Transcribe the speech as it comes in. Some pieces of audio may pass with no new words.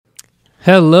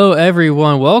Hello,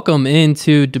 everyone. Welcome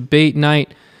into debate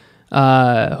night.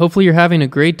 Hopefully, you're having a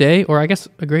great day, or I guess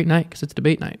a great night because it's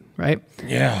debate night, right?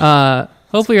 Yeah.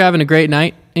 Hopefully, you're having a great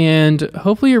night, and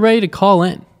hopefully, you're ready to call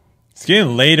in. It's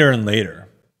getting later and later.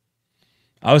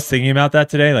 I was thinking about that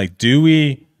today. Like, do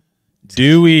we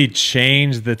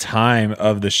change the time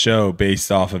of the show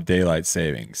based off of daylight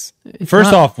savings?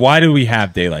 First off, why do we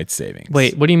have daylight savings?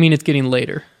 Wait, what do you mean it's getting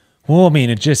later? Well, I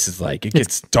mean, it just is like it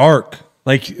gets dark.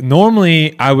 Like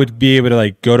normally I would be able to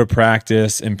like go to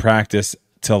practice and practice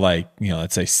till like,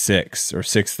 let's say 6 or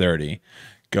 6:30,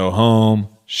 go home,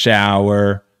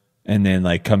 shower, and then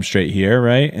like come straight here,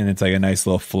 right? And it's like a nice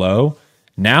little flow.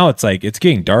 Now it's like it's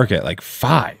getting dark at like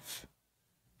 5.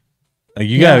 Like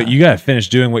you gotta finish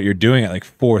doing what you're doing at like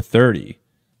 4:30.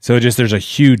 So there's a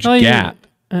huge gap.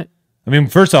 I mean,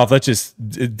 first off, let's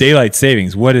just daylight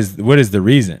savings. What is the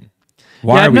reason?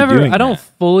 Why are we doing that? I don't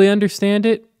fully understand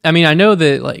it. I mean, I know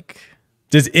that like.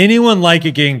 Does anyone like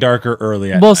it getting darker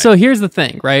early at Well, night? so here's the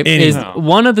thing, right? Anyhow. Is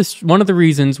one of the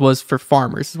reasons was for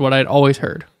farmers, is what I'd always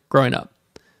heard growing up.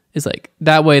 Is like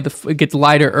that way it gets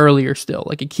lighter earlier still.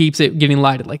 Like it keeps it getting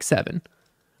light at like 7.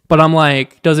 But I'm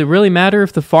like, does it really matter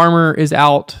if the farmer is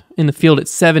out in the field at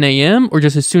 7 a.m. or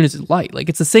just as soon as it's light? Like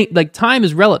it's the same. Like time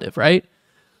is relative, right?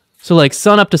 So like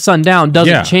sun up to sundown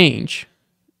doesn't change.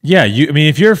 Yeah, I mean,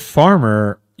 if you're a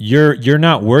farmer, you're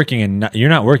not working you're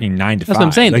not working 9 to 5. That's what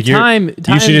I'm saying. Like the time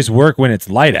you should just work when it's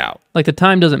light out. Like the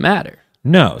time doesn't matter.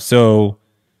 No, so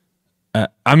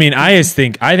I mean, I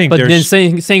think But there's.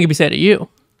 then saying could be said to you.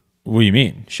 What do you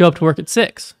mean? Show up to work at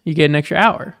 6, you get an extra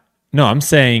hour. No, I'm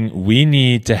saying we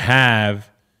need to have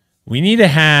where.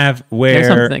 There's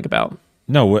something to think about.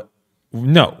 What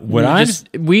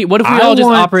if we all just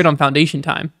operate on foundation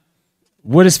time?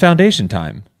 What is foundation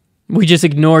time? We just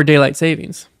ignore daylight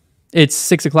savings. It's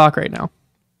 6 o'clock right now.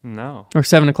 No. Or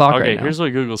 7 o'clock right now. Okay, here's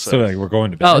what Google says. So like we're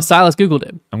going to bed. Oh, Silas Googled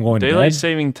it. I'm going to bed. Daylight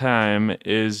saving time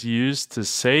is used to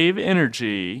save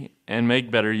energy and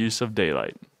make better use of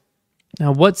daylight.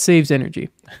 Now, what saves energy?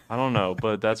 I don't know,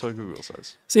 but that's what Google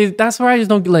says. See, that's where I just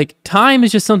don't like. Time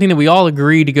is just something that we all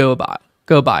agree to go by,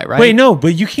 right? Wait, no,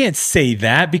 but you can't say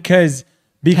that because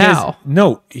How?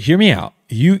 No, hear me out.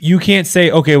 You can't say,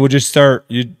 okay, we'll just start.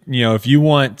 If you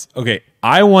want, okay,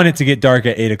 I want it to get dark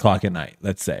at 8 o'clock at night.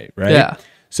 Let's say, right? Yeah.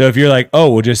 So if you're like,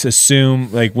 oh, we'll just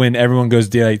assume like when everyone goes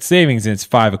daylight savings and it's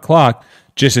 5 o'clock,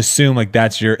 just assume like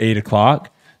that's your 8 o'clock.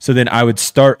 So then I would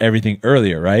start everything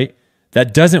earlier, right?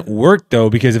 That doesn't work though,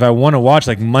 because if I want to watch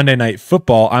like Monday Night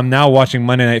Football, I'm now watching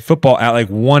Monday Night Football at like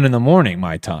 1 a.m.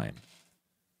 my time.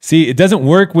 See, it doesn't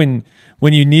work when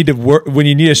you need to work, when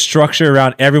you need a structure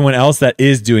around everyone else that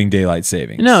is doing daylight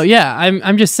savings. No, yeah,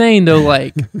 I'm just saying though,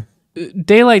 like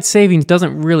daylight savings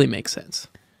doesn't really make sense.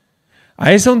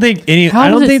 I just don't think How I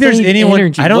don't does it think there's save anyone.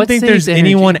 energy? I don't What think saves there's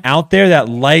anyone energy? out there that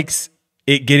likes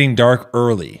it getting dark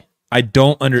early. I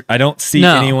don't see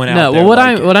anyone out there. No, well,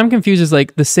 what what I'm confused is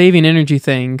like the saving energy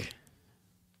thing.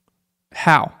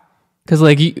 How? Because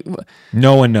like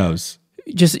no one knows.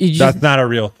 you just That's not a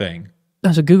real thing.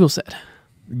 that's what Google said.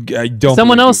 I don't.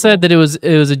 Someone believe else Google. said that it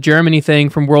was a Germany thing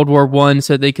from World War I,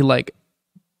 so they could like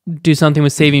do something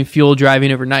with saving fuel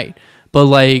driving overnight. But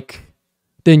like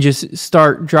then just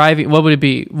start driving. What would it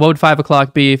be? What would 5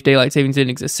 o'clock be if daylight savings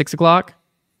didn't exist? 6 o'clock?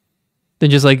 Then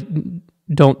just like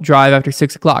don't drive after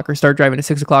 6 o'clock or start driving at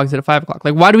 6 o'clock instead of 5 o'clock.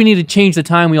 Like why do we need to change the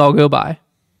time we all go by?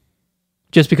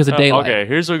 Just because of daylight. Okay,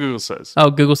 here's what Google says. Oh,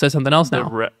 Google says something else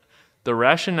now. The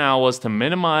rationale was to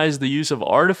minimize the use of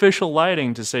artificial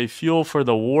lighting to save fuel for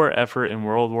the war effort in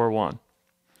World War I.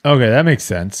 Okay, that makes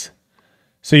sense.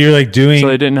 So you're like doing. So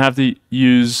they didn't have to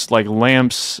use like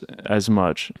lamps as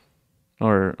much,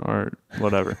 or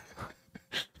whatever.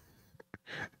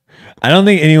 I don't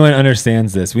think anyone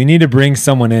understands this. We need to bring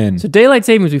someone in. So daylight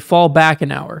savings, we fall back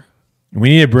an hour. We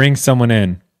need to bring someone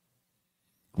in.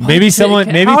 Maybe How someone.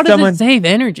 does it save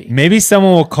energy? Maybe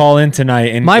someone will call in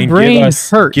tonight and, My and brain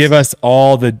hurts. give us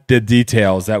all the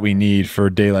details that we need for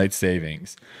daylight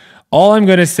savings. All I'm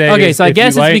going to say Okay, is so I if guess you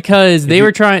it's like- because if they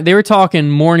you- were talking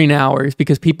morning hours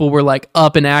because people were like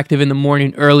up and active in the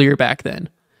morning earlier back then.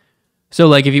 So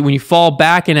like when you fall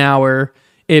back an hour,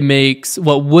 it makes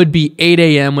what would be 8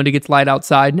 a.m. when it gets light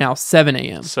outside now 7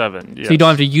 a.m. 7. Yes. So you don't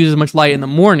have to use as much light in the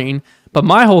morning. But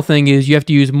my whole thing is you have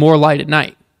to use more light at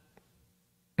night.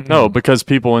 No, because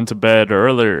people went to bed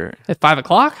earlier. At 5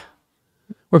 o'clock?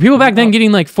 Were people back then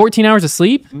getting like 14 hours of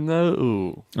sleep?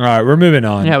 No. All right, we're moving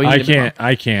on. Yeah, we need to move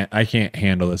I can't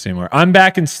handle this anymore. I'm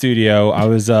back in studio. I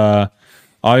was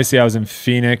obviously I was in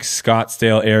Phoenix,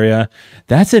 Scottsdale area.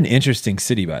 That's an interesting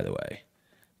city, by the way,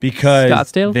 because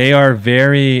Scottsdale? they are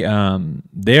very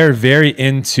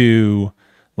into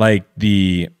like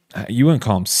the you wouldn't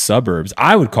call them suburbs.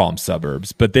 I would call them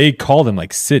suburbs, but they call them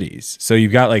like cities. So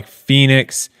you've got like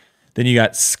Phoenix, then you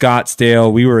got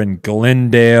Scottsdale. We were in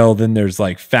Glendale. Then there's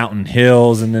like Fountain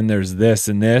Hills, and then there's this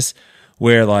and this.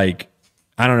 Where like,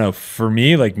 I don't know. For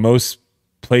me, like most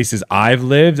places I've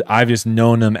lived, I've just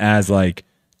known them as like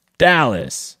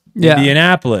Dallas,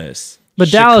 Indianapolis, but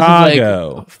Chicago. Dallas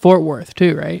is like Fort Worth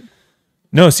too, right?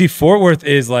 No, see, Fort Worth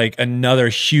is like another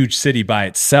huge city by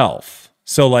itself.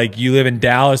 So like you live in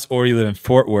Dallas or you live in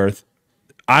Fort Worth.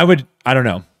 I don't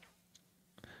know.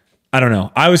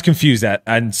 I was confused at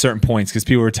certain points because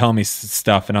people were telling me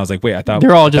stuff and I was like, wait, I thought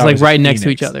they're all I just thought it like was right next to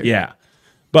Phoenix. each other. Yeah.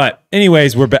 But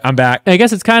anyways, I'm back. I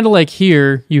guess it's kind of like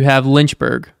here you have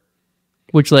Lynchburg,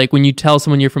 which like when you tell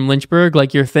someone you're from Lynchburg,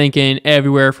 like you're thinking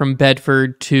everywhere from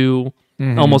Bedford to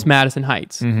almost Madison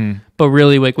Heights. But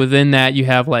really like within that you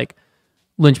have like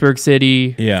Lynchburg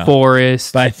City,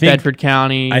 Forest, Bedford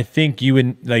County. I think you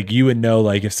would know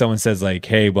like if someone says like,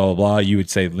 hey, blah, blah, blah, you would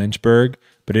say Lynchburg.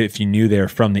 But if you knew they're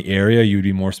from the area, you would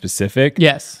be more specific.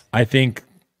 Yes. I think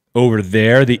over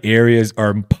there, the areas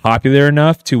are popular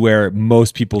enough to where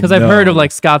most people know. Because I've heard of like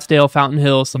Scottsdale, Fountain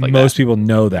Hills, stuff like that. Most people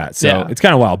know that. So it's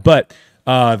kind of wild. But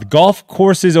the golf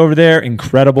courses over there,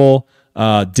 incredible.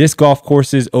 Disc golf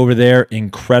courses over there,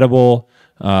 incredible.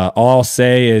 All I'll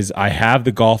say is I have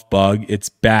the golf bug. It's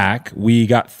back. We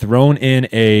got thrown in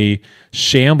a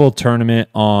shamble tournament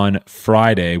on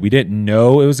Friday. We didn't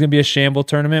know it was going to be a shamble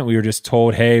tournament. We were just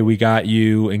told, hey, we got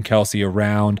you and Kelsey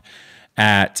around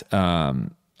at,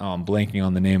 I'm blanking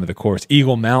on the name of the course,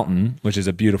 Eagle Mountain, which is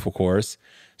a beautiful course.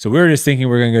 So we were just thinking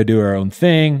we're going to go do our own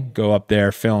thing, go up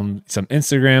there, film some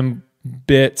Instagram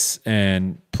bits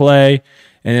and play.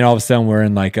 And then all of a sudden we're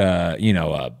in like a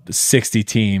 60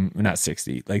 team, not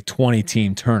 60, like 20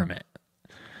 team tournament.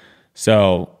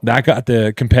 So that got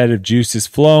the competitive juices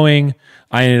flowing.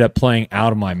 I ended up playing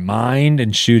out of my mind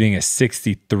and shooting a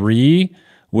 63,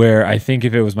 where I think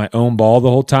if it was my own ball the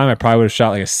whole time, I probably would have shot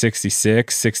like a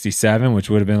 66, 67, which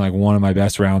would have been like one of my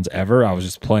best rounds ever. I was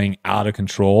just playing out of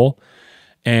control.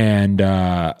 And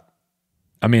I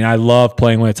love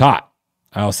playing when it's hot.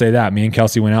 I'll say that. Me and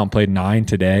Kelsey went out and played 9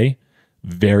 today.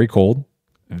 Very cold,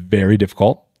 very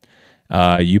difficult.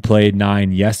 You played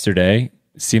 9 yesterday.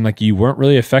 Seemed like you weren't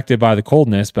really affected by the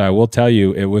coldness, but I will tell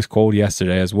you it was cold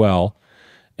yesterday as well.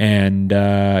 And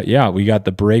we got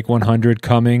the Break 100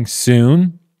 coming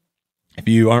soon. If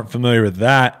you aren't familiar with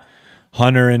that,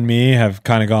 Hunter and me have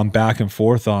kind of gone back and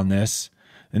forth on this.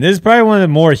 And this is probably one of the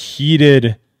more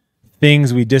heated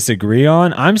things we disagree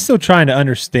on. I'm still trying to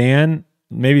understand.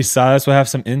 Maybe Silas will have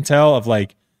some intel of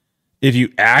like, if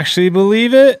you actually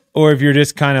believe it, or if you're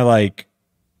just kind of like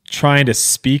trying to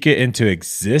speak it into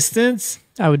existence.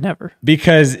 I would never.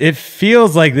 Because it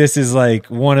feels like this is like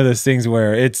one of those things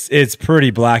where it's pretty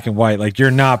black and white. Like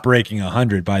you're not breaking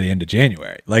 100 by the end of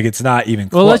January. Like it's not even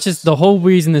close. Well, that's just the whole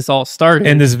reason this all started.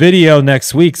 And this video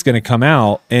next week's going to come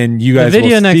out, and you guys the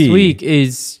video will next see week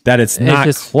is that it's not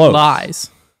just close. Lies.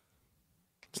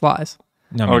 It's lies.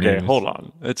 No, okay, hold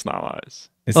on. It's not lies.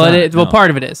 Part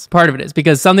of it is. Part of it is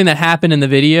because something that happened in the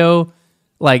video,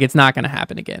 like it's not going to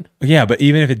happen again. Yeah, but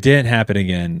even if it didn't happen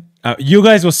again, you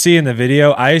guys will see in the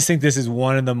video. I just think this is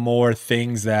one of the more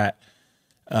things that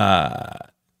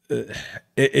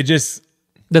it just.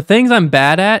 The things I'm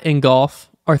bad at in golf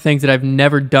are things that I've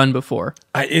never done before.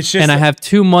 It's just, and I have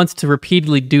 2 months to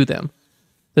repeatedly do them.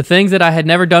 The things that I had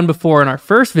never done before in our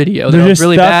first video that I was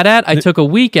really bad at, I took a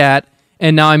week at.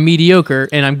 And now I'm mediocre,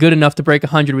 and I'm good enough to break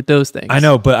 100 with those things. I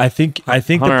know, but I think Hunter,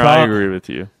 the problem. I agree with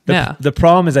you. The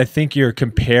problem is, I think you're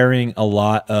comparing a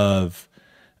lot of.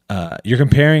 You're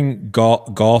comparing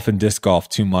golf and disc golf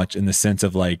too much in the sense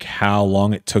of like how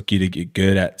long it took you to get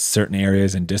good at certain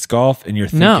areas in disc golf, and you're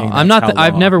thinking. No, I'm not.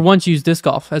 I've never once used disc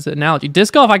golf as an analogy.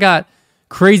 Disc golf, I got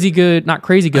crazy good, not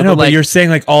crazy good. I know, but you're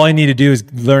saying like all I need to do is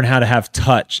learn how to have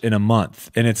touch in a month,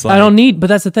 and it's like I don't need. But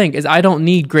that's the thing is I don't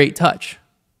need great touch.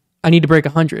 I need to break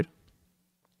 100.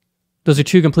 Those are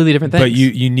two completely different things. But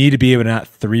you need to be able to not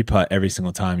 3-putt every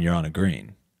single time you're on a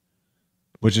green,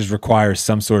 which requires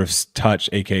some sort of touch,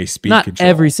 aka speed not control.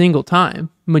 Every single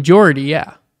time. Majority,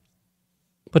 yeah.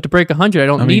 But to break 100, I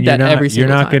don't need that every single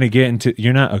time. You're not going to get into.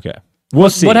 You're not okay.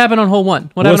 We'll see. What happened on hole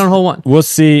 1? What happened on hole 1? We'll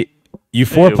see. You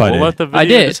 4-putted. We'll let the video I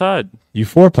did. decide. You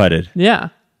 4-putted. Yeah.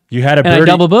 You had a birdie. And I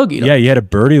double bogeyed. Yeah, you had a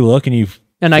birdie look, and you.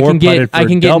 And I can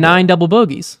get 9 double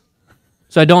bogeys.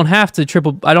 So I don't have to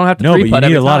triple. I don't have to. No, but you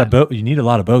need a lot of you need a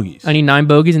lot of bogeys. I need 9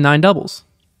 bogeys and 9 doubles.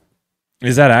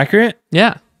 Is that accurate?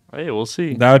 Yeah. Hey, we'll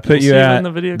see. That would put you at.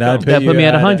 That put me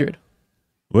at 100.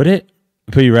 Would it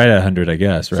put you right at 100? I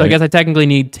guess. Right. So I guess I technically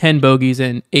need 10 bogeys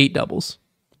and 8 doubles.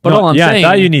 But all I'm saying, I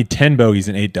thought you need 10 bogeys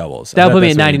and 8 doubles. That would put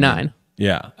me at 99.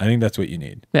 Yeah, I think that's what you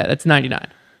need. Yeah, that's 99.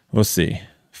 We'll see.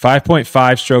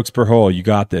 5.5 strokes per hole. You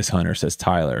got this, Hunter, says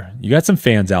Tyler. You got some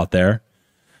fans out there.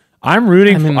 I'm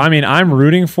rooting I'm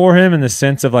rooting for him in the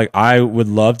sense of like I would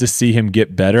love to see him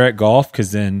get better at golf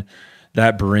because then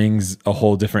that brings a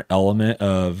whole different element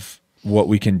of what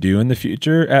we can do in the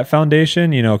future at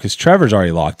Foundation, you know, because Trevor's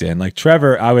already locked in. Like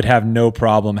Trevor, I would have no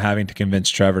problem having to convince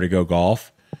Trevor to go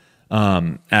golf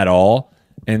at all.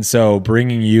 And so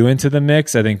bringing you into the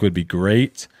mix, I think would be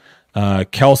great.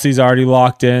 Kelsey's already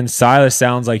locked in. Silas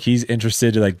sounds like he's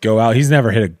interested to like go out. He's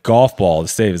never hit a golf ball to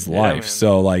save his life. Man.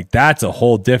 So like that's a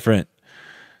whole different,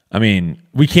 I mean,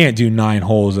 we can't do 9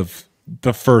 holes of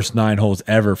the first 9 holes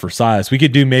ever for Silas. We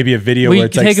could do maybe a video We where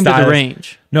it's can like take him to Silas, the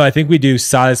range. No, I think we do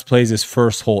Silas plays his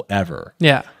first hole ever.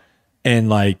 Yeah. And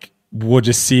like we'll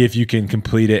just see if you can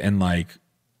complete it in like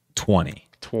 20.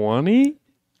 20?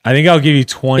 I think I'll give you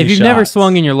 20 If you've shots. never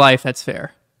swung in your life, that's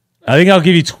fair. I think I'll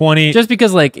give you 20. Just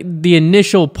because like the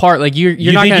initial part, like you're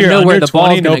You not think going to you're know where under the ball's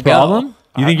 20, going no to go. problem?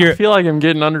 You think I you're feel like I'm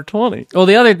getting under 20. Well,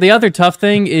 the other tough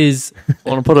thing is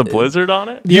Want to put a blizzard on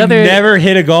it? you've never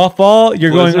hit a golf ball? You're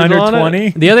going Blizzard under on it? 20?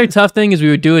 the other tough thing is we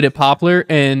would do it at Poplar,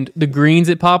 and the greens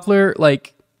at Poplar,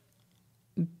 like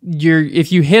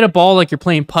if you hit a ball like you're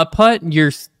playing putt,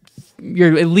 you're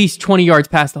at least 20 yards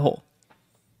past the hole.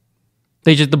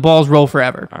 The balls roll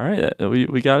forever. All right,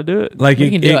 we got to do it. Like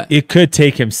We can do it. it could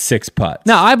take him 6 putts.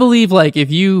 Now, I believe like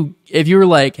if you were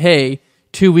like, hey,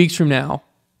 2 weeks from now,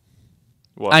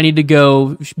 What? I need to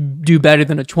go do better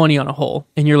than a 20 on a hole,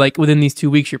 and you're like within these 2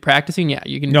 weeks you're practicing, yeah,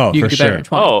 you can No, you for can do better sure. than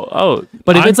 20. Oh,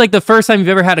 But if I'm- it's like the first time you've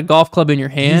ever had a golf club in your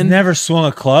He's hand, never swung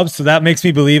a club, so that makes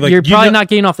me believe like you're you probably know- not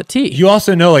getting off the tee. You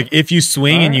also know like if you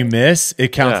swing and you miss,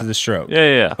 it counts Yeah. as a stroke.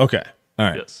 yeah. Okay. All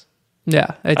right. Yes. Yeah,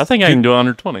 I think I can do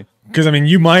under 20. Because I mean,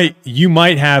 you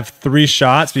might have 3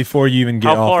 shots before you even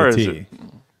get How off far the is tee. it?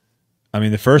 I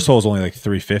mean, the first hole is only like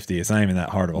 350. It's not even that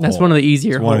hard of a that's hole. one of the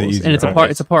easier It's one of the holes, easier and it's a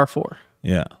holes. par 4.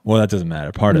 Yeah. Well, that doesn't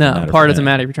matter. Par doesn't matter. No, par for doesn't him.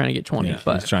 matter if you're trying to get 20. Yeah,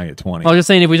 but he's trying to get 20. I was just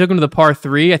saying, if we took him to the par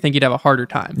 3, I think you'd have a harder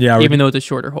time. Yeah, even though it's a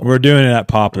shorter hole. We're doing it at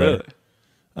Poplar. Really?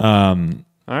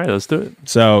 All right, let's do it.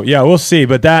 So yeah, we'll see.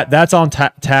 But that's on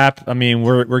tap. I mean,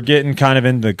 we're getting kind of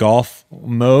in the golf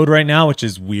mode right now, which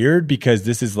is weird because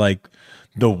this is like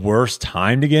the worst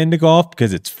time to get into golf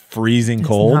because it's freezing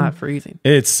cold. It's not freezing.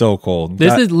 It's so cold.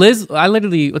 This is Liz. I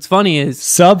literally. What's funny is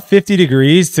sub 50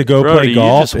 degrees to go Brody, play you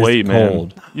golf. just wait, is man.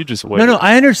 cold. You just wait. No,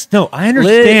 I understand. No, I Liz,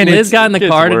 understand. Liz It's- got in the gets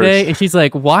car worse. today, and she's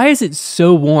like, "Why is it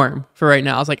so warm for right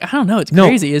now?" I was like, "I don't know. It's no,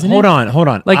 crazy, isn't hold it?" Hold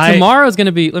on. Like tomorrow's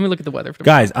gonna be. Let me look at the weather for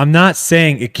tomorrow. Guys, I'm not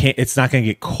saying it can't. It's not going to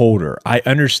get colder. I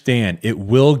understand it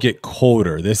will get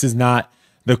colder. This is not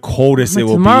the coldest it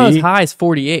will Tomorrow's be. high is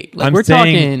 48. Like I'm we're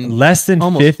saying talking less than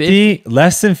almost 50,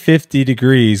 less than 50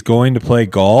 degrees going to play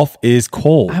golf is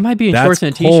cold. I might be in That's shorts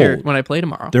and a t-shirt cold. when I play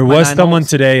tomorrow. There My was 9 someone holes.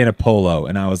 today in a polo,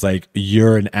 and I was like,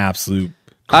 "You're an absolute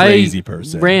crazy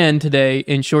person." Ran today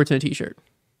in shorts and a t-shirt.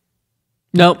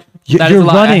 Nope, You- that is you're a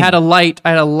lie. I running. had a light.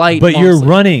 But long you're sleeve.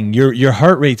 running. Your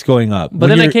heart rate's going up. But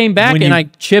then I came back and I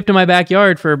chipped in my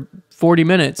backyard for 40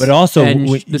 minutes. But also, and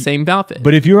when the same outfit.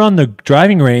 But if you're on the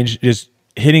driving range, just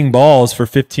hitting balls for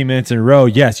 15 minutes in a row,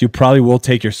 yes, you probably will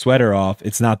take your sweater off.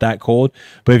 It's not that cold.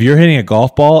 But if you're hitting a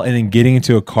golf ball and then getting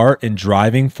into a cart and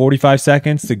driving 45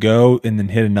 seconds to go and then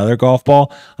hit another golf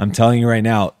ball, I'm telling you right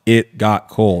now, it got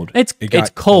cold. It's It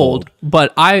got cold,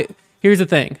 but here's the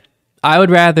thing. I would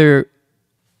rather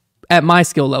at my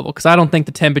skill level, because I don't think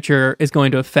the temperature is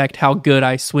going to affect how good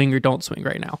I swing or don't swing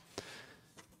right now.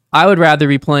 I would rather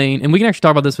be playing, and we can actually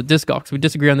talk about this with disc golf, because we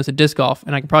disagree on this at disc golf,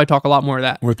 and I can probably talk a lot more of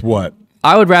that. With what?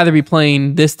 I would rather be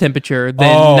playing this temperature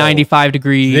than Oh, 95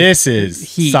 degrees. This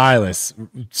is heat. Silas.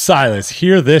 Silas,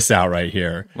 hear this out right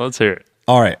here. Let's hear it.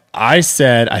 All right. I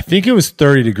said, I think it was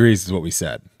 30 degrees is what we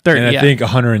said. 30, and I yeah. think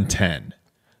 110.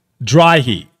 Dry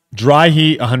heat. Dry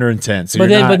heat, 110. So But you're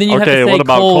then, not, but then you have Okay, to say what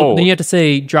about cold? Then you have to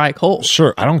say dry cold.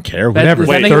 sure, I don't care. That- Whatever. does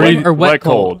that Wait, make it 30, warm or wet wet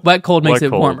cold? cold. Wet cold makes Wet it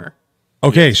cold. warmer.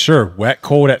 okay, sure. Wet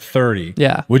cold at 30.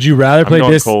 Yeah. Would you rather play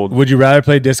going disc cold. Would you rather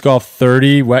play disc golf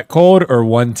 30 wet cold or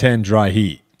 110 dry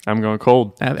heat? I'm going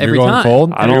cold. Every You're going time.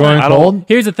 cold? I You're don't- going I don't- cold?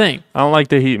 Here's the thing. I don't like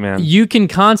the heat, man. You can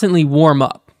constantly warm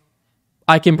up.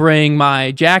 I can bring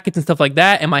my jackets and stuff like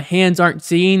that, and my hands aren't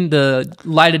seeing the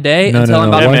light of day No, until no, I'm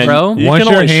no. about Yeah, to man, throw. you Once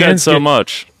can your only shed hands so get-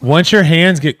 much. Once your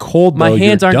hands get cold, My though,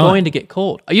 hands you're aren't done. going to get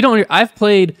cold. You don't. I've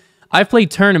played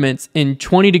tournaments in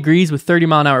 20 degrees with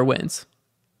 30-mile-an-hour winds,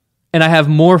 and I have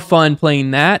more fun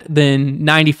playing that than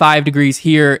 95 degrees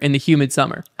here in the humid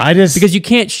summer. Because you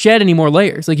can't shed any more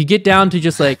layers. Like you get down to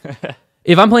just like,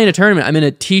 if I'm playing a tournament, I'm in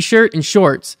a t-shirt and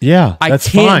shorts. Yeah, I that's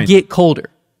can't fine. get colder.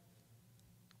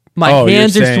 My Oh, you're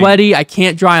hands are saying- sweaty. I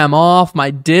can't dry them off. My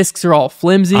discs are all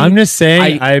flimsy. I'm just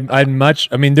saying, I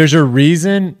mean,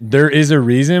 there is a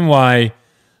reason why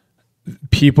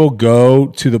people go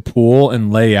to the pool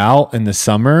and lay out in the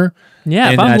summer. Yeah,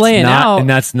 if and I'm that's laying not, out- and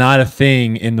that's not a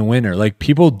thing in the winter. Like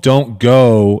people don't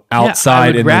go Yeah, I outside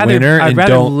would in rather, the winter I'd and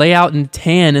rather don't. lay out and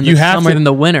tan in You the have summer to, than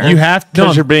the winter. You have Because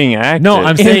no. you're being active. No, I'm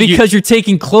and saying because you're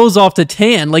taking clothes off to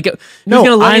tan. Like, who's No, going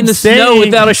to lay in I'm the snow saying-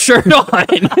 without a shirt on?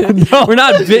 We're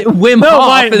not Wim No,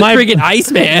 Hof and the my- freaking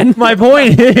Iceman. My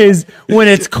point is, when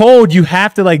it's cold, you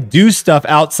have to like do stuff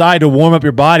outside to warm up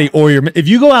your body, or if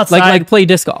you go outside, like play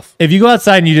disc golf. if you go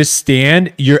outside and you just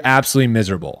stand, you're absolutely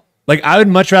miserable. Like I would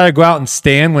much rather go out and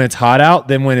stand when it's hot out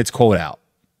than when it's cold out.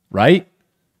 Right?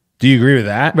 Do you agree with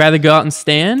that? Rather go out and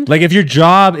stand. Like if your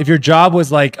job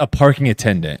was like a parking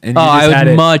attendant and you Oh, just I had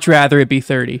would it, much rather it be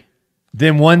 30.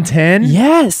 then 110.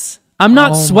 Yes. I'm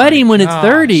not Oh sweating my when it's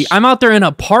 30. gosh. I'm out there in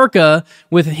a parka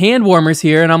with hand warmers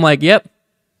here, and I'm like, yep.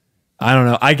 I don't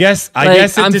know. I guess it I'm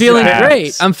just feeling depends.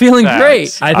 great. I'm feeling Facts.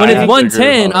 great. I When have it's to 110,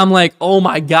 agree with I'm like, oh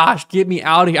my gosh, get me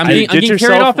out of here. I'm Get getting carried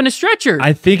yourself- off in a stretcher.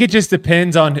 I think it just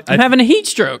depends on. I'm having a heat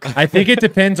stroke. I think it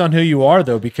depends on who you are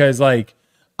though, because like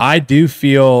I do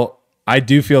feel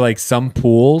like some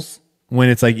pools when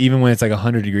it's like even when it's like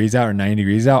 100 degrees out or 90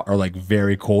 degrees out are like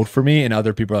very cold for me, and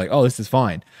other people are like, oh, this is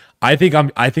fine. I think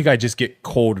I just get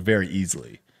cold very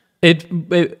easily.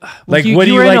 Like, Like, you, what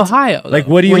do you you were in like- Ohio. like,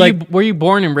 though. what do you were like- were you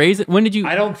born and raised? When did you?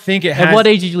 I don't think it has. At what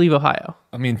age did you leave Ohio?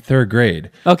 I mean, third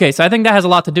grade. Okay, so I think that has a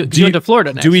lot to do. You went to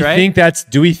Florida next, do we right? think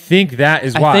that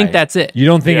is I why? think that's it. You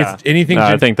don't think Yeah. it's anything? No,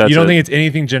 I think that's you don't it. think it's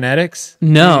anything genetics?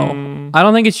 No, I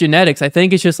don't think it's genetics. I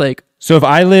think it's just like So if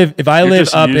I live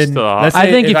just up used in to the hot- let's I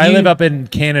say think if if I you- live up in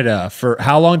Canada, for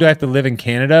how long do I have to live in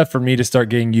Canada for me to start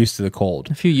getting used to the cold?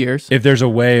 a few years. If there's a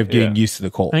way of getting Yeah. used to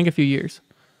the cold. I think a few years.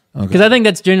 Because I think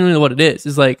that's genuinely what it is.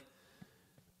 Is like,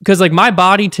 because like my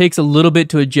body takes a little bit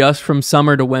to adjust from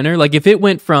summer to winter. Like if it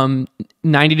went from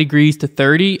 90 degrees to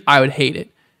 30, I would hate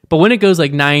it. But when it goes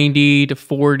like 90 to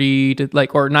 40 to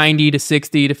like, or 90 to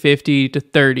 60 to 50 to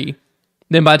 30,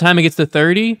 then by the time it gets to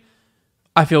 30,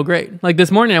 I feel great. Like this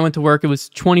morning I went to work, it was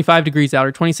 25 degrees out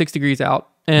or 26 degrees out.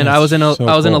 And I was in a so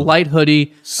I was in a cold. light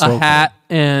hoodie, So a hat,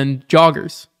 and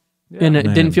joggers. And it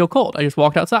didn't feel cold. I just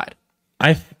walked outside.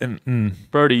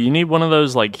 Brody, you need one of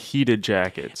those like heated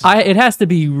jackets. It has to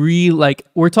be like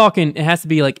we're talking. It has to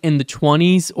be like in the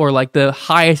 20s, or like the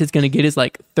highest it's gonna get is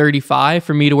like 35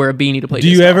 for me to wear a beanie to play. Do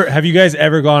you disc ever golf. have you guys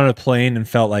ever gone on a plane and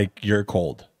felt like you're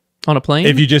cold? on a plane?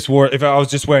 If I was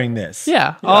just wearing this.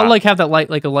 yeah, I'll like have that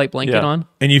like a light blanket Yeah. on.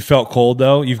 And you felt cold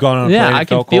though? You've gone on a Yeah, plane and I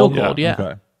can felt feel cold? cold. Yeah.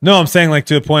 Okay. No, I'm saying like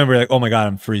to the point where you're like, oh my God,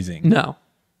 I'm freezing. No,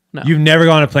 You've never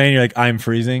gone on a plane and you're like, I'm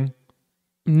freezing?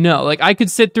 no. Like I could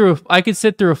sit through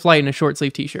a flight in a short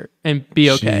sleeve t-shirt and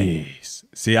be okay. Jeez.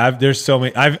 See, there's so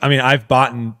many. I've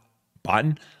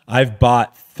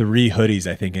bought 3 hoodies,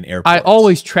 I think, in airports. I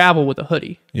always travel with a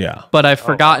hoodie, Yeah. but I've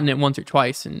forgotten it once or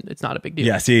twice, and it's not a big deal.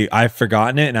 Yeah, see, I've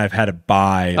forgotten it and I've had to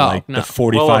buy like no. the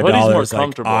 $45. Well, a hoodie's more Like,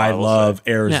 comfortable, I I will love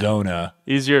Arizona.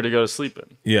 Easier to go to sleep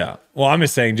in. Yeah. Well, I'm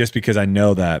just saying just because I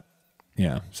know that.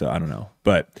 Yeah. So I don't know,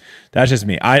 but that's just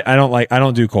me. I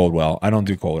don't do cold well. I don't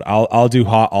do cold. I'll do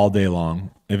hot all day long.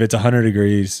 If it's 100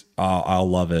 degrees, I'll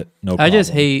love it. No problem. I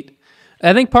just hate.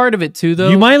 I think part of it too, though.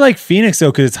 You might like Phoenix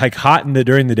though, because it's like hot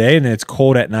during the day and then it's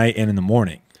cold at night and in the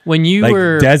morning. when you Like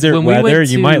were desert when we weather, went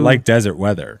you to- might like desert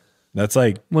weather. That's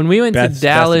like When we went best to of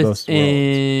Dallas both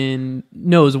worlds.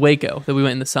 it was Waco that we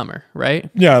went in the summer, right?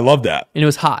 yeah, I love that. And it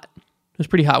was hot. It was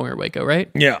pretty hot when we were in Waco,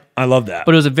 right? Yeah, I love that.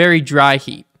 But it was a very dry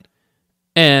heat.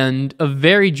 And a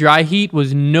very dry heat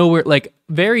was nowhere like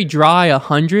very dry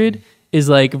 100 is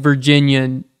like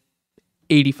Virginia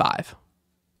 85.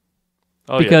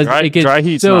 Oh Because yeah, it gets dry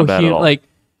heat's so not bad at all. like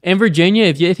in Virginia,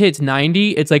 if it hits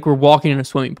 90, it's like we're walking in a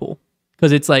swimming pool.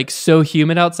 Because it's like so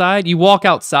humid outside. You walk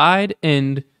outside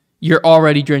and you're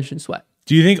already drenched in sweat.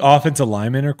 Do you think offensive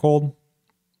linemen are cold?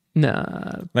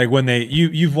 Nah. Like when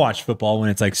you've watched football when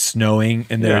it's like snowing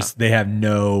and they have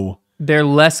no. They're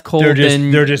less cold They're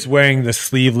than just wearing the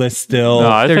sleeveless still. No,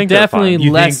 I they're think definitely they're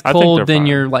fine. less I think cold they're than fine.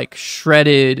 your like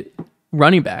shredded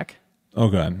running back.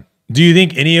 Okay. Do you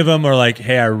think any of them are like,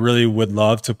 hey, I really would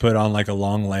love to put on like a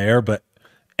long layer, but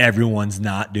everyone's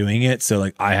not doing it, so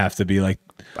like I have to be like,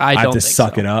 I have don't to think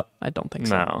suck so. it up. I don't think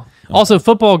so. No. Also,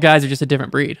 football guys are just a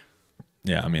different breed.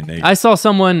 Yeah, I mean I saw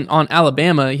someone on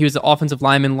Alabama. He was an offensive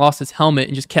lineman, lost his helmet,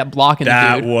 and just kept blocking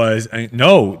that the dude. was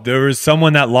there was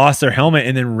someone that lost their helmet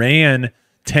and then ran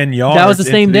 10 yards. That was the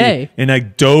same into day. and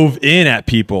like dove in at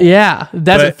people. Yeah,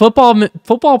 that's But-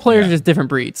 football players are just different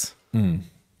breeds.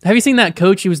 Have you seen that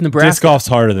coach? He was Disc Nebraska, golf's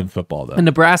harder than football though. a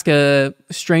Nebraska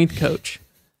strength coach.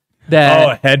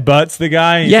 that headbutts the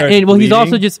guy. yeah, and well, he's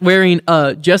also just wearing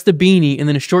just a beanie and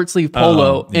then a short sleeve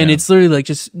polo, and it's literally like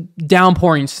just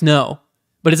downpouring snow.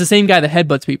 But it's the same guy that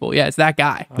headbutts people. Yeah, it's that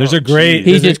guy.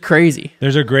 He's just crazy.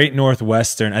 There's a great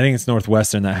Northwestern. I think it's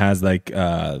Northwestern that has like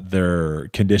their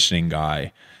conditioning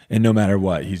guy, and no matter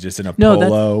what, he's just in a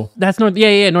polo. That's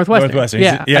Northwestern. Northwestern.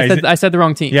 Yeah, I said the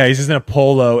wrong team. Yeah, he's just in a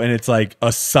polo, and it's like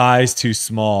a size too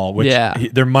small. Which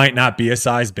there might not be a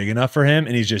size big enough for him,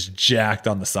 and he's just jacked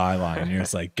on the sideline. And you're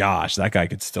just like, gosh, that guy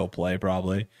could still play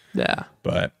probably. Yeah,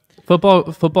 but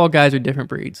football guys are different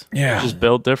breeds. Yeah, just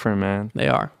built different, man. They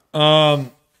are.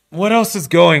 What else is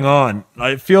going on?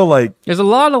 I feel like there's a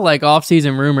lot of like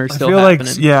off-season rumors still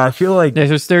happening. I feel like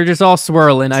they're just all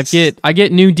swirling. I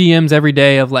get new DMs every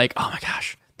day of like, oh my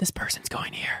gosh, this person's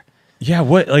going here. Yeah,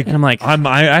 what like? And I'm like,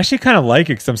 I actually kind of like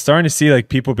it because I'm starting to see like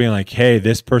people being like, hey,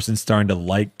 this person's starting to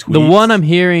like tweets. The one I'm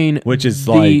hearing, which is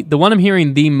the one I'm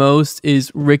hearing the most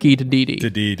is Ricky to DD.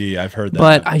 To DD, I've heard that,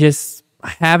 but I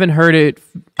haven't heard it.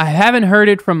 I haven't heard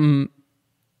it from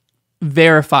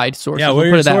verified sources. Yeah, where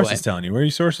are your sources telling you? Where are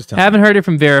your sources telling you? I haven't heard it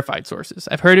from verified sources.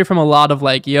 I've heard it from a lot of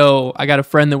like, yo, I got a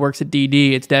friend that works at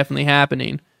DD. It's definitely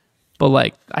happening. But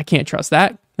like, I can't trust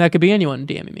that. That could be anyone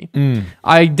DMing me.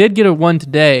 I did get a one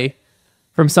today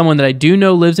from someone that I do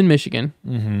know lives in Michigan.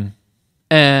 Mm-hmm.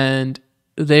 And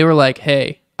they were like,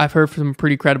 hey, I've heard from some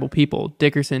pretty credible people,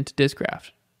 Dickerson to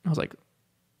Discraft. I was like,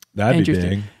 that'd be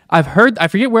big. I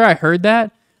forget where I heard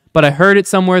that, but I heard it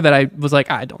somewhere that I was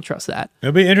like, I don't trust that.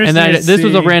 It'll be interesting. And this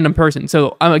was a random person.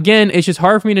 So again, it's just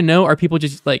hard for me to know. Are people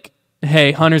just like,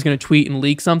 hey, Hunter's going to tweet and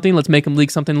leak something. Let's make him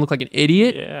leak something and look like an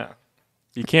idiot. Yeah.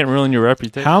 You can't ruin your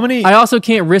reputation. How many? I also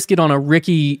can't risk it on a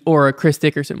Ricky or a Chris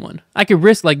Dickerson one. I could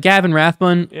risk like Gavin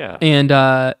Rathbun and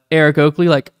Eric Oakley.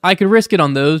 Like I could risk it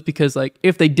on those because like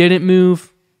if they didn't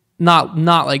move, not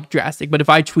like drastic, but if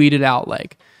I tweeted out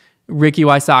like Ricky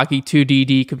Wysocki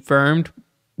 2DD confirmed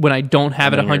when I don't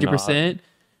have it 100%,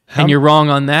 and you're wrong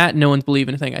on that, no one's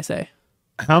believing anything I say.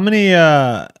 How many?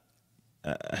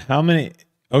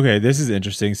 Okay, this is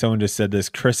interesting. Someone just said this.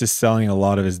 Chris is selling a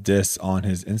lot of his discs on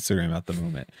his Instagram at the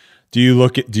moment. Do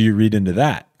you read into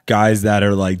that? Guys that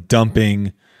are like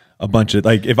dumping a bunch of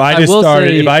like if I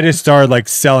just started like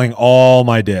selling all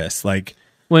my discs, like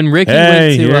when Ricky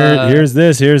went to here's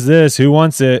this, who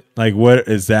wants it? Like what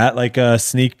is that like a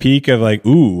sneak peek of like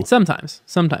ooh? Sometimes.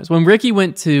 When Ricky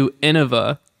went to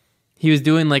Innova, he was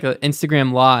doing like an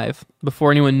Instagram live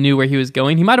before anyone knew where he was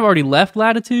going. He might have already left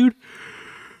Latitude.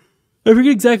 I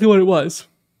forget exactly what it was.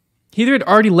 He either had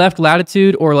already left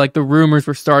Latitude or like the rumors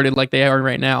were started like they are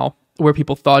right now where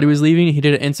people thought he was leaving. He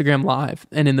did an Instagram live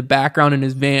and in the background in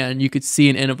his van, you could see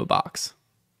an Innova box.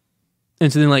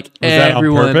 And so then like was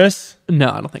everyone... that on purpose?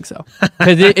 No, I don't think so.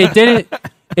 Because it didn't...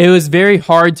 It was very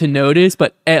hard to notice,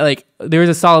 but like there was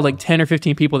a solid like 10 or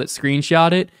 15 people that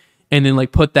screenshot it and then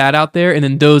like put that out there and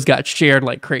then those got shared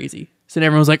like crazy. So then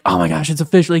everyone was like, oh my gosh, it's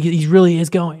official. Like, he really is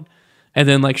going. And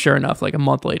then like sure enough, like a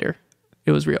month later,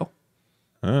 it was real.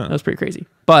 That was pretty crazy.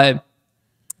 But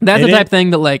that's the type of thing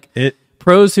that like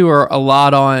pros who are a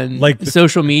lot on like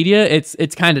social media,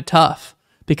 it's kind of tough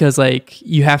because like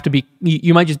you have to be,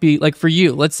 you might just be like for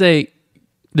you, let's say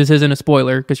this isn't a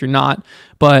spoiler because you're not,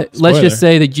 but let's just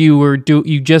say that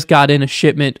you just got in a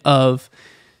shipment of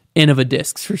Innova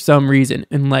discs for some reason.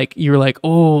 And like, you were like,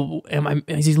 oh,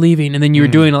 is he leaving? And then you were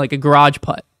doing like a garage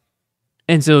putt.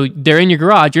 And so they're in your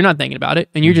garage, you're not thinking about it,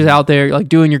 and you're just out there like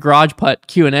doing your garage putt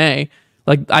Q&A.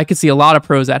 Like I could see a lot of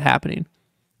pros that happening.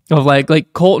 Of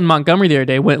like Colton Montgomery the other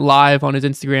day went live on his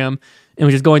Instagram and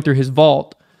was just going through his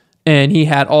vault, and he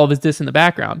had all of his discs in the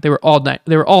background. They were all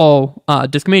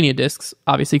Discmania discs,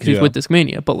 obviously because he's with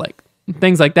Discmania, but like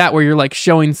things like that where you're like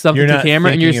showing something to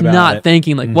camera and you're just not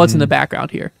thinking like what's in the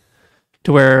background here.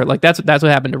 To where like that's what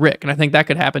happened to Rick, and I think that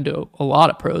could happen to a lot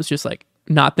of pros, just like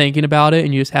not thinking about it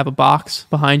and you just have a box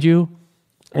behind you.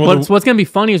 Well, what's going to be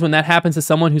funny is when that happens to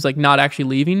someone who's like not actually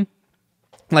leaving.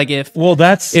 Like if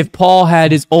Paul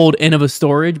had his old Innova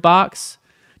storage box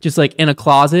just like in a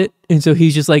closet, and so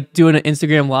he's just like doing an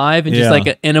Instagram live and just like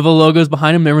an Innova logo's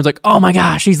behind him, and everyone's like, oh my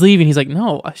gosh, he's leaving. He's like,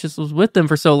 no, I just was with them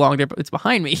for so long, it's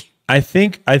behind me. I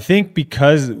think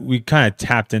because we kind of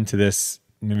tapped into this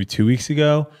maybe 2 weeks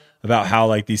ago about how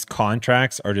like these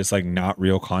contracts are just like not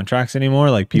real contracts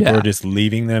anymore. Like people are just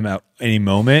leaving them at any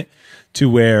moment, to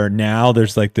where now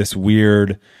there's like this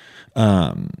weird,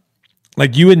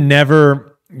 like you would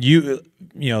never,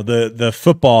 the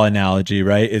football analogy,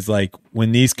 right? Is like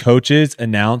when these coaches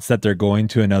announce that they're going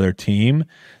to another team,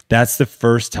 that's the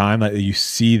first time that you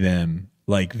see them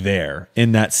like there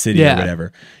in that city or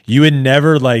whatever. You would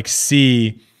never like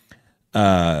see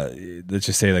let's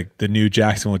just say like the new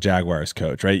Jacksonville Jaguars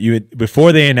coach, right? You would,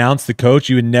 before they announced the coach,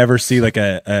 you would never see like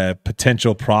a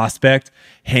potential prospect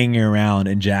hanging around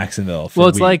in Jacksonville. For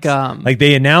it's weeks. Like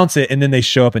they announce it and then they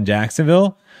show up in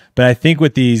Jacksonville. But I think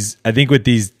with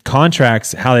these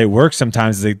contracts, how they work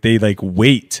sometimes is like they like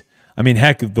wait. I mean,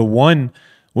 heck, the one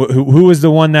who was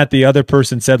the one that the other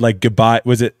person said like goodbye?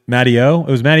 Was it Matty O?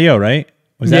 It was Matty O, right?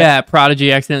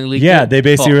 Prodigy accidentally leaked it. Yeah, they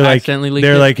basically were like,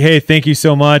 they're like, hey, thank you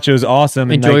so much. It was awesome.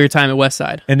 And enjoy like, your time at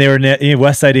Westside. And they were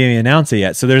Westside didn't even announce it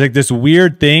yet. So there's like this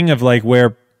weird thing of like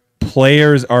where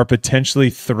players are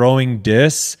potentially throwing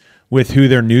diss with who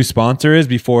their new sponsor is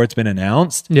before it's been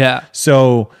announced. Yeah.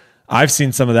 So I've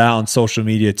seen some of that on social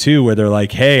media too, where they're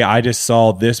like, hey, I just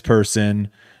saw this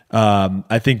person.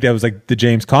 I think that was like the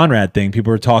James Conrad thing. People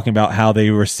were talking about how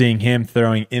they were seeing him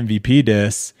throwing MVP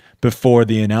diss before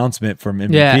the announcement from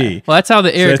MVP. Yeah. Well, that's how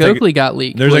the Eric Oakley got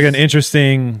leaked. There's like an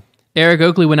interesting... Eric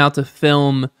Oakley went out to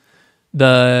film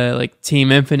the like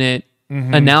Team Infinite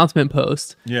announcement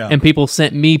post. Yeah. And people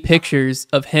sent me pictures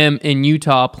of him in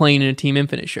Utah playing in a Team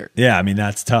Infinite shirt. Yeah, I mean,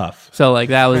 that's tough. So like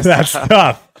that was... That's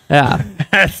tough. Yeah.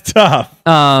 That's tough.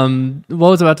 What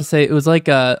was I about to say? It was like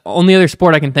only other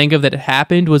sport I can think of that it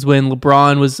happened was when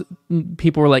LeBron was,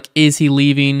 people were like, is he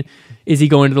leaving? Is he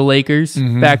going to the Lakers?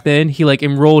 Back then, he like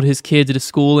enrolled his kids at a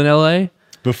school in LA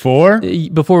Before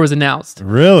it was announced.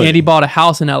 Really? And he bought a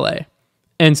house in LA.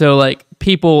 And so like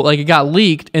people, like it got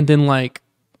leaked and then like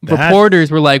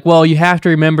reporters were like, well, you have to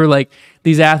remember like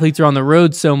these athletes are on the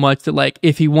road so much that like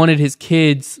if he wanted his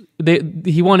kids,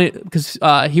 he wanted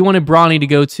Bronny to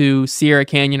go to Sierra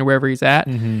Canyon or wherever he's at.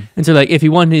 And so like if he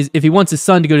wants his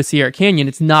son to go to Sierra Canyon,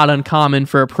 it's not uncommon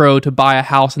for a pro to buy a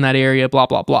house in that area, blah,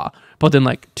 blah, blah. But then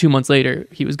like 2 months later,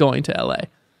 he was going to LA.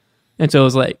 And so it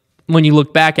was like, when you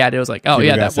look back at it, it was like, oh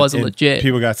yeah, that wasn't legit.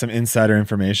 People got some insider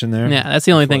information there. Yeah, that's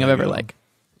the only thing I've ever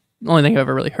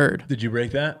really heard. Did you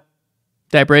break that?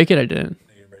 Did I break it? I didn't.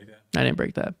 You didn't break that? I didn't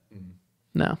break that.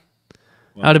 No.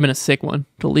 That would have been a sick one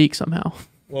to leak somehow.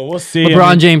 Well, we'll see.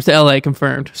 LeBron James to LA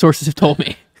confirmed. Sources have told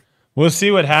me. We'll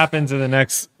see what happens in the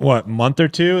next, month or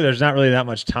two? There's not really that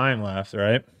much time left,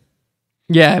 right?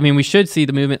 Yeah, I mean, we should see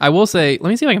the movement. I will say, let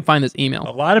me see if I can find this email.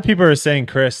 A lot of people are saying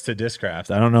Chris to Discraft.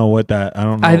 I don't know what that, I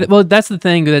don't know. Well, that's the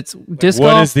thing. That's disc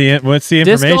golf. What's the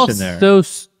information there?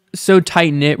 So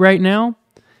tight knit right now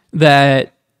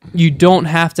that you don't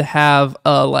have to have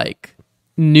a like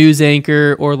news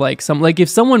anchor or like if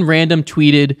someone random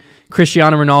tweeted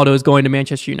Cristiano Ronaldo is going to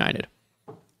Manchester United,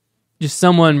 just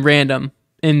someone random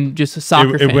and just a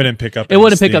soccer fan, it wouldn't pick up. It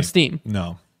wouldn't pick up steam.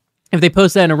 No. If they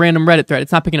post that in a random Reddit thread,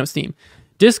 it's not picking up steam.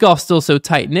 Disc golf's still so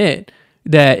tight knit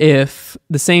that if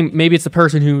maybe it's the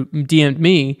person who DM'd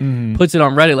me puts it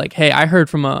on Reddit, like, hey, I heard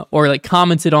from or like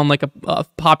commented on like a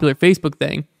popular Facebook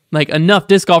thing, like enough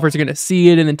disc golfers are going to see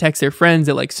it and then text their friends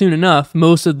that like soon enough,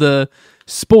 most of the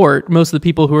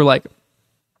people who are like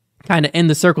kind of in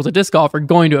the circles of disc golf are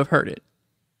going to have heard it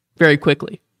very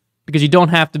quickly. Because you don't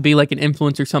have to be like an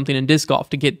influencer or something in disc golf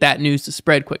to get that news to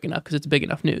spread quick enough because it's big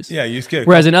enough news. Yeah, you just get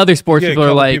whereas in other sports, people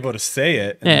are like people to say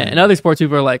it. And other sports,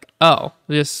 people are like, oh,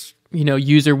 this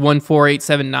user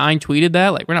 14879 tweeted that.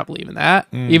 Like, we're not believing that,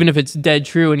 even if it's dead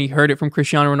true and he heard it from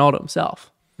Cristiano Ronaldo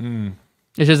himself.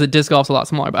 It's just that disc golf's a lot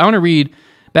smaller. But I want to read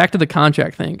back to the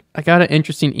contract thing. I got an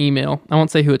interesting email. I won't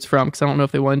say who it's from because I don't know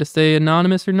if they wanted to stay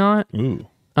anonymous or not. Ooh.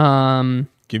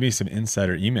 Give me some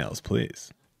insider emails,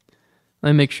 please.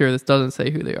 Let me make sure this doesn't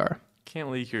say who they are. Can't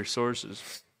leak your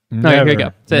sources. Here you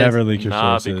go. Never leak your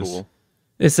Nah, sources. be cool.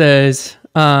 It says,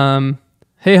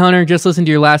 hey, Hunter, just listened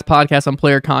to your last podcast on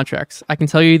player contracts. I can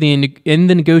tell you in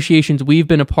the negotiations we've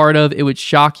been a part of, it would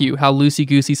shock you how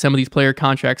loosey-goosey some of these player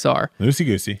contracts are.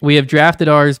 Loosey-goosey. We have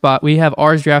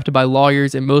ours drafted by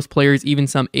lawyers, and most players, even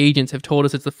some agents, have told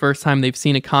us it's the first time they've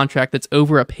seen a contract that's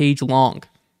over a page long.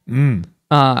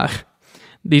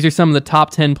 These are some of the top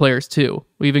 10 players too.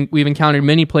 We've encountered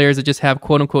many players that just have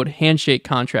quote unquote handshake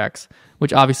contracts,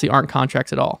 which obviously aren't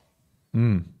contracts at all.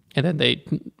 And then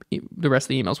the rest of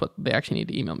the email is what they actually need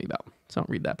to email me about. So don't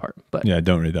read that part. But yeah,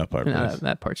 don't read that part.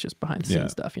 That part's just behind the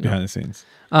scenes stuff. Behind the scenes.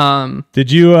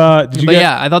 Did you?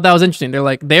 I thought that was interesting. They're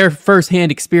like their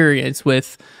firsthand experience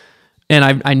with. And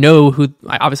I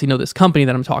obviously know this company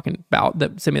that I'm talking about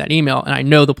that sent me that email, and I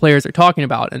know the players they're talking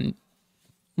about, and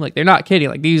like they're not kidding.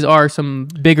 Like these are some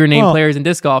bigger name players in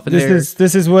disc golf. And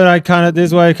this is what I kind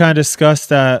of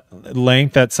discussed at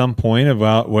length at some point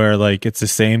about where like it's the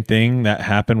same thing that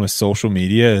happened with social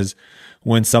media is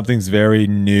when something's very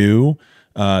new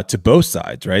to both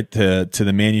sides, right? To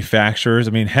the manufacturers.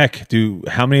 I mean, heck,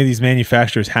 how many of these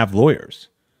manufacturers have lawyers?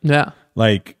 Yeah,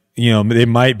 like they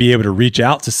might be able to reach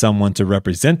out to someone to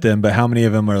represent them, but how many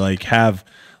of them are like have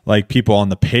like people on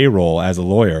the payroll as a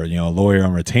lawyer, a lawyer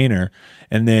on retainer,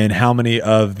 and then how many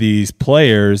of these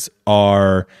players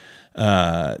are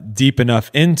deep enough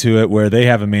into it where they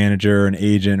have a manager, an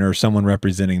agent, or someone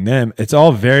representing them. It's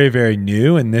all very, very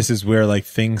new, and this is where like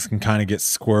things can kind of get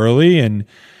squirrely, and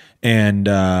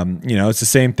it's the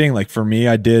same thing. Like for me,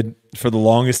 for the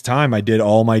longest time, I did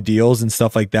all my deals and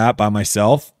stuff like that by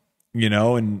myself,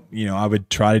 I would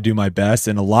try to do my best.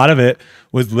 And a lot of it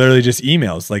was literally just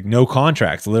emails, like no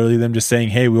contracts, literally them just saying,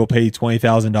 hey, we'll pay you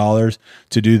 $20,000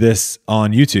 to do this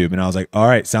on YouTube. And I was like, all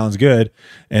right, sounds good.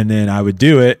 And then I would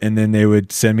do it, and then they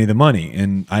would send me the money,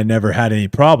 and I never had any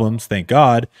problems, thank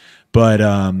God. But,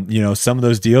 some of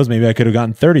those deals, maybe I could have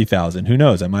gotten 30,000. Who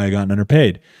knows? I might have gotten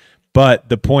underpaid. But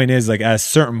the point is, like, at a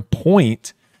certain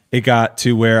point, it got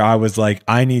to where I was like,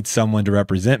 I need someone to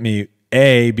represent me,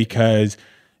 because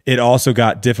it also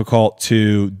got difficult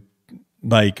to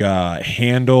like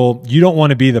handle. You don't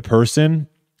want to be the person,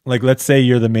 like, let's say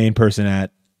you're the main person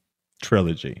at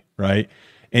Trilogy, right?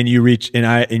 And you reach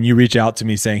out to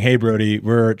me saying, hey, Brody,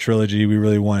 we're at Trilogy, we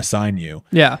really want to sign you.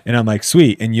 Yeah. And I'm like,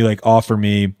 sweet. And you like offer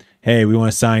me, hey, we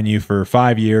want to sign you for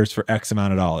 5 years for X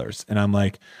amount of dollars. And I'm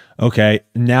like, okay,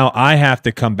 now I have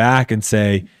to come back and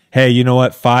say, hey, you know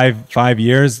what? 5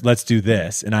 years, let's do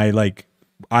this. And I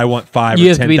want 5 you or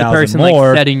have to be the 10,000 person more.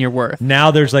 like setting your worth.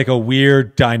 Now there's like a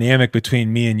weird dynamic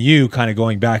between me and you, kind of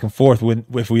going back and forth.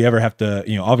 If we ever have to,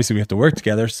 obviously we have to work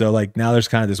together. So like now there's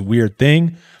kind of this weird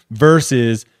thing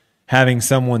versus having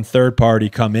someone third party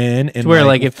come in and where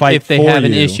like if they have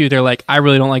an you. issue, they're like, I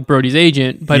really don't like Brody's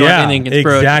agent, but I don't have anything against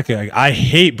Brody. Exactly. Like, I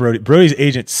hate Brody. Brody's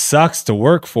agent sucks to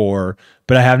work for,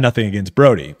 but I have nothing against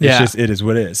Brody. It's just, it is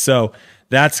what it is. So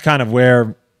that's kind of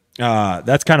where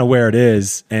it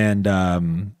is. And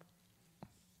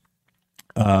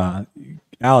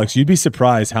Alex, you'd be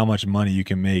surprised how much money you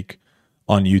can make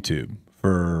on YouTube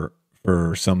for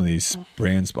some of these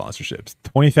brand sponsorships.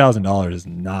 $20,000 is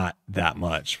not that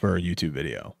much for a YouTube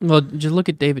video. Well, just look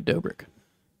at David Dobrik.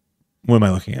 What am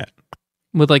I looking at?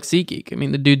 With like SeatGeek. I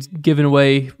mean, the dude's giving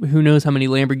away who knows how many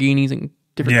Lamborghinis and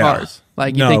different cars.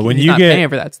 Like, you think he's not paying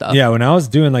for that stuff. Yeah, when I was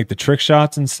doing like the trick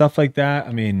shots and stuff like that,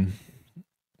 I mean,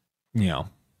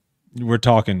 we're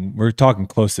talking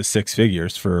close to 6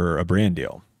 figures for a brand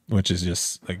deal, which is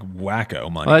just like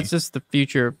wacko money. Well, that's just the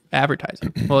future of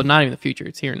advertising. Well, not even the future;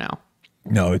 it's here now.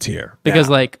 No, it's here because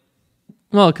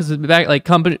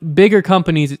bigger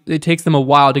companies, it takes them a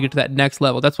while to get to that next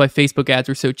level. That's why Facebook ads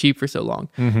were so cheap for so long.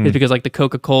 Mm-hmm. It's because like the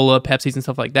Coca-Cola, Pepsi's, and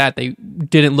stuff like that, they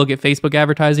didn't look at Facebook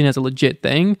advertising as a legit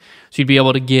thing. So you'd be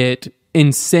able to get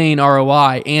insane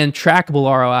ROI and trackable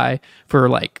ROI for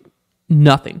like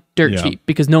nothing, dirt cheap,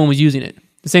 because no one was using it.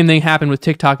 The same thing happened with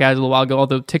TikTok ads a little while ago,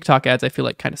 although TikTok ads I feel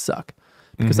like kind of suck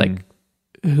because like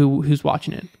who's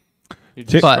watching it? You're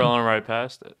just scrolling right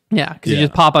past it. Yeah, because you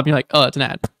just pop up and you're like, oh, it's an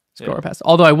ad. Scroll past it.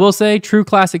 Although I will say, True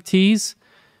Classic Tees,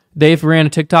 they've ran a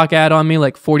TikTok ad on me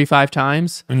like 45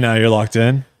 times. And now you're locked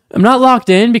in? I'm not locked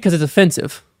in because it's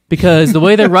offensive. Because the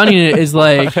way they're running it is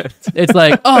like, it's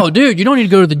like, oh, dude, you don't need to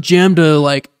go to the gym to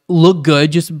like look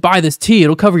good. Just buy this tee.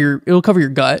 It'll cover your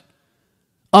gut.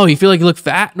 Oh, you feel like you look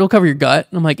fat? It'll cover your gut.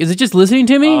 And I'm like, is it just listening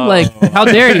to me? Like, how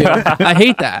dare you? I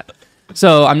hate that.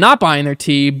 So I'm not buying their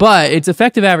tee, but it's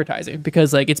effective advertising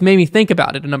because like it's made me think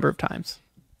about it a number of times.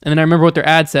 And then I remember what their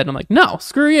ad said, and I'm like, no,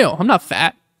 screw you. I'm not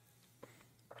fat.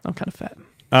 I'm kind of fat.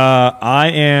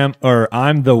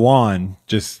 I'm the one.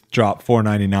 Just dropped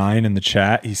 $4.99 in the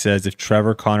chat. He says, if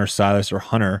Trevor, Connor, Silas, or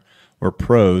Hunter were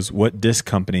pros, what disc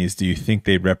companies do you think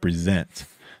they represent?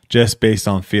 Just based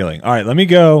on feeling. All right, let me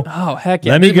go. Oh, heck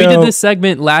yeah. We did this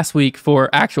segment last week for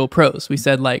actual pros. We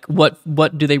said, like,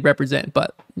 what do they represent?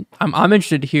 But I'm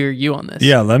interested to hear you on this.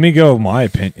 Yeah, let me go my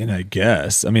opinion, I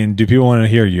guess. I mean, do people want to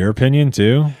hear your opinion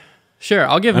too? Sure,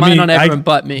 I'll give mine on everyone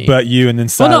but me. But you, and then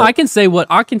Silas. Well, no, I can say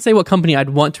what company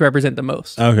I'd want to represent the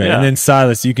most. Okay, and then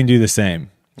Silas, you can do the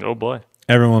same. Oh, boy.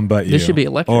 Everyone but you. This should be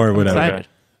electric. Or whatever. Okay.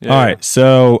 Yeah. All right,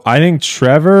 so I think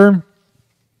Trevor...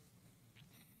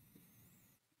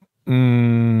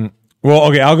 well,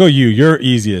 okay, I'll go you. You're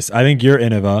easiest. I think you're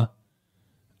Innova.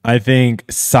 I think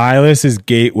Silas is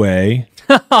Gateway.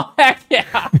 Oh, heck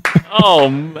yeah. Oh,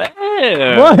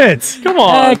 man. What? Come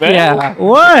on, Heck man. yeah.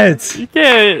 What? You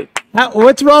can't.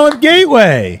 What's wrong with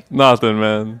Gateway? Nothing,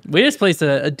 man. We just placed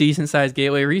a decent sized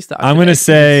Gateway restock. I'm going to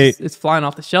say... It's flying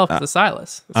off the shelf as a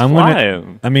Silas.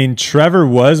 I mean, Trevor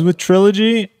was with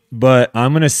Trilogy, but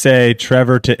I'm going to say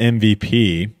Trevor to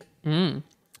MVP.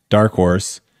 Dark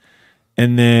Horse.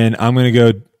 And then I'm going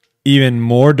to go even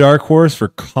more Dark Horse for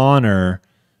Connor.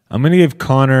 I'm going to give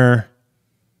Connor...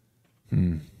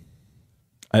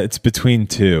 it's between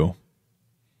two.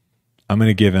 I'm going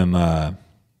to give him...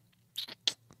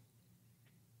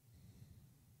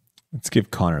 Let's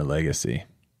give Connor legacy.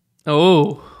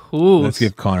 Oh, ooh. Let's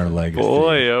give Connor legacy.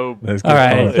 Boy, oh. Let's give All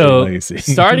right. Connor So legacy.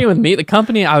 starting with me, the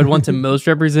company I would want to most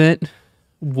represent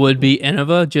would be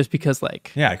Innova, just because,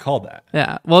 like, Yeah, I called that.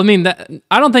 yeah. Well, I mean,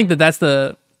 I don't think that that's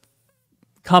the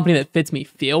company that fits me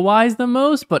feel wise the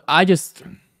most, but I'm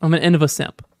an Innova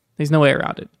simp. There's no way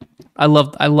around it. I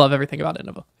love everything about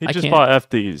Innova. He I just can't. bought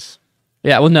FDs.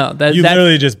 Yeah, well, no, You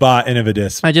literally just bought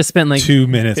Innovidisc I just spent like 2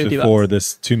 minutes 50 before bucks.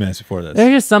 this. 2 minutes before this.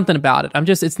 There's just something about it.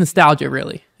 It's nostalgia,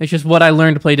 really. It's just what I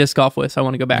learned to play disc golf with, so I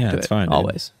want to go back Yeah, to it's it fine, dude.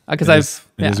 always. Because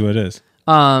It is what it is.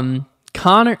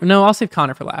 Connor. No, I'll save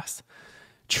Connor for last.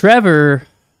 Trevor's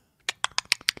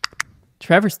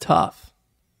tough.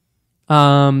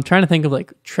 Trying to think of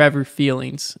like Trevor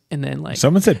feelings, and then like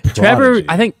Someone said Trevor. Prodigy.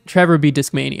 I think Trevor would be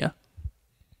Discmania.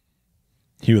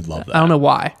 He would love that. I don't know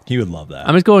why. He would love that.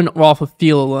 I'm just going off of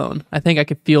feel alone. I think I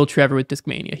could feel Trevor with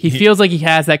Discmania. He feels like he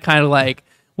has that kind of like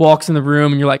walks in the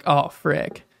room and you're like, oh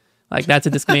frick, like that's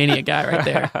a Discmania guy right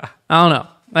there. I don't know.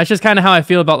 That's just kind of how I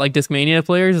feel about like Discmania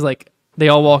players. Is like they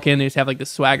all walk in, they just have like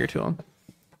this swagger to them.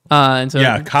 And so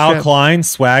yeah, Kyle Klein,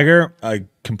 swagger. I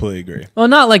completely agree. Well,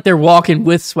 not like they're walking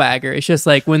with swagger. It's just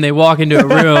like when they walk into a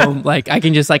room, like I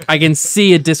can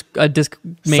see a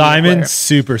Discmania Simon, player.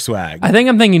 super swag. I think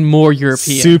I'm thinking more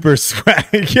European. Super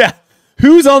swag. Yeah.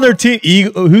 Who's on their team?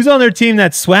 Who's on their team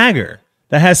that's swagger?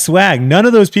 That has swag. None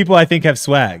of those people I think have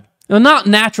swag. Well, not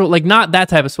natural, like not that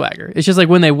type of swagger. It's just like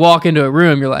when they walk into a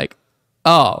room, you're like,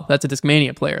 oh, that's a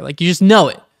Discmania player. Like you just know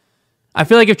it. I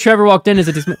feel like if Trevor walked in as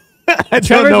a Discmania,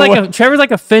 Trevor's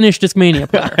like a Finnish Discmania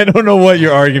player. I don't know what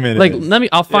your argument Like is.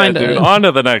 I'll find Dude, it. on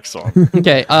to the next one.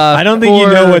 Okay. I don't think you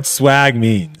know what swag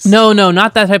means. No,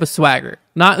 not that type of swagger.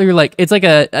 Not you're like it's like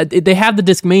they have the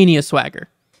Discmania swagger.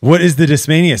 What is the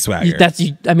Discmania swagger?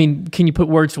 I mean, can you put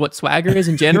words to what swagger is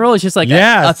in general? It's just like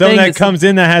yeah, a something thing that that's- comes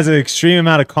in that has an extreme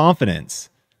amount of confidence.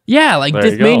 Yeah, like There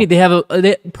you Discmania, go. they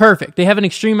have perfect. They have an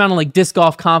extreme amount of like disc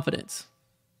golf confidence.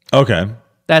 Okay.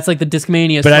 That's like the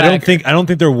Discmania. But swagger. I don't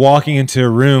think they're walking into a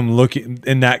room looking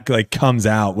and that like comes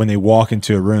out when they walk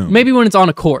into a room. Maybe when it's on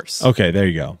a course. Okay, there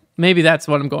you go. Maybe that's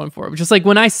what I'm going for. Just like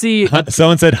when I see,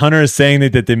 Someone said Hunter is saying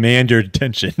that demand your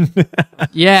attention.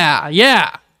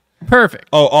 yeah, perfect.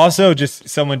 Oh, also, just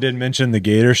someone did mention the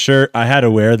Gator shirt. I had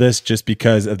to wear this just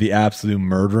because of the absolute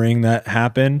murdering that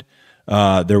happened.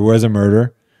 There was a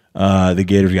murder. The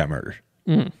Gators got murdered.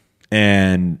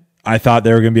 And I thought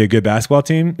they were going to be a good basketball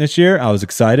team this year. I was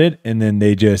excited. And then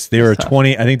they were a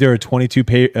 20, I think they were a 22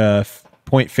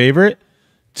 point favorite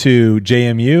to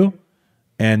JMU.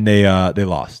 And they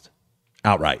lost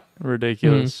outright.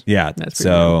 Ridiculous. Yeah. That's pretty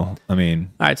So, I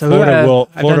mean, All right, so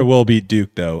Florida will beat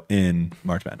Duke though in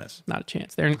March Madness. Not a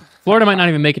chance. Florida might not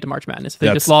even make it to March Madness if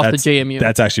they just lost to JMU.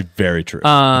 That's actually very true. It's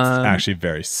actually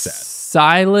very sad.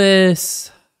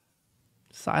 Silas.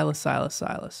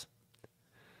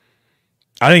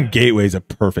 I think Gateway's a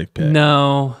perfect pick.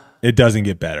 No, It doesn't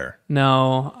get better.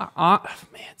 man,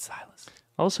 Silas.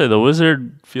 I'll say the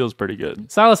Wizard feels pretty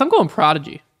good. Silas, I'm going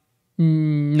Prodigy.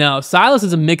 No, Silas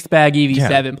is a mixed bag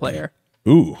EV7 player.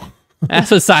 Ooh.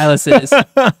 That's what Silas is.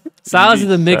 Silas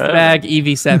is a mixed bag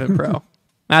EV7 pro.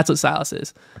 That's what Silas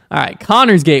is. All right,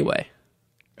 Connor's Gateway.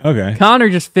 Okay. Connor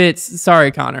just fits.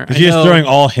 Sorry, Connor. Is he just throwing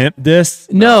all hemp discs?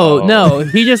 No.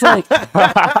 He just like.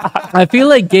 I feel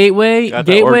like Gateway. Got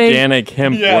the Gateway. organic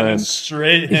hemp blend.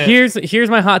 straight Here's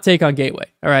my hot take on Gateway.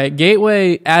 All right,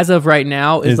 Gateway as of right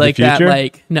now is Is the like that. future?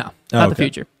 Like no, not the okay.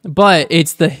 future, but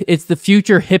it's the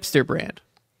future hipster brand.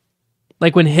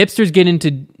 Like when hipsters get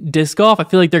into disc golf, I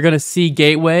feel like they're gonna see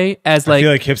Gateway as I like,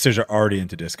 feel like hipsters are already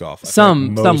into disc golf.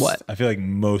 Somewhat. I feel like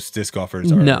most disc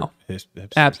golfers are No.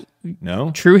 hipsters. No?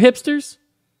 true hipsters,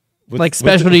 like What's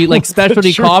specialty the-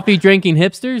 specialty true- coffee drinking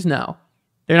hipsters. No,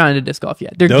 they're not into disc golf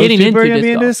yet. They're Those getting people are into gonna be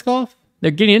disc into golf. disc golf? They're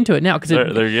getting into it now because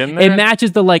They're getting it there?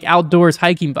 matches the like outdoors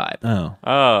hiking vibe.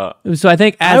 Oh. So I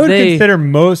think I as would they consider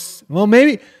most, well,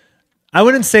 maybe, I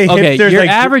wouldn't say okay, hipsters your like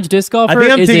average disc golfer I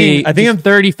think I'm is thinking- I think a I'm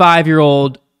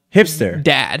 35-year-old hipster.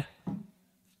 dad.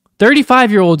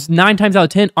 35-year-olds 9 times out of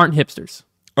 10 aren't hipsters.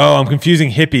 Oh, I'm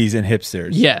confusing hippies and hipsters.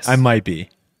 Yes. I might be.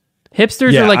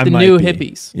 Hipsters Yeah, are like I the might new be.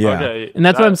 hippies. Yeah. Okay. And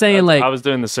that's what I'm saying, like- I was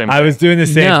doing the same I thing. was doing the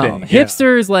same No, thing.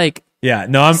 hipsters like Yeah.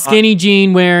 No, I'm skinny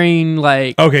jean wearing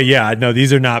like okay. Yeah. No,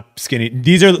 these are not skinny.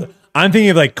 These are, I'm thinking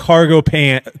of like cargo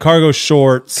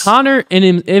shorts. Connor in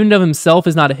and of himself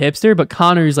is not a hipster, but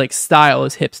Connor's like style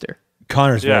is hipster.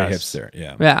 Connor's very Yes. hipster.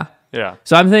 Yeah. Yeah. Yeah.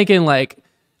 So I'm thinking like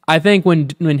I think when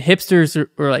hipsters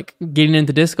are like getting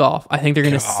into disc golf, I think they're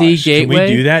going to see Gosh, Gateway. Can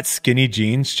we do that skinny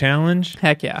jeans challenge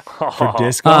Heck yeah. for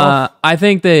disc golf? I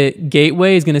think the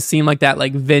Gateway is going to seem like that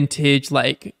like vintage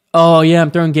like, oh yeah,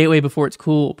 I'm throwing Gateway before it's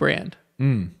cool brand.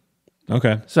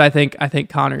 Okay. So I think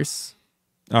Connor's.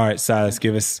 All right, Silas,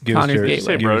 give us Connor's your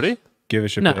Gateway. Say Brody? Give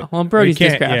us your No, pick. well, Brody's you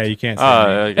can't, Discraft. Yeah, you can't say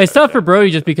Okay, It's tough for Brody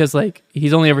just because like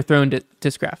he's only ever thrown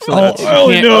Discraft. So Oh, you oh,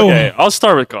 can't, no. Okay, I'll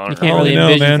start with Connor. you can't really no,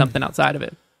 envision man. something outside of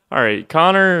it. All right,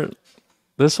 Connor.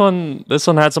 This one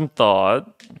had some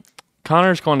thought.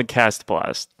 Connor's going to Cast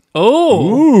Blast, Oh,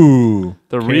 Ooh.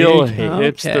 the real Okay.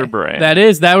 hipster brand.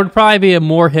 That would probably be a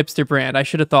more hipster brand. I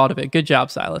should have thought of it. Good job,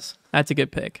 Silas. That's a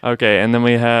good pick. Okay, and then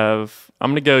we have.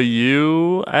 I'm gonna go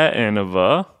you at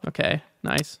Innova, Okay,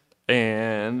 nice.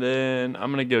 and then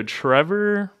I'm gonna go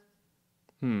Trevor.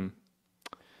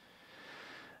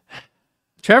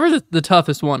 Trevor's the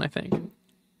toughest one, I think.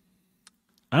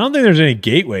 I don't think there's any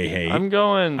Gateway hate. I'm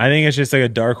going. I think it's just like a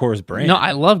dark horse brand. No,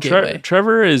 I love Gateway.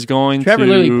 Trevor is going Trevor to.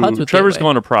 literally putts with Trevor's Gateway.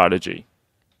 going to Prodigy.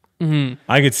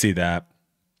 I could see that.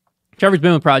 Trevor's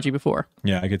been with Prodigy before.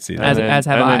 Yeah, I could see that. As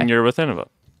have and I. then you're with Innova.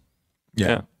 yeah.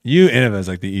 yeah. You Innova is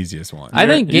like the easiest one. I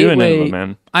think You and Gateway. Innova,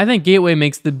 man. I think Gateway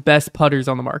makes the best putters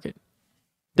on the market.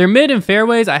 Their mid and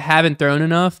fairways I haven't thrown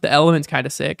enough. The Element's kind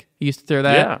of sick. I used to throw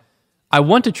that. Yeah. I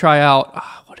want to try out.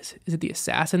 What is it? Is it the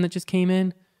Assassin that just came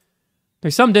in?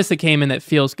 There's some disc that came in that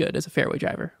feels good as a fairway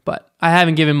driver, but I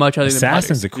haven't given much other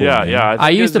Assassin's than a cool Yeah, name. yeah. I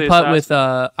used to putt with.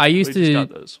 Assassin. I used We just to got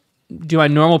those. do my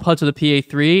normal putts with a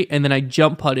PA3, and then I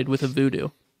jump putted with a Voodoo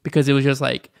because it was just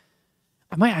like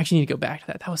I might actually need to go back to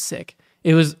that. That was sick.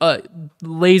 It was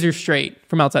laser straight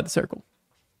from outside the circle.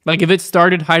 Like if it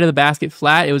started height of the basket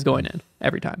flat, it was going in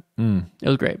every time. It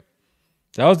was great.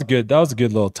 That was good. That was a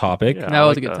good little topic. Yeah. That I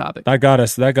was like a good that. topic. That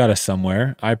got us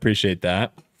somewhere. I appreciate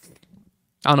that.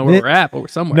 I don't know where we're at, but we're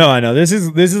somewhere. No, I know. This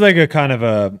is like a kind of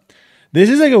a this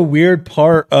is like a weird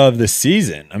part of the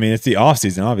season. I mean, it's the off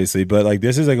season, obviously, but like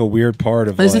this is like a weird part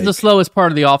of This like, is the slowest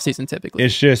part of the offseason typically.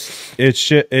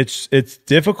 it's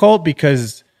difficult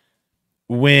because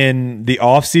when the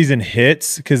off season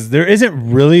hits, because there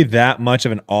isn't really that much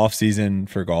of an off season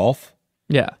for golf.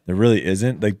 Yeah. There really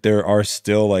isn't. Like there are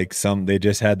still like some. They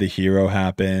just had the Hero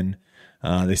happen.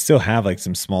 They still have like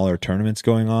some smaller tournaments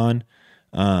going on.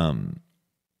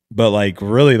 But like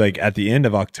really like at the end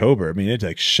of October, I mean it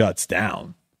like shuts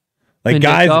down. Like In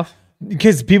disc guys, golf?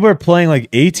 because people are playing like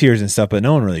A tiers and stuff, but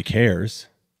no one really cares.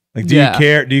 Like, do Yeah. you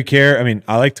care? Do you care? I mean,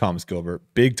 I like Thomas Gilbert,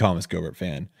 big Thomas Gilbert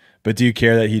fan. But do you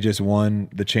care that he just won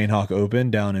the Chainhawk Open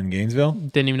down in Gainesville?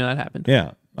 Didn't even know that happened.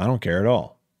 Yeah, I don't care at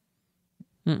all.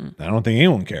 I don't think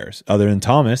anyone cares other than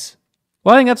Thomas.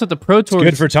 Well, I think that's what the Pro Tour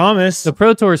Good for Thomas. the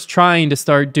Pro Tour is trying to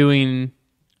start doing,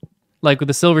 like with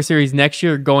the Silver Series next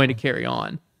year, going to carry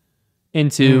on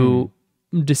into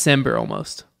December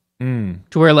almost. To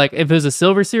where like if it was a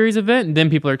Silver Series event, then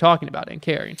people are talking about it and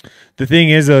caring. The thing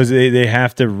is, though, is they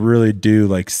have to really do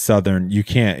like Southern. You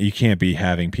can't be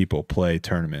having people play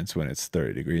tournaments when it's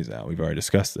 30 degrees out. We've already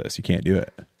discussed this. You can't do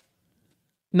it.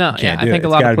 No, yeah, Can't I do think it. a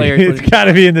lot of players. It's got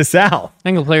to be in the South. I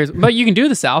think the players, but you can do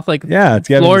the South, like Yeah, it's gotta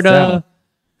be in the Florida. South.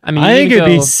 I mean, I you think can it'd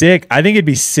be go- sick. I think it'd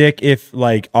be sick if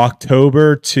like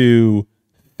October to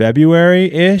February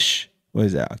ish. What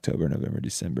is that? October, November,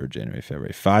 December, January,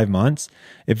 February. 5 months.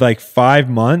 If like 5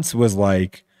 months was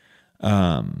like,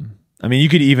 I mean, you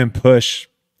could even push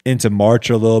into March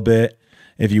a little bit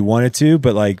if you wanted to,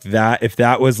 but like that, if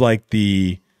that was like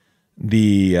the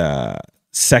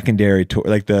secondary tour,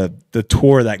 like the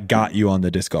tour that got you on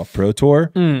the Disc Golf Pro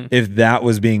Tour, if that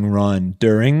was being run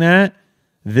during that,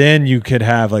 then you could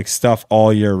have like stuff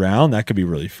all year round. That could be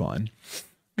really fun.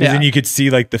 Because then Yeah. you could see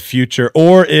like the future,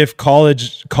 or if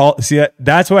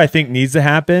that's what I think needs to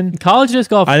happen. college disc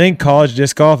golf. I think college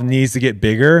disc golf needs to get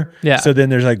bigger. Yeah. So then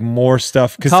there's like more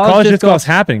stuff because College college disc disc golf's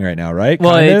happening right now, right?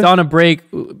 well, Kind it's of? on a break.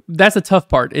 That's the tough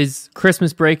part is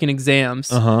Christmas break and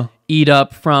exams eat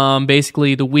up from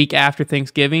basically the week after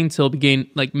Thanksgiving till begin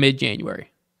like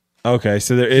mid-January. Okay,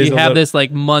 so there is You a have little- this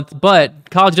like month, but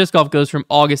college disc golf goes from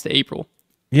August to April.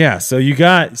 Yeah, so you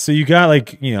got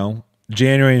like,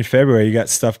 January and February, you got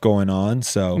stuff going on.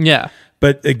 So Yeah.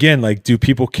 But again, like, do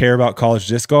people care about college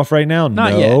disc golf right now?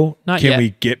 Not No. yet. Not Can yet. we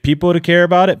get people to care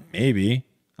about it? Maybe.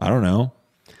 I don't know.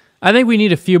 I think we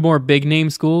need a few more big name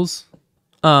schools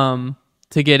to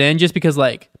get in just because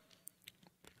like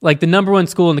the number one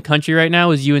school in the country right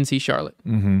now is UNC Charlotte.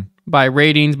 By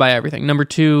ratings, by everything. Number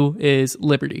 2 is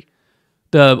Liberty.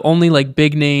 The only like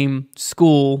big name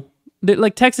school that,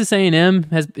 like Texas A&M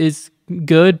is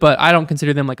good, but I don't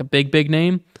consider them like a big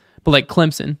name. But like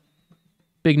Clemson,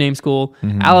 big name school.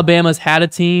 Alabama's had a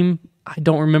team. I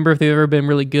don't remember if they've ever been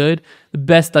really good. The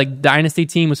best like dynasty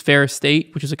team was Ferris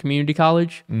State, which is a community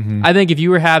college. I think if you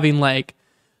were having like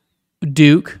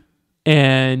Duke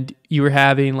and you were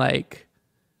having like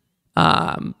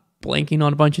blanking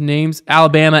on a bunch of names.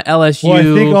 Alabama, LSU, Well, I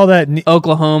think all that.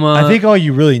 Oklahoma. I think all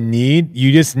you really need,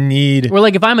 you just need. Or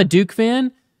like if I'm a Duke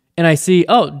fan and I see,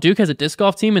 oh, Duke has a disc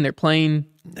golf team and they're playing,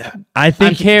 I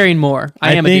think I'm caring more.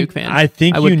 I am a Duke fan. I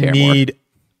think would you care need. more.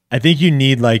 I think you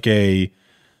need like a,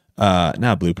 not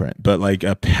a blueprint, but like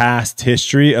a past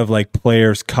history of like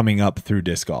players coming up through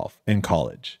disc golf in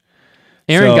college.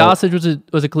 Aaron So- Gossage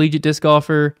was a collegiate disc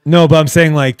golfer. No, but I'm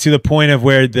saying like to the point of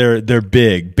where they're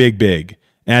big.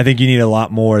 And I think you need a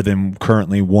lot more than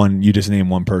currently one. You just name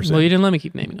one person. Well, you didn't let me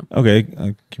keep naming them. Okay,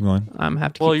 keep going. I'm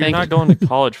have to Well, keep you're thinking. not going to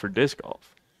college for disc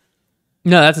golf.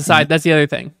 No, that's a side. That's the other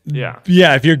thing. Yeah.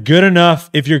 Yeah, if you're good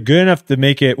enough to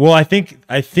make it. Well, I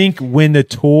think when the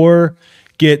tour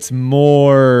gets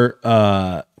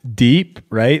more deep,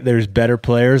 right? There's better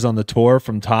players on the tour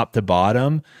from top to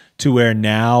bottom, to where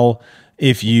now,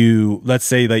 if you, let's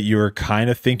say that you were kind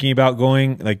of thinking about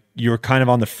going, like you were kind of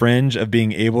on the fringe of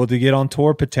being able to get on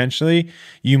tour potentially,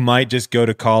 you might just go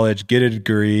to college, get a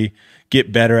degree,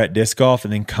 get better at disc golf,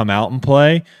 and then come out and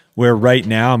play. Where right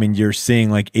now, I mean, you're seeing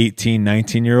like 18,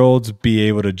 19-year-olds be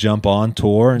able to jump on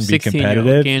tour and be 16-year-old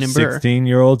competitive. Gannon Burr.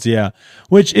 16-year-olds, yeah.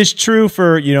 Which is true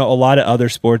for, a lot of other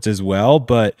sports as well.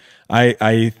 But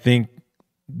I think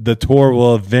the tour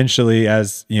will eventually,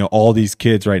 as all these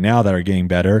kids right now that are getting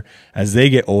better, as they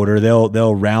get older,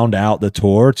 they'll round out the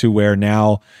tour to where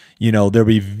now, it'll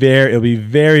be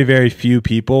very, very few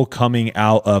people coming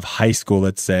out of high school,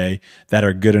 let's say, that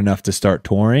are good enough to start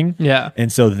touring. Yeah.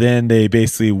 And so then they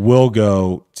basically will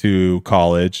go to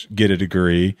college, get a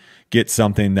degree, get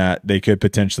something that they could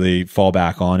potentially fall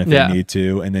back on if Yeah. they need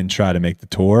to, and then try to make the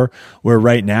tour. Where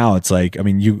right now it's like, I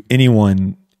mean,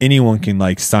 anyone can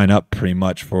like sign up pretty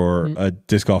much for a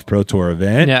disc golf pro tour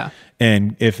event. Yeah.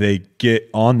 And if they get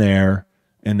on there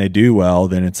and they do well,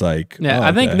 then it's like, Yeah, oh,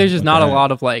 I think okay, there's just not a okay.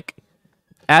 lot of like,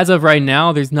 as of right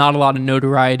now, there's not a lot of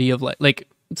notoriety of like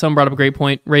someone brought up a great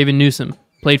point. Raven Newsom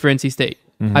played for NC State.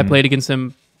 I played against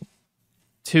him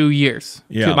 2 years.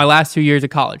 Yeah. My last 2 years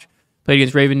of college. Played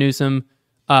against Raven Newsom.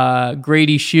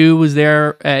 Grady Shue was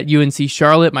there at UNC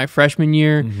Charlotte my freshman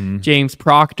year. James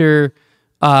Proctor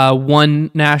won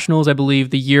nationals, I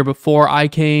believe, the year before I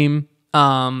came.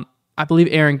 I believe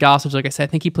Aaron Gossage, like I said, I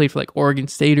think he played for like Oregon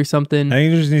State or something. I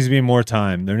think there just needs to be more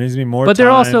time. There needs to be more But time.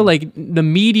 they're also like the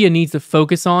media needs to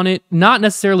focus on it, not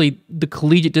necessarily the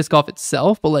collegiate disc golf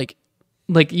itself, but like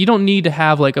you don't need to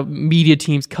have like a media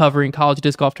teams covering college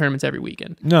disc golf tournaments every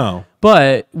weekend. No.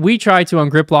 But we try to on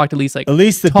Grip Locked at least At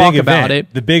least the talk big about event.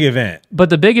 it. The big event.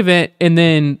 But the big event and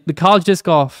then the college disc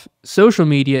golf social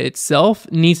media itself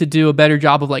needs to do a better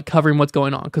job of like covering what's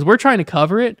going on, because we're trying to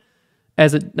cover it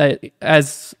as a Third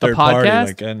podcast. party,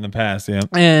 like in the past, yeah.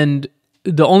 And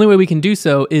the only way we can do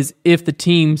so is if the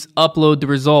teams upload the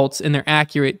results and they're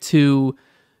accurate to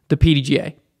the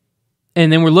PDGA.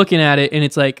 And then we're looking at it, and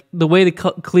it's like the way the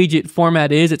collegiate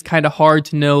format is, it's kind of hard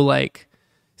to know like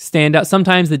stand out.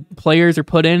 Sometimes the players are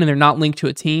put in and they're not linked to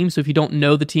a team. So if you don't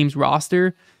know the team's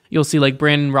roster, you'll see like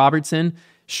Brandon Robertson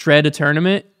shred a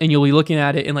tournament, and you'll be looking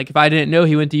at it. And like if I didn't know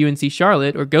he went to UNC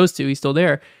Charlotte or goes to, he's still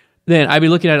there, then I'd be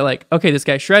looking at it like, okay, this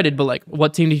guy shredded, but like,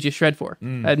 what team did he just shred for?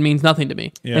 That means nothing to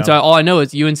me. Yeah. And so all I know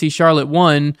is UNC Charlotte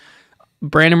won.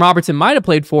 Brandon Robertson might have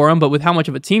played for him, but with how much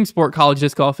of a team sport college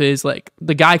disc golf is, like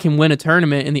the guy can win a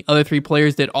tournament and the other three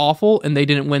players did awful and they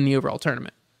didn't win the overall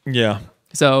tournament. Yeah.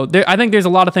 So I think there's a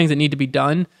lot of things that need to be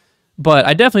done, but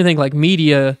I definitely think like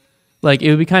media, like it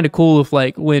would be kind of cool if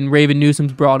like when Raven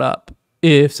Newsom's brought up,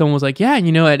 if someone was like, yeah, at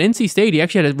NC State, he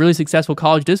actually had a really successful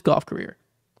college disc golf career.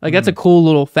 Like that's a cool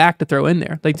little fact to throw in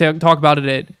there. Like talk about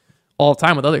it all the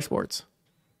time with other sports.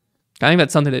 I think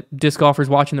that's something that disc golfers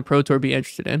watching the Pro Tour be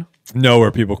interested in. Know where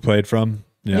people played from.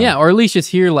 Yeah, or at least just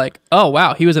hear like, oh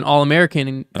wow, he was an All-American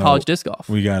in college disc golf.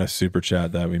 We got a super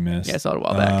chat that we missed. Yeah, I saw it a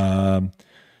while back.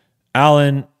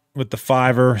 Alan with the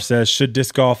 $5 says, should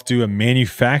disc golf do a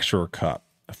manufacturer cup,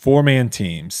 a 4-man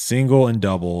team, single and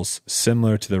doubles,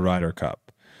 similar to the Ryder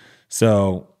Cup?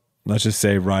 So let's just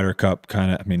say Ryder Cup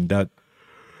kind of, I mean, that.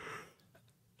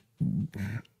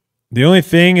 The only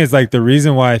thing is like the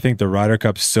reason why I think the Ryder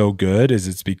Cup's so good is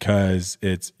it's because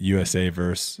it's USA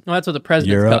versus. Well, that's what the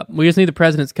President's Europe. Cup. We just need the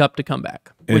President's Cup to come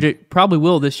back, which it probably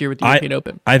will this year with the European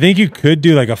Open. I think you could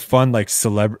do like a fun like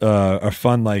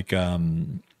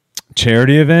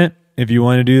charity event if you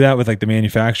want to do that with like the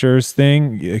manufacturers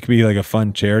thing. It could be like a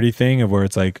fun charity thing of where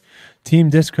it's like Team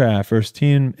Discraft versus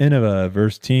Team Innova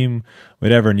versus Team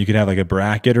whatever, and you could have like a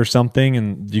bracket or something,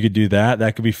 and you could do that.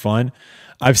 That could be fun.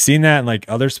 I've seen that in like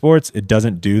other sports. It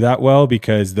doesn't do that well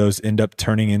because those end up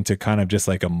turning into kind of just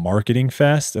like a marketing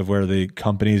fest of where the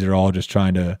companies are all just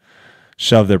trying to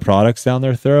shove their products down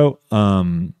their throat.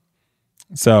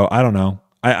 So I don't know.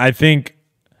 I think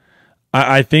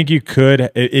you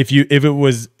could if it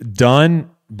was done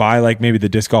by like maybe the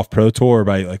Disc Golf Pro Tour or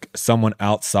by like someone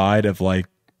outside of like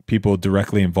people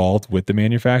directly involved with the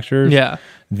manufacturers. Yeah.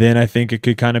 Then I think it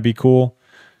could kind of be cool.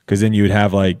 Because then you would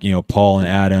have like, Paul and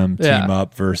Adam team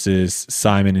up versus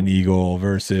Simon and Eagle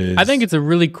versus I think it's a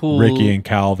really cool Ricky and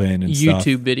Calvin and YouTube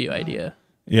stuff. video idea.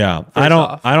 Yeah. I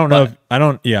don't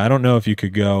know if you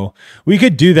could go. We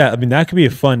could do that. I mean, that could be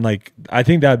a fun, like, I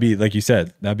think that'd be, like you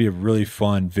said, that'd be a really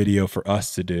fun video for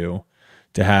us to do,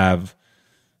 to have,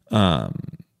 we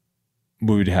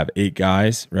would have 8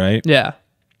 guys, right? Yeah.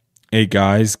 8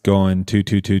 guys going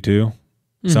 2-2-2-2,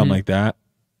 something like that.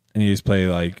 And you just play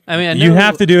like. I mean, you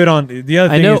have to do it on the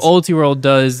other. I know Ultiworld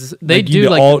does. They like, do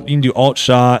like alt. You can do alt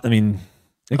shot. I mean,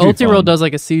 Ultiworld does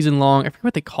like a season long. I forget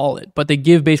what they call it, but they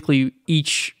give basically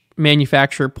each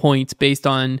manufacturer points based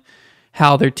on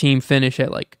how their team finish at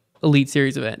like Elite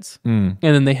Series events, and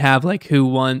then they have like who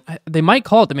won. They might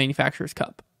call it the Manufacturers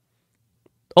Cup.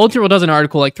 Ultiworld does an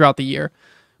article like throughout the year,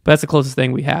 but that's the closest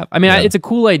thing we have. I mean, it's a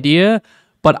cool idea.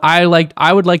 But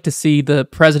I would like to see the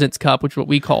President's Cup, which is what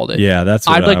we called it. Yeah, that's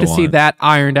what I'd like to see that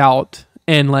ironed out.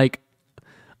 And like,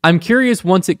 I'm curious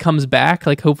once it comes back,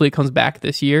 like hopefully it comes back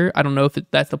this year. I don't know if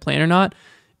that's the plan or not,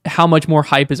 how much more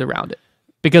hype is around it.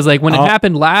 Because like when it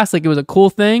happened last, like it was a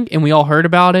cool thing and we all heard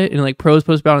about it and like pros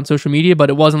posted about it on social media, but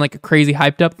it wasn't like a crazy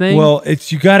hyped up thing. Well,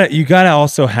 it's you gotta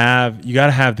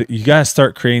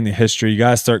start creating the history. You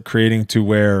gotta start creating to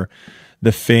where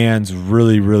the fans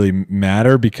really, really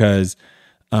matter because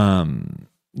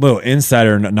little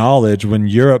insider knowledge, when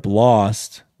Europe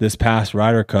lost this past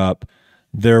Ryder Cup,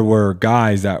 there were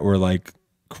guys that were like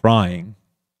crying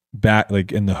back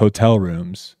like in the hotel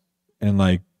rooms and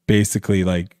like basically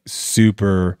like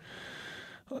super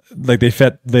like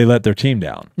they let their team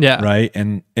down. Yeah. Right.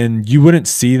 And you wouldn't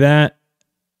see that.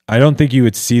 I don't think you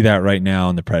would see that right now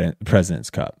in the President's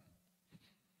Cup.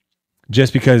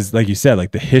 Just because, like you said,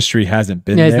 like the history hasn't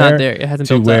been there. Yeah, it's not there. It hasn't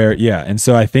to built where, up. yeah. And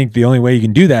so I think the only way you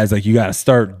can do that is like you got to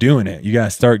start doing it. You got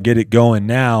to start get it going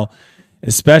now,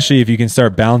 especially if you can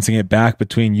start bouncing it back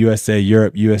between USA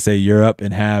Europe,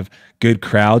 and have good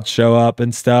crowds show up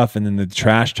and stuff. And then the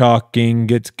trash talking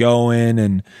gets going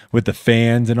and with the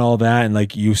fans and all that. And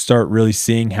like you start really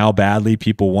seeing how badly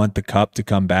people want the cup to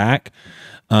come back.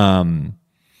 I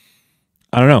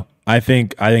don't know. I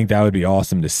think that would be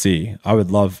awesome to see. I would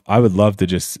love to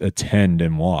just attend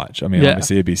and watch. I mean,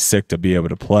 obviously it'd be sick to be able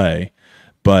to play,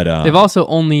 but they've also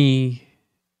only,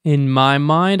 in my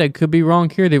mind, I could be wrong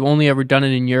here, they've only ever done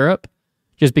it in Europe,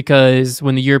 just because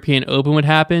when the European Open would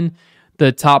happen,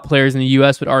 the top players in the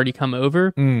U.S. would already come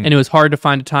over, and it was hard to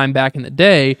find a time back in the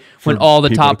day when all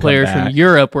the top players from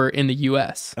Europe were in the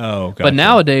U.S. Oh, gotcha. But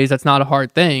nowadays, that's not a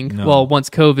hard thing. No. Well, once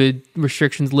COVID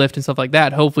restrictions lift and stuff like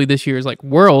that, hopefully this year's like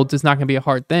Worlds, it's not going to be a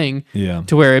hard thing. Yeah.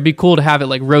 To where it'd be cool to have it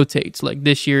like rotates. Like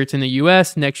this year it's in the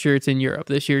U.S., next year it's in Europe.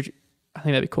 This year, I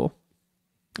think that'd be cool.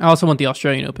 I also want the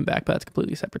Australian Open back, but that's a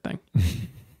completely separate thing.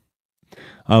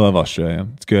 I love Australia.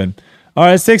 It's good. All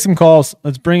right, let's take some calls.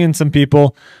 Let's bring in some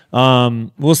people.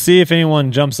 We'll see if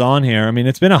anyone jumps on here. I mean,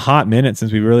 it's been a hot minute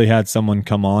since we really had someone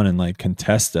come on and like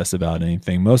contest us about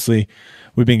anything. Mostly,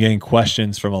 we've been getting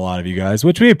questions from a lot of you guys,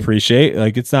 which we appreciate.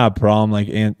 Like, it's not a problem. Like,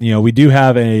 and we do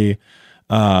have a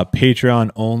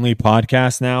Patreon only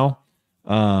podcast now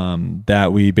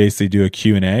that we basically do a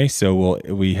Q&A. So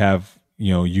we have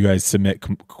you guys submit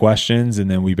questions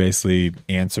and then we basically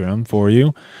answer them for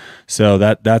you. So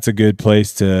that's a good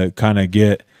place to kind of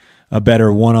get a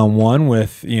better one-on-one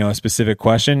with, a specific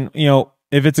question.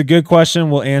 If it's a good question,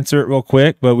 we'll answer it real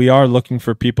quick, but we are looking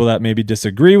for people that maybe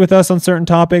disagree with us on certain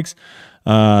topics.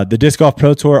 The Disc Golf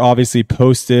Pro Tour obviously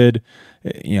posted,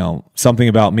 something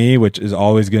about me, which is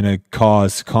always going to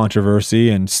cause controversy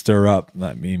and stir up.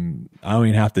 I mean, I don't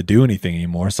even have to do anything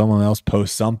anymore. Someone else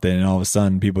posts something and all of a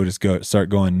sudden people just start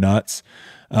going nuts.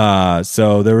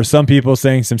 So there were some people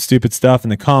saying some stupid stuff in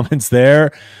the comments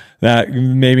there that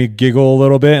made me giggle a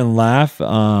little bit and laugh.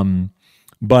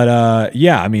 But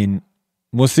yeah, I mean,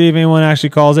 we'll see if anyone actually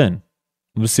calls in.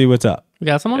 We'll see what's up. We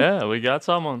got someone? Yeah, we got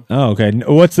someone. Oh, okay.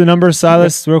 What's the number,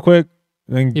 Silas, real quick?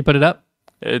 You put it up?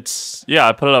 I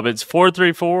put it up. It's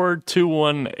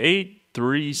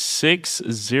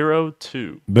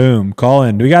 434-218-3602. Boom. Call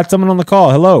in. We got someone on the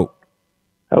call. Hello.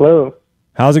 Hello.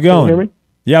 How's it going? Can you hear me?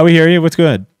 Yeah, we hear you. What's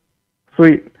good?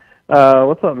 Sweet.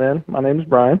 What's up, man? My name's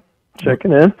Brian.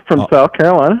 Checking in from South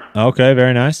Carolina. Okay,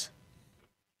 very nice.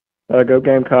 Go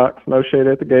Gamecocks. No shade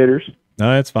at the Gators.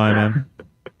 No, that's fine, man.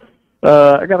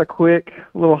 I got a quick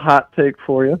little hot take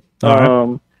for you. All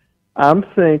right. I'm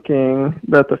thinking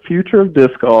that the future of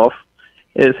disc golf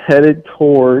is headed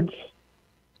towards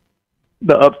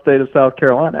the upstate of South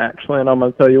Carolina, actually, and I'm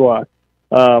going to tell you why.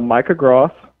 Micah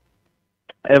Gross,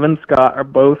 Evan Scott are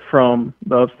both from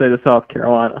the upstate of South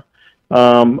Carolina.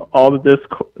 All the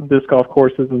disc golf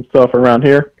courses and stuff around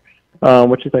here.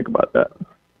 What you think about that?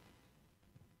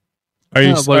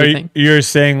 You're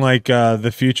saying like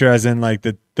the future, as in like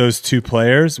those two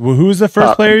players? Well, who was the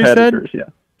first player you said? Yeah,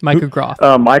 Micah Gross.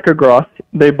 Micah Gross.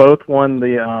 They both won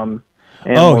the.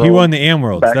 He won the Am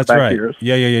Worlds. That's right. Years.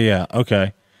 Yeah.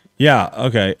 Okay. Yeah.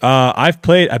 Okay. I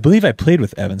believe I played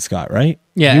with Evan Scott, right?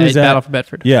 Yeah, he was at Battle for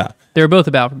Bedford. Yeah, they were both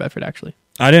at Battle for Bedford, actually.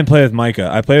 I didn't play with Micah.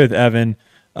 I played with Evan.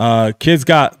 Kids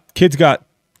got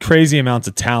crazy amounts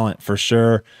of talent for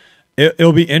sure.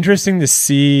 It'll be interesting to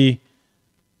see.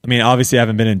 I mean, obviously, I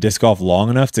haven't been in disc golf long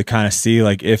enough to kind of see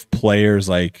like if players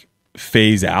like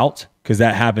phase out, because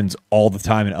that happens all the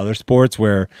time in other sports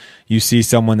where you see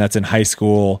someone that's in high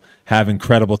school have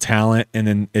incredible talent and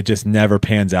then it just never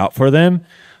pans out for them.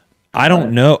 I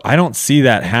don't know. I don't see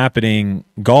that happening.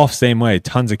 Golf, same way.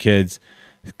 Tons of kids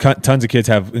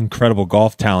have incredible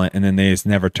golf talent and then they just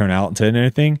never turn out into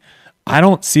anything. I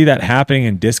don't see that happening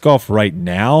in disc golf right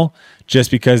now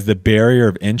just because the barrier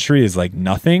of entry is like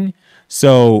nothing.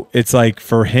 So it's like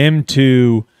for him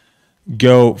to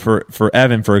go, for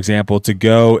Evan, for example, to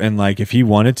go and like if he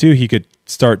wanted to, he could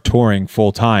start touring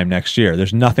full time next year.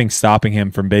 There's nothing stopping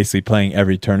him from basically playing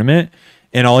every tournament.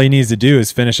 And all he needs to do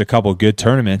is finish a couple good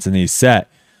tournaments and he's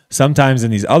set. Sometimes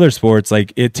in these other sports,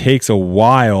 like it takes a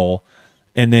while.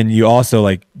 And then you also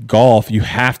like golf, you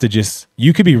have to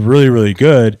you could be really, really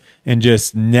good and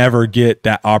just never get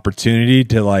that opportunity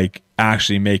to like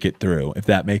actually make it through, if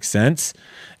that makes sense.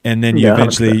 And then you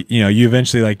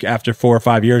eventually like after 4 or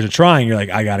 5 years of trying, you're like,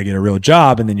 I got to get a real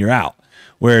job. And then you're out.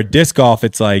 Where disc golf,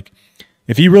 it's like,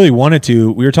 if you really wanted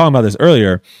to, we were talking about this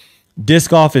earlier,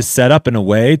 disc golf is set up in a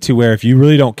way to where if you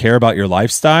really don't care about your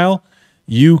lifestyle,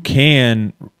 you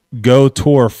can go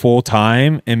tour full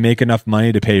time and make enough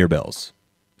money to pay your bills.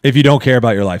 If you don't care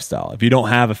about your lifestyle, if you don't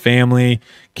have a family,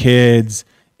 kids,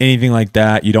 anything like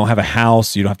that, you don't have a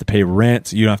house, you don't have to pay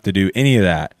rent, you don't have to do any of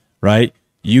that, right?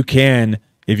 You can,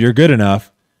 if you're good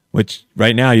enough, which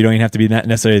right now you don't even have to be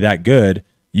necessarily that good,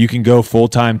 you can go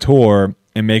full-time tour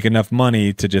and make enough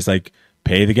money to just like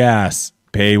pay the gas,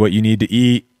 pay what you need to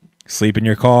eat, sleep in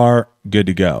your car, good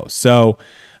to go. So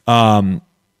I'm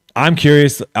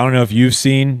curious. I don't know if you've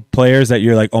seen players that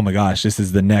you're like, oh my gosh, this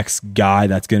is the next guy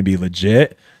that's going to be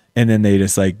legit. And then they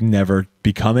just like never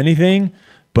become anything.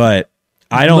 But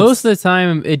I don't. Most of the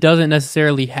time, it doesn't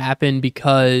necessarily happen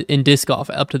because in disc golf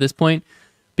up to this point,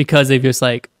 because they've just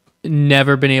like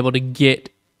never been able to get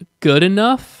good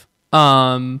enough.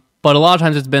 But a lot of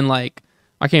times it's been like,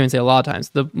 I can't even say a lot of times.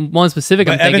 The one specific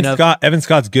I'm thinking of, Evan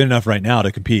Scott's good enough right now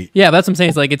to compete. Yeah, that's what I'm saying.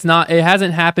 It's like it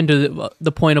hasn't happened to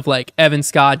the point of like Evan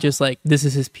Scott just like this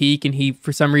is his peak and he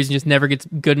for some reason just never gets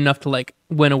good enough to like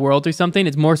win a world or something.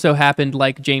 It's more so happened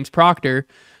like James Proctor,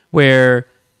 where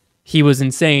he was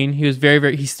insane. He was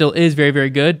he still is very, very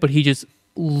good, but he just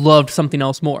loved something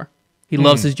else more. He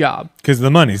loves his job because the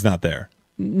money's not there.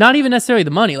 Not even necessarily the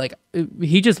money. Like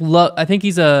he just I think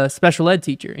he's a special ed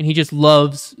teacher and he just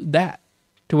loves that.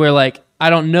 To where like I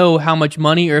don't know how much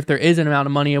money or if there is an amount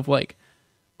of money of like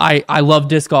I love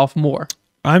disc golf more.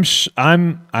 I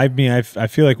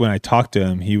feel like when I talked to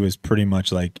him, he was pretty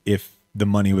much like if the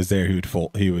money was there, he would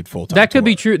full time. That could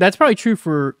be true. That's probably true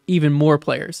for even more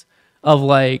players of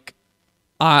like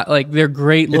they're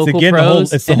great local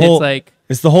pros. It's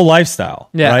the whole lifestyle,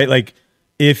 right? Like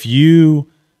if you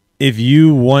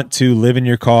want to live in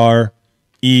your car,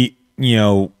 eat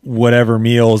whatever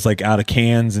meals like out of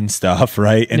cans and stuff,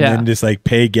 right? And then just like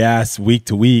pay gas week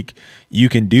to week, you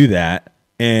can do that.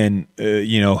 And,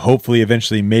 hopefully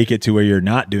eventually make it to where you're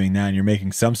not doing that and you're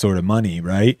making some sort of money,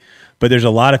 right? But there's a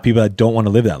lot of people that don't want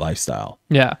to live that lifestyle.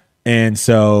 Yeah. And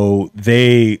so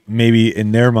they maybe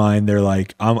in their mind, they're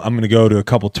like, I'm going to go to a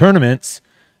couple tournaments.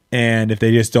 And if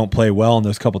they just don't play well in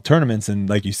those couple tournaments, and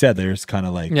like you said, they're just kind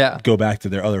of like go back to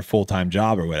their other full-time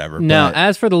job or whatever. Now,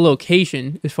 as for the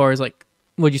location, as far as like,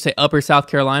 what'd you say, Upper South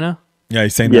Carolina? Yeah,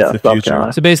 he's saying that's the South future.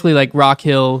 Carolina. So basically like Rock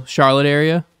Hill, Charlotte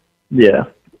area? Yeah.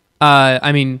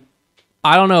 I mean,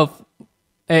 I don't know if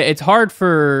it's hard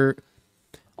for.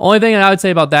 Only thing I would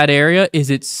say about that area is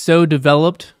it's so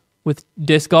developed with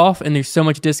disc golf and there's so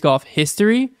much disc golf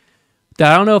history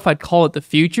that I don't know if I'd call it the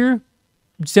future.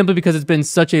 Simply because it's been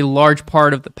such a large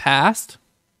part of the past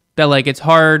that like it's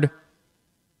hard.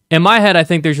 In my head, I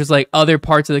think there's just like other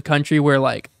parts of the country where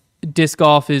like disc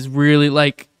golf is really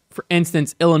like, for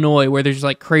instance, Illinois, where there's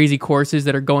like crazy courses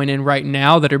that are going in right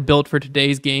now that are built for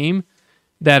today's game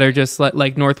that are just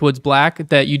like Northwoods Black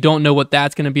that you don't know what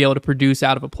that's going to be able to produce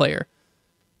out of a player.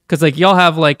 Because like y'all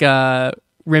have like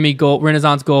Remy Gold,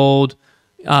 Renaissance Gold,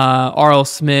 R.L.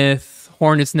 Smith,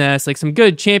 Hornets Nest, like some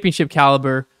good championship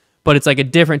caliber, but it's like a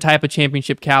different type of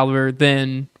championship caliber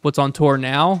than what's on tour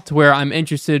now, to where I'm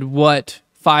interested what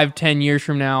 5-10 years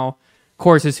from now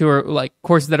courses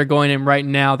that are going in right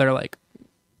now that are like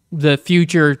the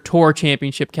future tour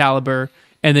championship caliber,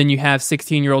 and then you have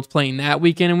 16-year-olds playing that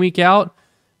week in and week out,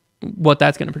 what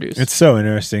that's going to produce. It's so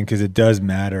interesting because it does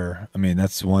matter. I mean,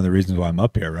 that's one of the reasons why I'm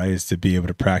up here, right? Is to be able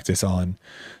to practice on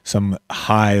some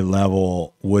high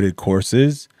level wooded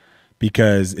courses,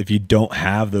 because if you don't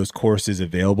have those courses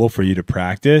available for you to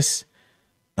practice,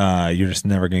 you're just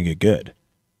never going to get good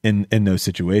in those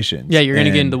situations. Yeah, you're going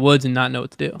to get in the woods and not know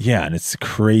what to do. Yeah, and it's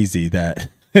crazy that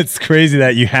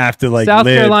you have to like South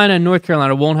Carolina and North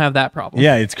Carolina won't have that problem.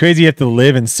 Yeah, it's crazy you have to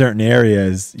live in certain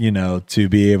areas, you know, to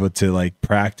be able to like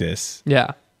practice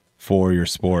for your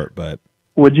sport. But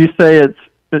would you say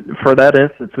for that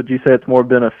instance, would you say it's more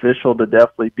beneficial to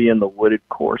definitely be in the wooded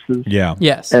courses? Yeah.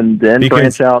 Yes. And then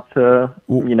branch out to,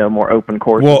 more open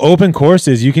courses? Well, open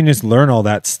courses, you can just learn all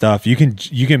that stuff. You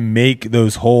can make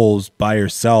those holes by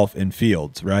yourself in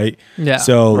fields, right? Yeah.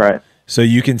 So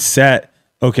you can set,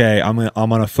 okay, I'm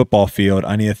on a football field.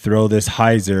 I need to throw this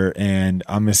hyzer, and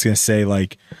I'm just going to say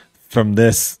like from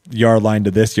this yard line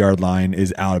to this yard line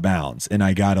is out of bounds, and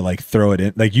I got to like throw it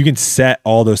in. Like you can set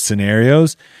all those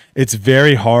scenarios. It's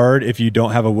very hard if you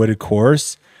don't have a wooded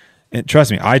course. And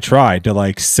trust me, I tried to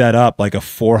like set up like a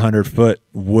 400-foot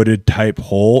wooded type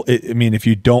hole. If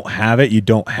you don't have it, you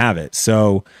don't have it.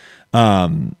 So,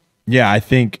 I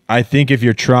think if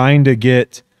you're trying to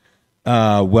get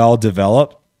well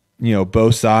developed,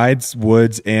 both sides,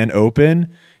 woods and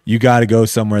open, you got to go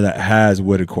somewhere that has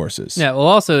wooded courses. Yeah. Well,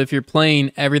 also, if you're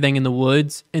playing everything in the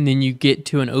woods and then you get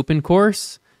to an open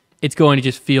course, it's going to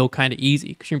just feel kind of easy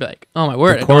because you're gonna be like, oh my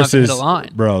word, I don't have to hit a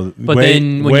line. Bro, but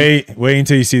wait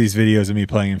until you see these videos of me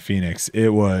playing in Phoenix. It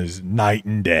was night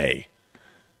and day.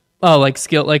 Oh, like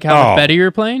skill, like how better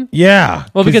you're playing? Yeah.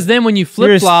 Well, because then when you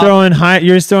you're flip-flop,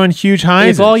 you're just throwing huge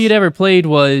highs. if all you'd ever played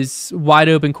was wide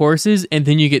open courses and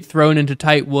then you get thrown into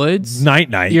tight woods,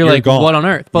 night, you're like, gone. what on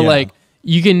earth? But like,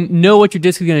 you can know what your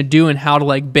disc is going to do and how to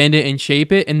like bend it and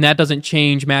shape it, and that doesn't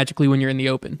change magically when you're in the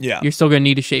open. Yeah. You're still going to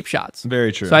need to shape shots.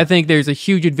 Very true. So I think there's a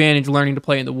huge advantage learning to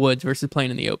play in the woods versus playing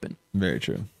in the open. Very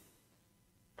true.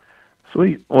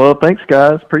 Sweet. Well, thanks,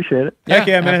 guys. Appreciate it. Heck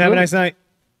yeah, man. Absolutely. Have a nice night.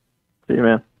 See you,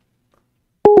 man.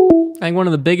 I think one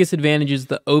of the biggest advantages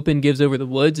the open gives over the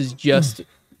woods is just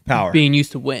Power. being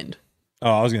used to wind. Oh,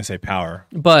 I was going to say power.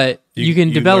 But you can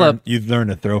develop. You've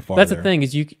learned to throw farther. That's the thing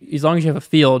is as long as you have a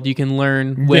field, you can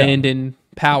learn wind and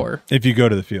power. If you go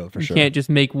to the field, for You sure. can't just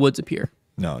make woods appear.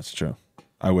 No, it's true.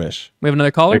 I wish. We have another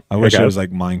caller. I wish it was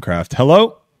like Minecraft.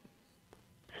 Hello?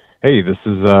 Hey, this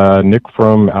is Nick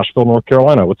from Asheville, North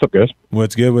Carolina. What's up, guys?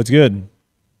 What's good?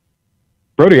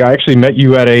 Brody, I actually met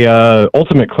you at a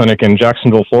Ultimate Clinic in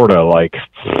Jacksonville, Florida, like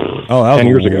 10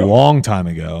 years ago. A long time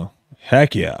ago.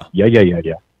 Heck yeah. Yeah.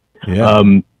 Yeah.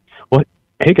 Well,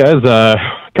 hey, guys, a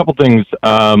couple things.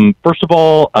 First of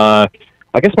all, I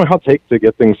guess my hot take to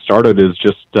get things started is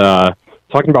just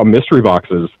talking about mystery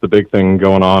boxes, the big thing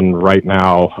going on right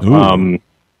now. Ooh.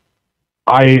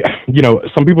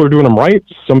 Some people are doing them right,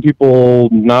 some people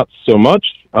not so much.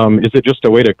 Is it just a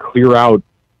way to clear out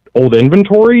old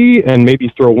inventory and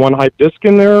maybe throw one hype disc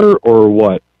in there, or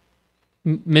what?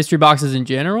 Mystery boxes in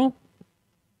general?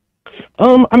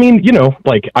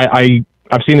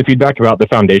 I've seen the feedback about the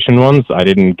foundation ones. I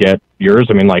didn't get yours.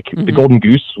 The Golden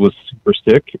Goose was super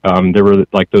sick. There were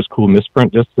like those cool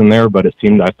misprint discs in there, but it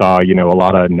seemed I saw, a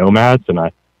lot of nomads, and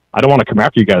I don't want to come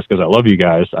after you guys because I love you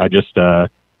guys. I just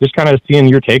kind of seeing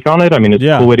your take on it. It's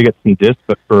a cool way to get some discs,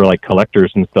 but for like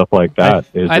collectors and stuff like that.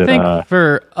 I think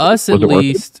for us at was it worth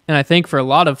least, and I think for a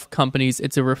lot of companies,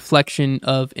 it's a reflection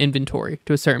of inventory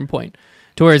to a certain point,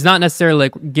 to where it's not necessarily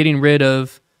like getting rid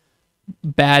of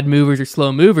bad movers or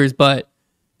slow movers, but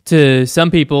to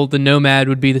some people, the Nomad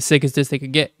would be the sickest disc they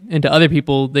could get, and to other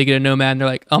people, they get a Nomad and they're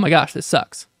like, "Oh my gosh, this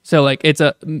sucks." So like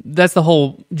that's the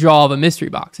whole draw of a mystery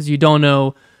box, is you don't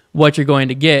know what you're going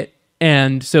to get.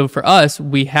 And so for us,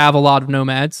 we have a lot of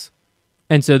Nomads,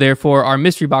 and so therefore our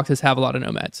mystery boxes have a lot of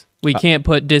Nomads. We can't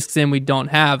put discs in we don't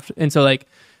have, and so like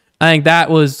I think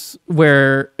that was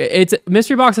where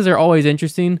mystery boxes are always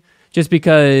interesting, just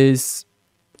because,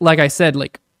 like I said,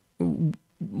 like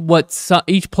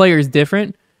each player is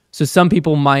different. So some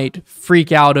people might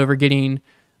freak out over getting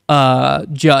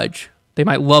Judge. They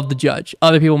might love the Judge.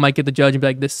 Other people might get the Judge and be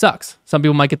like, this sucks. Some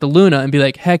people might get the Luna and be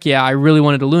like, heck yeah, I really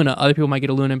wanted a Luna. Other people might get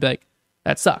a Luna and be like,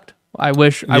 that sucked. I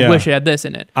wish it had this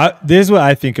in it. This is what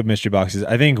I think of mystery boxes.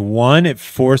 I think one, it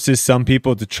forces some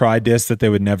people to try discs that they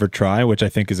would never try, which I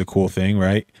think is a cool thing,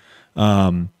 right?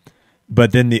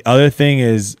 But then the other thing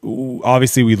is,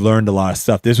 obviously we learned a lot of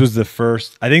stuff. This was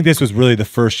really the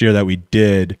first year that we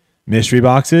did mystery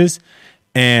boxes.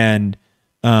 And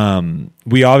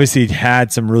we obviously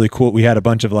had some really cool, we had a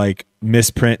bunch of like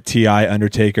misprint TI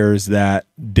Undertakers that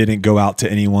didn't go out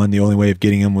to anyone. The only way of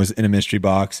getting them was in a mystery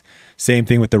box. Same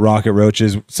thing with the Rocket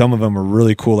Roaches. Some of them were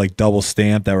really cool, like double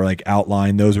stamped that were like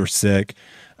outlined. Those were sick.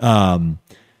 But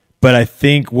I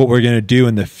think what we're going to do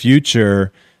in the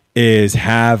future is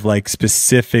have like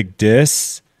specific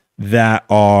discs that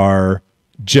are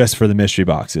just for the mystery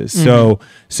boxes. So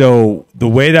the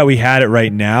way that we had it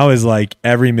right now is like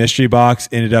every mystery box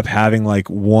ended up having like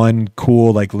one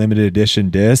cool like limited edition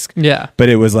disc. Yeah. But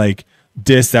it was like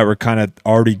discs that were kind of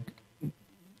already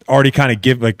kind of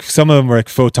give, like some of them were like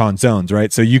photon zones,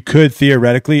 right? So you could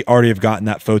theoretically already have gotten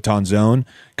that photon zone,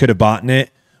 could have bought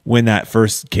it when that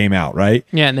first came out, right?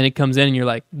 Yeah, and then it comes in and you're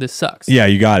like, this sucks. Yeah,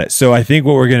 you got it. So I think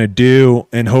what we're going to do,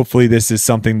 and hopefully this is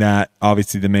something that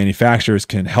obviously the manufacturers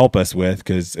can help us with,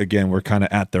 because again, we're kind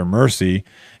of at their mercy,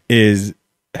 is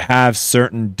have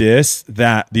certain discs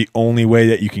that the only way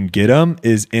that you can get them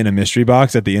is in a mystery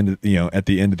box at the end of, at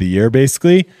the end of the year,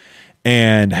 basically,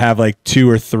 and have like 2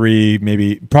 or 3,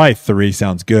 maybe probably 3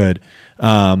 sounds good.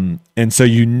 And so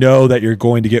that you're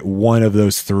going to get one of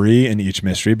those 3 in each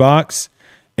mystery box.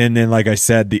 And then, like I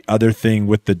said, the other thing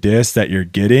with the disc that you're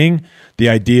getting, the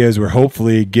idea is we're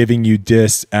hopefully giving you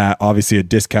discs at obviously a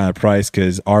discounted price,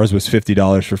 because ours was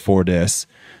 $50 for 4 discs.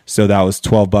 So that was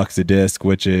 $12 a disc,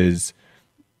 which is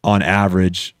on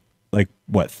average, like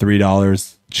what,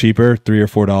 $3 cheaper,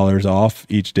 $3 or $4 off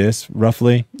each disc,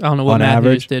 roughly. I don't know what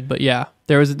average did, but yeah,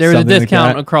 there was a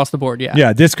discount across the board.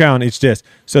 Yeah, discount each disc.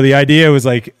 So the idea was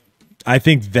like, I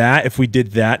think that if we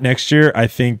did that next year, I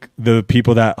think the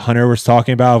people that Hunter was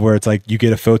talking about, where it's like you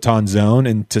get a photon zone,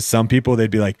 and to some people they'd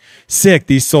be like, sick,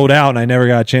 these sold out and I never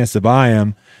got a chance to buy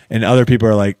them. And other people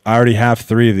are like, I already have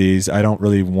 3 of these, I don't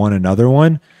really want another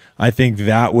one. I think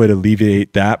that would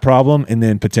alleviate that problem, and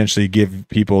then potentially give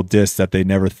people discs that they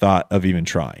never thought of even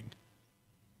trying.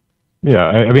 Yeah,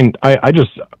 I mean, I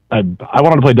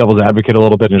wanted to play devil's advocate a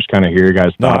little bit and just kind of hear your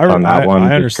guys' thoughts on that one.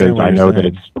 I understand, because I know that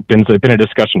it's been a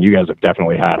discussion you guys have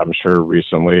definitely had, I'm sure,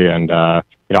 recently. And I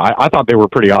thought they were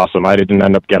pretty awesome. I didn't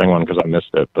end up getting one because I missed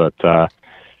it. But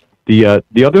the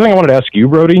other thing I wanted to ask you,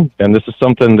 Brody, and this is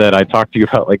something that I talked to you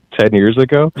about like 10 years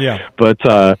ago. Yeah.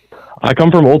 But I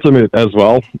come from Ultimate as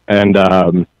well, and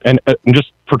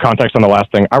just for context on the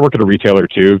last thing, I work at a retailer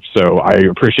too, so I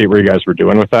appreciate what you guys were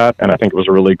doing with that, and I think it was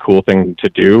a really cool thing to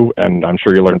do, and I'm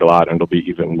sure you learned a lot, and it'll be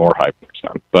even more hype next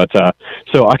time. But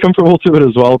so I come from Ultimate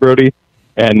as well, Brody,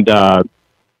 and I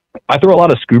throw a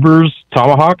lot of Scoobers,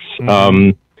 tomahawks,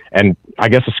 and I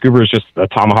guess a Scoober is just a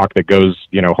tomahawk that goes,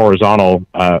 horizontal.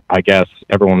 I guess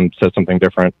everyone says something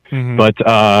different, but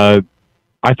I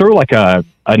throw like a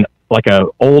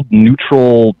old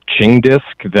neutral Ching disc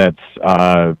that's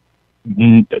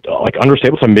like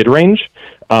understable, so mid-range.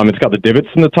 It's got the divots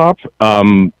in the top. I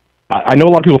know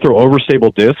a lot of people throw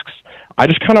overstable discs. I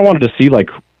just kind of wanted to see like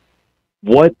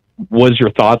what was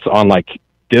your thoughts on like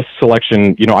disc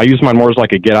selection. I use mine more as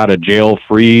like a get out of jail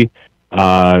free.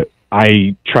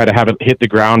 I try to have it hit the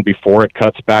ground before it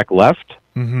cuts back left.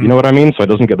 You know what I mean? So it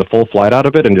doesn't get the full flight out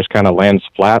of it and just kind of lands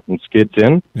flat and skids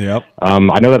in. Yep.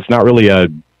 I know that's not really a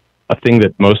thing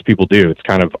that most people do. It's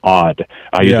kind of odd.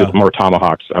 I use it more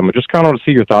tomahawks. I just kind of want to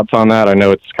see your thoughts on that. I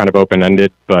know it's kind of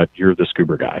open-ended, but you're the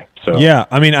Scoober guy. So yeah,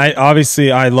 I mean, I love the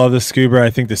Scoober. I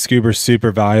think the Scoober's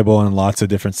super valuable in lots of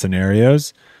different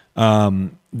scenarios.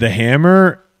 The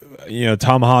hammer,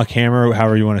 tomahawk hammer,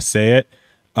 however you want to say it,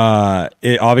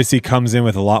 it obviously comes in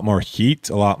with a lot more heat,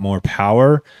 a lot more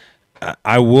power.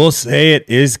 I will say it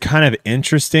is kind of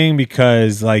interesting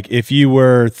because, like, if you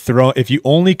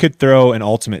only could throw an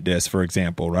ultimate disc, for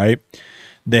example, right?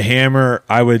 The hammer,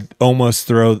 I would almost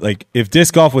throw, like, if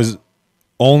disc golf was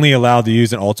only allowed to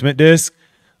use an ultimate disc,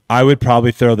 I would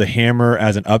probably throw the hammer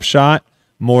as an upshot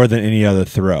more than any other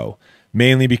throw.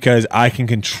 Mainly because I can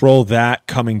control that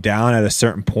coming down at a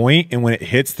certain point, and when it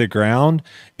hits the ground,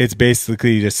 it's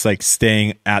basically just like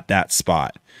staying at that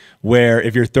spot. Where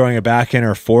if you're throwing a backhand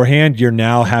or a forehand, you're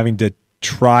now having to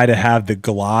try to have the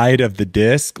glide of the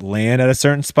disc land at a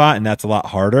certain spot, and that's a lot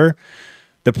harder.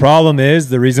 The problem is,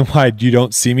 the reason why you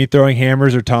don't see me throwing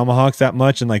hammers or tomahawks that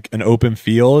much in like an open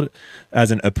field as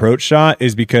an approach shot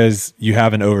is because you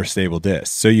have an overstable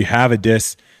disc. So you have a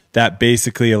disc that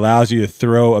basically allows you to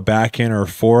throw a backhand or a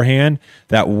forehand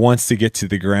that wants to get to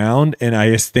the ground. And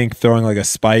I just think throwing like a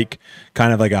spike,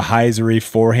 kind of like a hyzery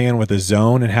forehand with a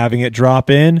zone and having it drop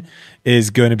in is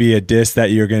going to be a disc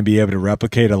that you're going to be able to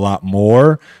replicate a lot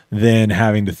more than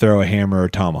having to throw a hammer or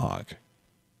tomahawk.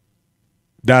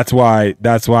 That's why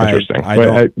Interesting. I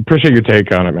I appreciate your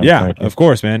take on it, man. Yeah, Thank you. of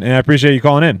course, man. And I appreciate you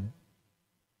calling in.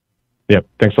 Yep.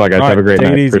 Thanks a lot, guys. All Have a right, great take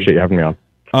it night. easy. Appreciate you having me on.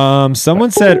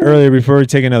 Someone said earlier before we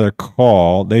take another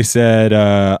call, they said,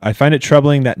 I find it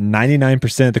troubling that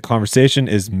 99% of the conversation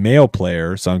is male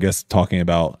players. So I guess talking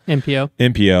about MPO.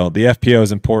 The FPO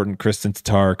is important. Kristen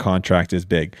Tatar contract is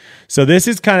big. So this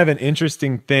is kind of an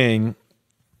interesting thing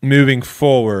moving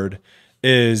forward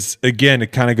is, again,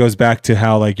 it kind of goes back to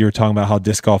how, like you were talking about how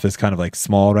disc golf is kind of like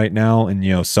small right now. And,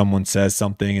 you know, someone says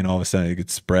something and all of a sudden it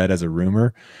gets spread as a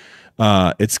rumor.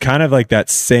 It's kind of like that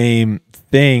same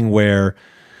thing where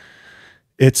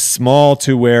it's small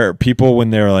to where people,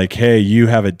 when they're like, hey, you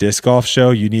have a disc golf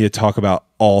show, you need to talk about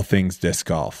all things disc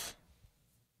golf.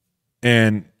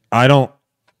 And I don't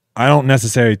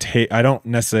necessarily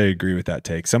agree with that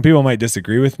take. Some people might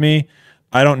disagree with me.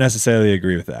 I don't necessarily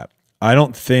agree with that. I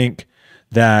don't think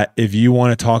that if you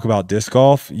want to talk about disc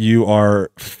golf, you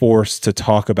are forced to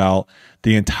talk about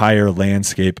the entire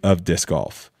landscape of disc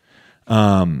golf.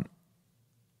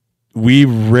 We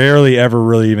rarely ever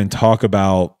really even talk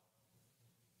about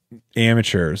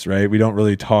amateurs, right? We don't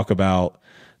really talk about.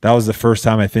 That was the first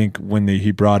time I think when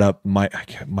he brought up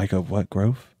Micah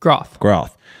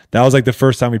Groth. That was like the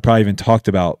first time we probably even talked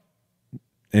about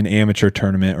an amateur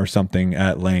tournament or something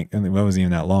at length, and it wasn't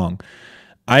even that long.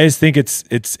 I just think it's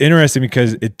interesting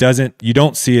because you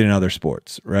don't see it in other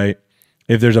sports, right?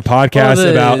 If there's a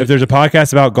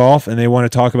podcast about golf and they want to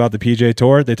talk about the PGA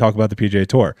Tour, they talk about the PGA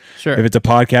Tour. Sure. If it's a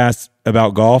podcast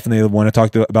about golf and they want to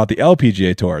talk about the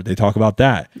LPGA Tour, they talk about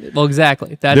that. Well,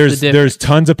 exactly. That's the difference. There's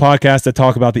tons of podcasts that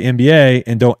talk about the NBA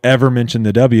and don't ever mention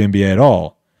the WNBA at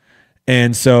all.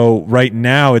 And so right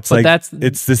now it's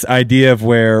it's this idea of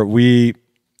where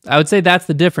I would say that's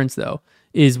the difference though,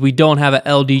 is we don't have a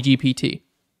LDGPT.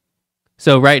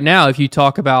 So right now, if you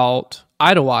talk about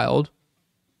Idlewild,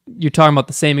 you're talking about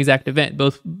the same exact event.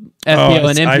 Both FPO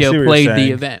and MPO played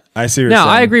the event. I see what you're now,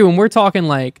 saying. I agree when we're talking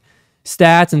like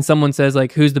stats and someone says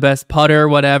like who's the best putter or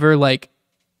whatever, like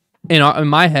in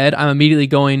my head, I'm immediately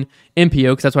going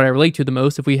MPO because that's what I relate to the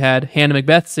most. If we had Hannah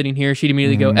Macbeth sitting here, she'd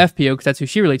immediately go FPO because that's who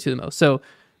she relates to the most. So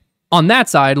on that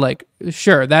side, like,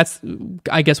 sure, that's,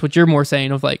 I guess, what you're more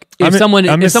saying of like, if someone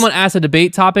asks a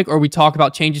debate topic or we talk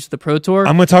about changes to the Pro Tour,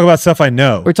 I'm going to talk about stuff I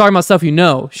know. We're talking about stuff you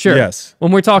know, sure. Yes.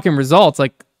 When we're talking results,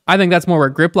 like, I think that's more where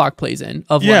Grip Lock plays in.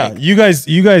 You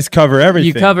guys cover everything.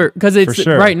 You cover, because it's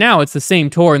right now it's the same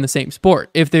tour in the same sport.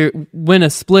 When a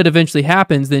split eventually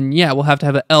happens, then yeah, we'll have to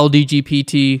have an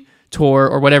LDGPT tour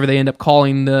or whatever they end up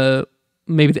calling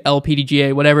maybe the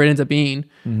LPDGA, whatever it ends up being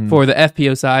for the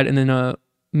FPO side, and then a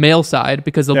male side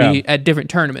because they'll be at different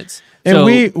tournaments. And so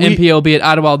MPO will be at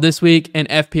Idlewild this week and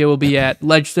FPO will be at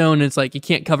Ledgestone. And it's like you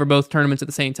can't cover both tournaments at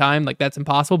the same time. Like that's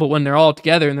impossible. But when they're all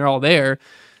together and they're all there,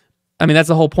 I mean, that's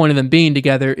the whole point of them being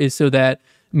together is so that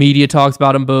media talks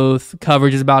about them both,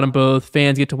 coverage is about them both,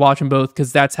 fans get to watch them both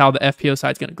because that's how the FPO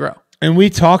side's going to grow. And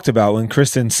we talked about when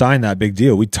Kristen signed that big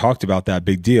deal. We talked about that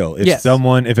big deal. If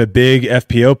a big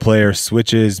FPO player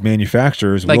switches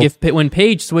manufacturers, like when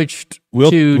Paige switched we'll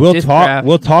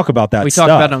talk about that. We stuff.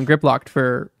 talked about it on Grip Locked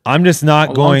for. I'm just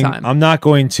not going. I'm not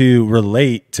going to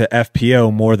relate to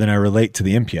FPO more than I relate to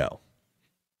the MPO.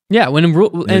 Yeah,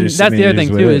 and that's the other thing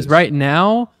too is right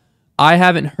now. I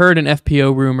haven't heard an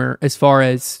FPO rumor as far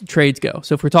as trades go.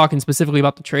 So if we're talking specifically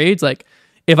about the trades, like.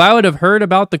 If I would have heard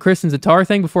about the Kristen Tatar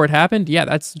thing before it happened, yeah,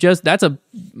 that's a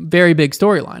very big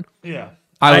storyline. Yeah.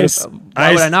 Why would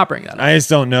I not bring that up? I just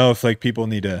don't know if like people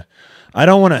need to. I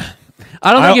don't want to.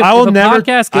 I don't think if a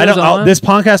podcast goes on. This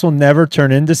podcast will never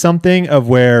turn into something of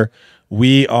where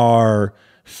we are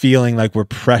feeling like we're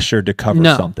pressured to cover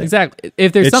something. Exactly.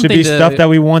 If there's something, it should be stuff that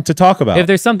we want to talk about. If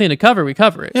there's something to cover, we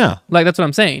cover it. Yeah. Like that's what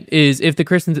I'm saying. Is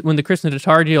when the Kristen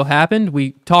Tatar deal happened,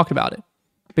 we talked about it.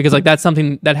 Because like that's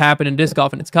something that happened in disc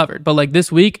golf and it's covered. But like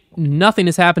this week, nothing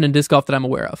has happened in disc golf that I'm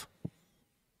aware of.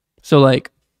 So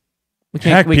like we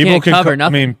can't cover nothing. I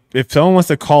mean, if someone wants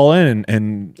to call in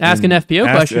and ask an FPO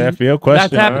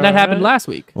question, that happened last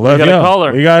week. We got a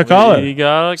caller. We got a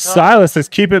caller. Silas, let's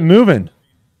keep it moving.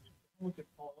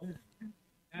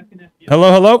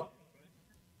 Hello.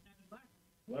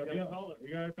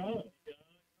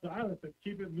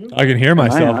 I can hear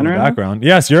myself in the background.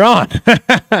 Yes, you're on.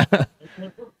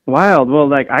 Wild. Well,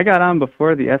 like I got on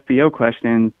before the FPO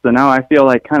question, so now I feel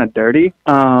like kind of dirty.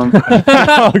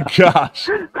 Oh gosh.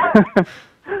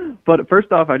 But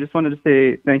first off, I just wanted to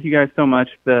say thank you guys so much.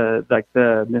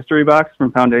 The mystery box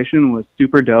from Foundation was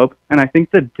super dope, and I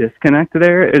think the disconnect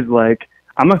there is like,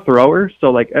 I'm a thrower,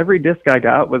 so like every disc I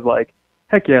got was like,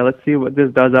 heck yeah, let's see what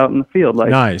this does out in the field. Like,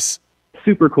 Nice.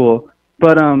 super cool.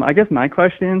 But I guess my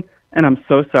question, and I'm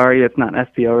so sorry it's not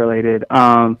FPO related.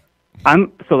 I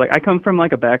come from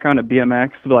like a background of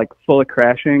BMX, like full of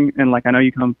crashing, and like I know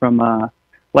you come from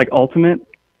like ultimate.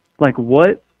 Like,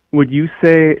 what would you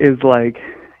say is like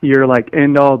your like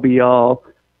end all be all?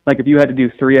 Like, if you had to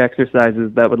do 3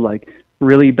 exercises that would like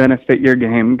really benefit your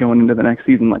game going into the next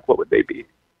season, like what would they be?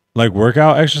 Like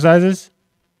workout exercises?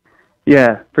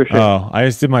 Yeah, for sure. Oh, I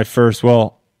just did my first.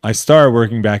 Well, I started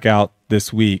working back out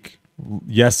this week.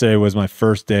 Yesterday was my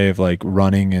first day of like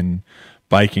running and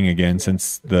biking again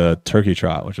since the turkey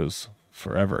trot, which was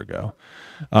forever ago.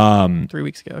 3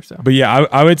 weeks ago or so. But yeah,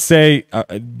 I would say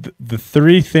the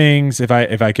 3 things, if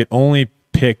I could only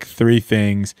pick 3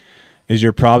 things, is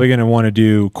you're probably going to want to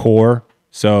do core.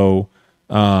 So,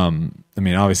 I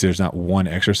mean, obviously there's not one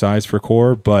exercise for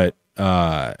core, but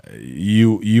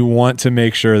you want to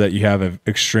make sure that you have an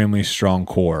extremely strong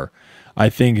core. I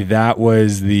think that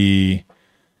was the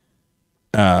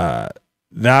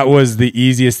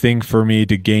easiest thing for me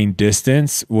to gain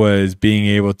distance, was being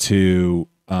able to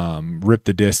rip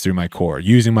the disc through my core,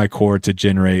 using my core to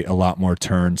generate a lot more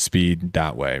turn speed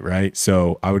that way, right?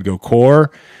 So I would go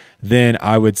core. Then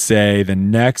I would say the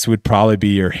next would probably be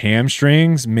your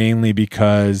hamstrings, mainly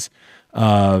because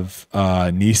of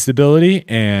knee stability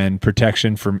and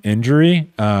protection from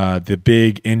injury. The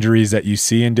big injuries that you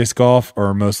see in disc golf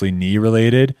are mostly knee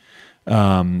related,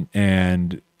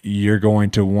 and you're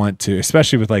going to want to,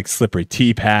 especially with like slippery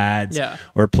tee pads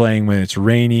or playing when it's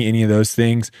rainy, any of those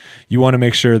things, you want to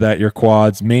make sure that your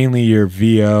quads, mainly your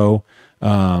VO,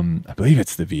 I believe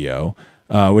it's the VO,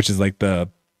 which is like the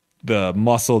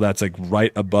muscle that's like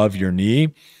right above your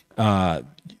knee,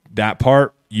 that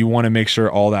part, you want to make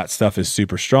sure all that stuff is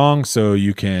super strong so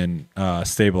you can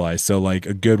stabilize. So like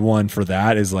a good one for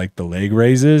that is like the leg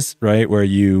raises, right? Where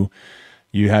you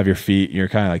have your feet, you're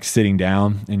kind of like sitting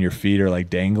down and your feet are like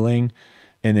dangling,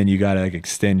 and then you got to like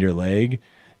extend your leg.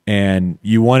 And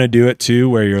you want to do it too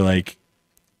where you're like,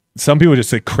 some people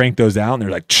just like crank those out and they're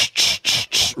like,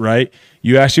 right?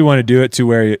 You actually want to do it to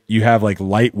where you have like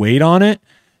light weight on it,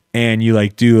 and you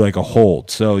like do like a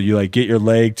hold. So you like get your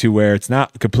leg to where it's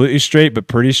not completely straight, but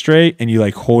pretty straight. And you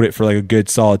like hold it for like a good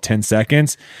solid 10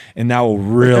 seconds, and that will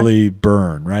really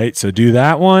burn, right? So do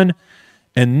that one.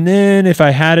 And then if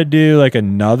I had to do like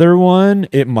another one,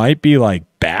 it might be like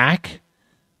back,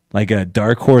 like a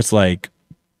dark horse, like,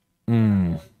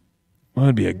 what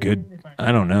would be a good,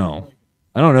 I don't know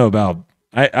about,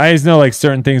 I just know like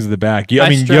certain things with the back. I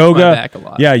mean, stretch yoga, my back a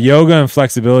lot. yeah, yoga and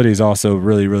flexibility is also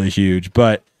really, really huge.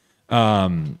 But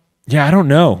yeah, I don't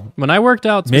know. When I worked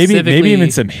out Maybe specifically,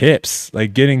 even some hips,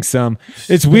 like getting some.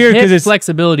 It's weird because it's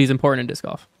flexibility is important in disc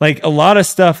golf. like a lot of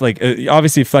stuff, like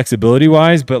obviously flexibility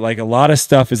wise, but like a lot of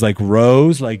stuff is like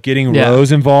rows, like getting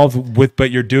rows involved with,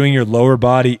 but you're doing your lower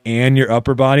body and your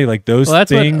upper body, like those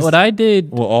things. What I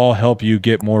did will all help you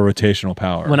get more rotational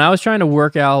power. when I was trying to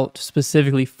work out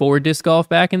specifically for disc golf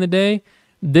back in the day.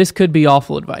 This could be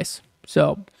awful advice,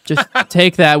 so just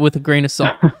take that with a grain of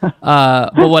salt.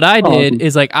 But what I did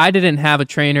is like, I didn't have a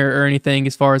trainer or anything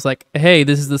as far as like, hey,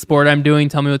 this is the sport I'm doing,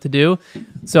 tell me what to do.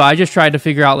 So I just tried to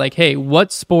figure out like, hey,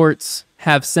 what sports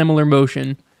have similar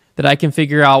motion that I can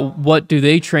figure out what do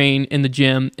they train in the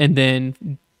gym, and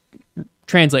then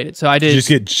translate it. So I did. Did you just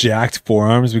get jacked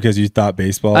forearms because you thought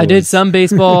baseball? I did some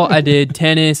baseball. I did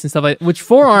tennis and stuff like that, which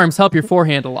forearms help your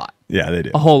forehand a lot. Yeah, they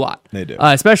do. A whole lot. They do.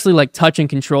 Especially like touch and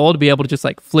control, to be able to just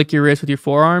like flick your wrist with your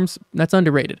forearms. That's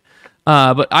underrated.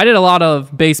 But I did a lot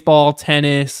of baseball,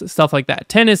 tennis, stuff like that.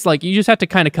 Tennis, like you just have to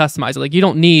kind of customize it. Like you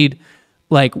don't need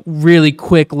like really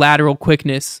quick lateral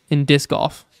quickness in disc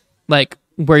golf. Like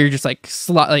where you're just like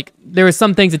like there were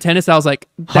some things in tennis that I was like,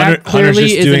 that clearly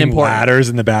just isn't doing important. ladders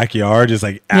in the backyard, just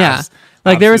like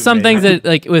Like there were some things that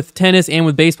like with tennis and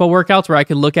with baseball workouts where I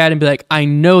could look at and be like, I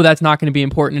know that's not going to be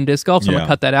important in disc golf, so I'm gonna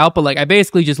cut that out. But like I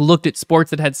basically just looked at sports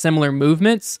that had similar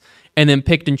movements and then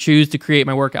picked and choose to create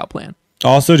my workout plan.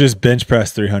 Also, just bench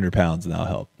press 300 pounds and that'll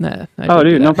help. Nah, Oh,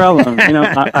 dude, no problem. You know,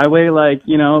 I weigh like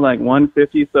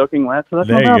 150 soaking wet, so that's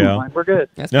There no you problem. go. Like, we're good.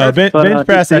 That's No, perfect. bench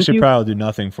press dude, I should thank you. probably do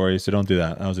nothing for you, so don't do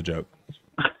that. That was a joke.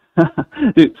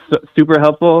 Dude, super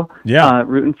helpful. Yeah.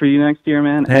 Rooting for you next year,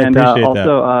 man. Hey, and appreciate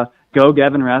also, go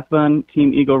Gavin Rathbun,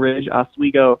 Team Eagle Ridge,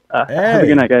 Oswego. Have a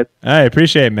good night, guys. I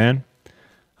appreciate it, man.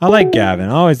 I like Gavin.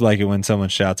 I always like it when someone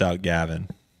shouts out Gavin.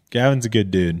 Gavin's a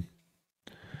good dude.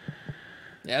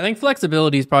 Yeah, I think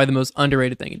flexibility is probably the most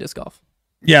underrated thing in disc golf.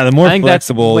 Yeah, the more I think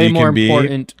flexible that's way you more can be.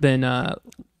 important than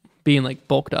being like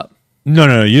bulked up.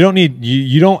 No. You don't need.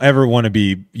 You don't ever want to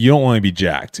be. You don't want to be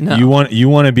jacked. No. You want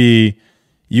to be.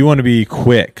 You want to be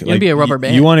quick. You wanna be a rubber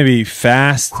band. You want to be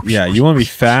fast. Yeah, you want to be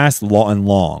fast, and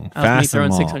long. I was me Fast and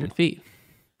throwing long. 600 feet.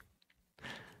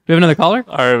 We have another caller.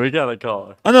 All right, we got a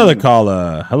caller. Another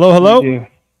caller. Hello. Yeah.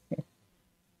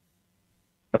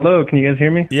 Hello, can you guys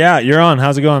hear me? Yeah, you're on.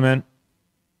 How's it going, man?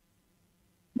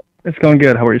 It's going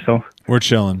good. How are yourself? We're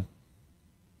chilling.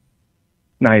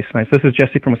 Nice. This is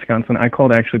Jesse from Wisconsin. I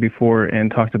called actually before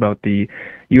and talked about the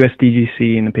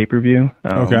USDGC and the pay-per-view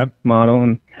model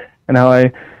and how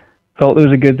I felt it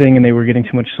was a good thing and they were getting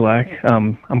too much slack.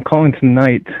 I'm calling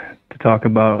tonight to talk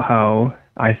about how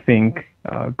I think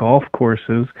golf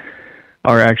courses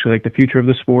are actually like the future of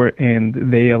the sport,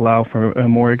 and they allow for a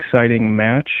more exciting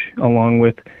match along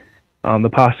with the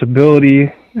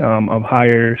possibility of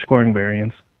higher scoring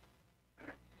variance.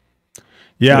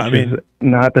 Yeah, which is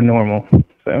not the normal.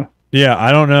 So yeah,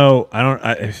 I don't know.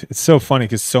 It's so funny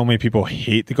because so many people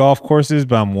hate the golf courses,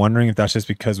 but I'm wondering if that's just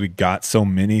because we got so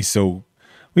many. So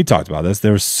we talked about this.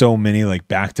 There were so many like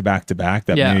back to back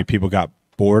that maybe people got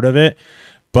bored of it.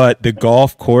 But the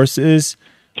golf courses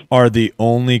are the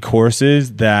only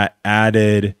courses that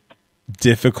added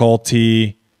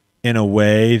difficulty in a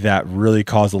way that really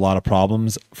caused a lot of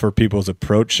problems for people's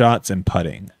approach shots and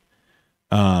putting.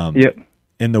 Yep.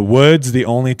 In the woods, the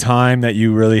only time that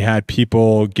you really had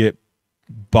people get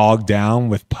bogged down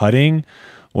with putting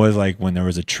was like when there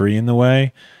was a tree in the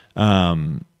way,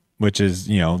 which is,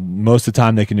 most of the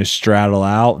time they can just straddle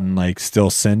out and like still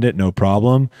send it, no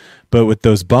problem. But with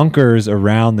those bunkers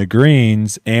around the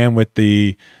greens and with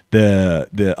the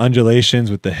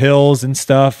undulations with the hills and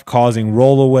stuff, causing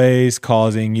rollaways,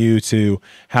 causing you to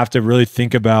have to really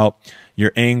think about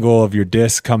your angle of your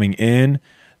disc coming in.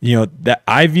 That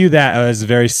I view that as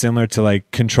very similar to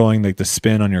like controlling like the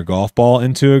spin on your golf ball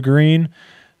into a green.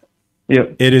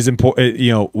 Yep. It is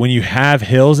important, when you have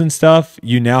hills and stuff,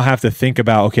 you now have to think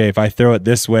about, okay, if I throw it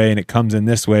this way and it comes in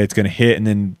this way, it's going to hit and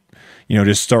then,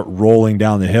 just start rolling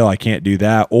down the hill. I can't do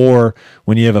that. Or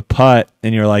when you have a putt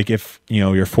and you're like, if,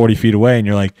 you're 40 feet away and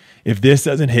you're like, if this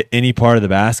doesn't hit any part of the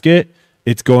basket,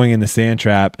 it's going in the sand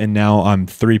trap and now I'm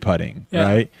 3-putting,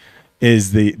 right?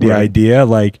 Is the idea.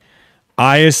 Like,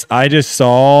 I just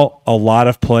saw a lot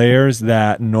of players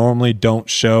that normally don't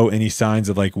show any signs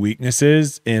of like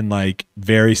weaknesses in like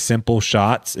very simple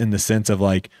shots in the sense of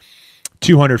like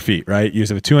 200 feet, right? You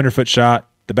just have a 200-foot shot,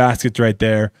 the basket's right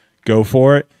there, go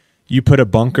for it. You put a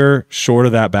bunker short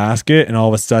of that basket and all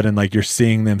of a sudden like you're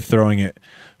seeing them throwing it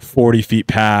 40 feet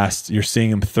past, you're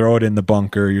seeing them throw it in the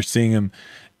bunker, you're seeing them.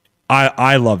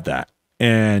 I love that.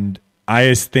 And I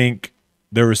just think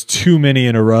there was too many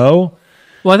in a row.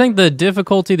 Well, I think the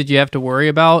difficulty that you have to worry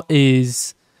about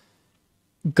is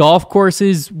golf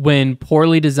courses, when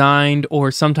poorly designed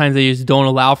or sometimes they just don't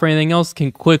allow for anything else,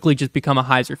 can quickly just become a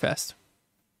hyzer fest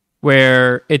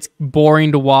where it's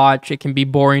boring to watch. It can be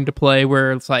boring to play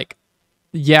where it's like,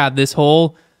 this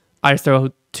hole, I just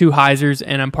throw 2 hyzers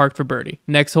and I'm parked for birdie.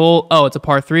 Next hole, it's a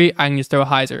par 3, I can just throw a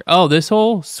hyzer. Oh, this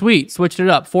hole, sweet, switched it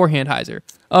up, forehand hyzer.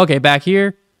 Okay, back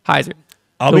here, hyzer.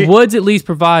 The woods at least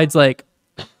provides like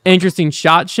interesting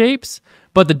shot shapes,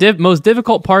 but the most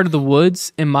difficult part of the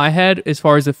woods in my head as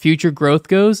far as the future growth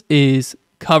goes is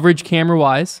coverage camera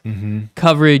wise,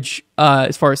 coverage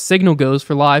as far as signal goes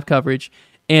for live coverage,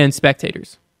 and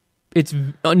spectators. It's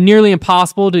nearly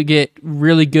impossible to get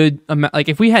really good like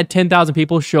if we had 10,000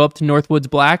 people show up to Northwoods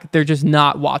Black, they're just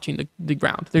not watching the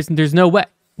ground. There's no way.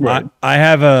 Right. I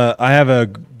have a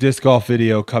disc golf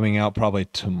video coming out probably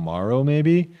tomorrow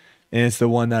maybe. And it's the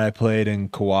one that I played in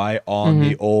Kauai on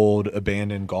the old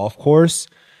abandoned golf course.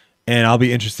 And I'll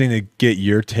be interested to get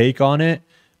your take on it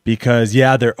because,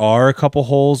 there are a couple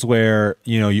holes where,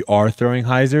 you are throwing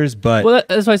hyzers. But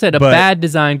that's why I said a bad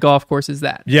designed golf course is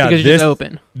that. Yeah, because it's just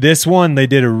open. This one, they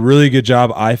did a really good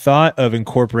job, I thought, of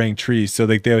incorporating trees. So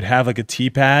they would have like a tee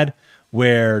pad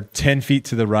where 10 feet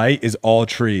to the right is all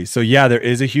trees. So, there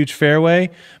is a huge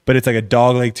fairway, but it's like a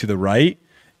dog leg to the right.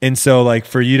 And so, like,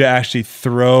 for you to actually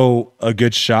throw a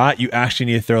good shot, you actually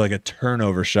need to throw, like, a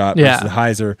turnover shot versus the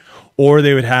hyzer. Or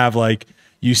they would have, like,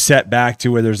 you set back to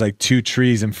where there's, like, 2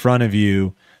 trees in front of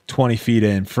you, 20 feet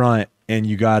in front, and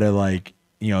you got to, like,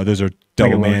 those are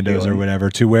double mandos or whatever,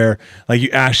 to where, like,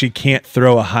 you actually can't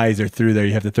throw a hyzer through there.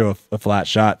 You have to throw a flat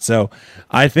shot. So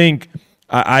I think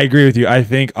I agree with you. I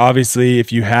think, obviously,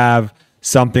 if you have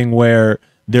something where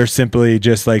they're simply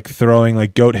just, like, throwing,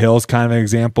 like, Goat Hill's kind of an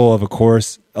example of a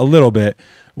course a little bit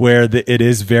where it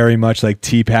is very much like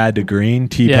tee pad to green,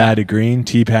 tee Yeah. pad to green,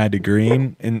 tee pad to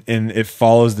green, and it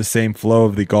follows the same flow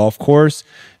of the golf course,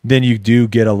 then you do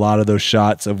get a lot of those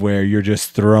shots of where you're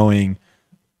just throwing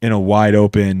in a wide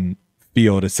open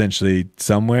field essentially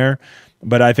somewhere.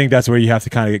 But I think that's where you have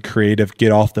to kind of get creative,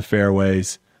 get off the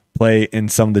fairways, play in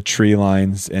some of the tree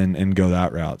lines and go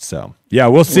that route. So yeah,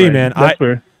 we'll see, Right. man. That's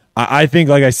where- I think,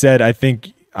 like I said, I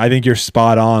think you're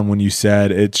spot on when you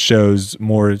said it shows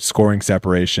more scoring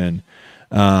separation.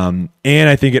 And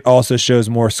I think it also shows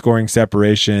more scoring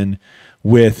separation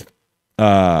with,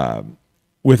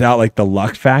 without like the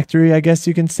luck factory, I guess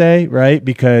you can say, right?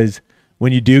 Because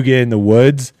when you do get in the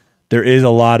woods, there is a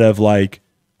lot of like,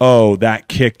 oh, that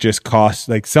kick just cost,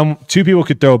 like two people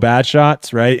could throw bad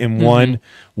shots, right? And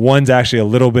one's actually a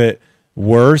little bit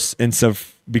worse. And so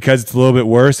because it's a little bit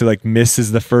worse, it like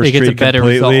misses the first tree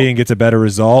completely and gets a better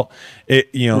result. Right.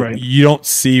 You don't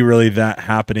see really that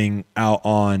happening out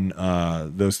on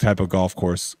those type of golf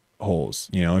course holes.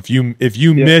 If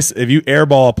you miss, if you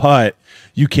airball a putt,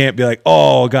 you can't be like,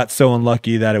 oh, I got so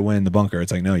unlucky that it went in the bunker.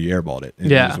 It's like, no, you airballed it.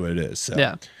 It is what it is. So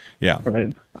yeah.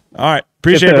 Right. All right.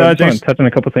 Appreciate I that. just want to touch on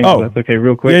a couple things. Oh. If that's okay,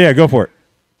 real quick. Yeah, go for it.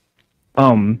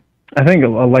 I think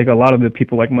like a lot of the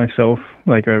people like myself,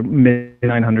 like our mid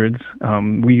 900s,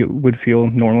 we would feel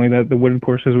normally that the wooded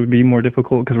courses would be more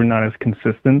difficult because we're not as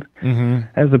consistent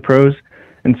as the pros.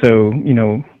 And so,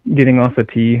 getting off the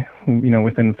tee,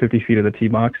 within 50 feet of the tee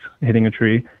box, hitting a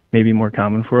tree may be more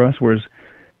common for us. Whereas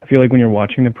I feel like when you're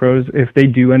watching the pros, if they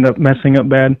do end up messing up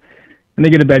bad and they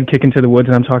get a bad kick into the woods,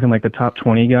 and I'm talking like the top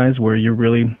 20 guys where you're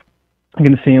really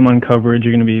going to see them on coverage,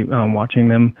 you're going to be watching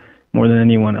them more than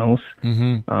anyone else.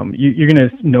 You're going to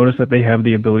notice that they have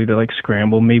the ability to like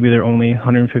scramble. Maybe they're only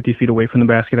 150 feet away from the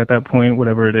basket at that point,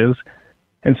 whatever it is.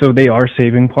 And so they are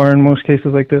saving par in most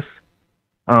cases like this.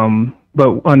 But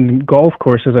on golf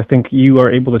courses, I think you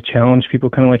are able to challenge people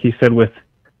kind of like you said with,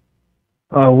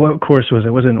 what course was it?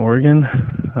 Was it in Oregon?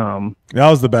 That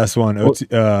was the best one. It was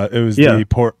the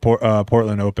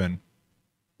Portland Open.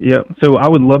 Yeah. So I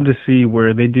would love to see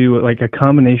where they do like a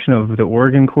combination of the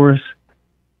Oregon course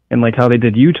and like how they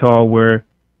did Utah, where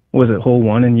was it hole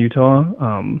 1 in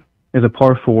Utah? Is a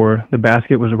par 4. The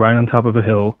basket was right on top of a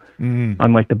hill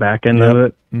on like the back end of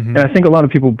it. And I think a lot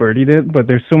of people birdied it, but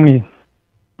there's so many,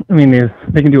 I mean,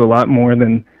 they can do a lot more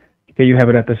than, okay, you have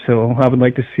it at this hill. I would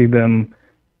like to see them,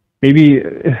 maybe,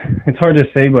 it's hard to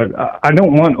say, but I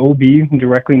don't want OB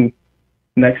directly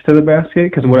next to the basket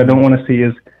because what I don't want to see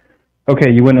is,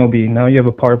 okay, you went OB, now you have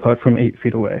a par putt from 8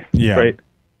 feet away, right?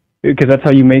 Because that's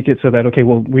how you make it so that, okay,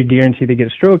 well, we guarantee they get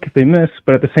a stroke if they miss,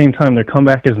 but at the same time, their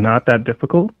comeback is not that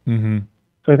difficult. So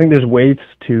I think there's ways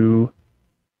to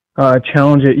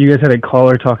challenge it. You guys had a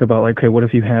caller talk about, like, okay, what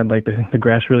if you had, like, the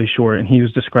grass really short, and he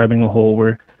was describing a hole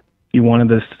where you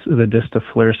wanted the disc to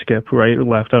flare skip right or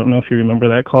left. I don't know if you remember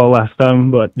that call last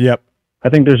time, but I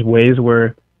think there's ways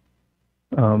where,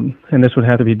 and this would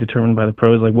have to be determined by the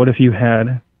pros, like, what if you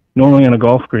had, normally on a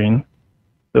golf green,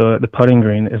 the putting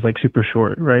green is like super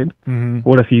short, right?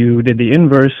 What if you did the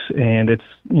inverse and it's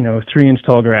 3-inch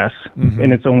tall grass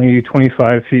and it's only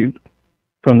 25 feet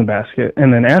from the basket,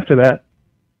 and then after that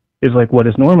is like what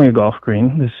is normally a golf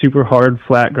green, this super hard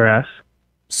flat grass,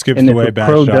 skips and away if the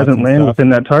pro doesn't land within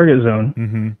that target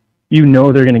zone, they're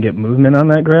going to get movement on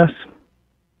that grass,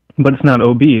 but it's not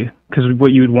OB because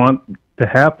what you'd want to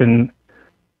happen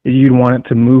is you'd want it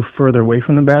to move further away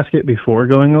from the basket before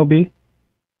going OB.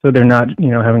 So they're not,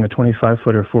 having a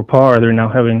 25-footer for par. They're now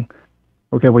having,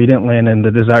 okay, well, you didn't land in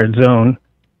the desired zone.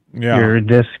 Your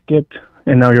disc skipped,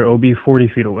 and now you're OB 40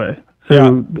 feet away.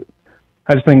 So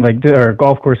I just think, like, our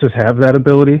golf courses have that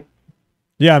ability.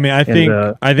 Yeah, I mean, I think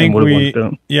we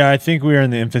are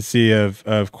in the infancy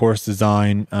of course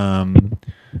design.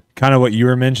 Kind of what you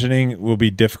were mentioning will be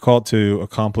difficult to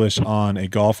accomplish on a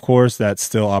golf course that's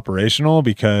still operational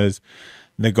because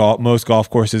most golf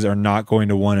courses are not going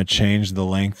to want to change the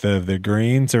length of the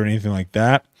greens or anything like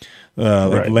that,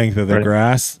 like length of the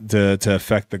grass to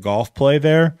affect the golf play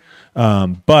there.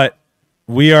 But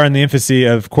we are in the infancy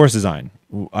of course design.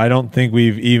 I don't think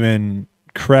we've even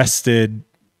crested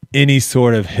any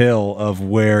sort of hill of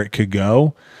where it could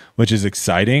go, which is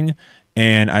exciting.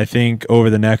 And I think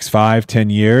over the next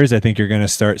 5-10 years, I think you're going to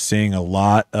start seeing a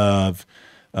lot of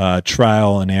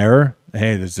trial and error.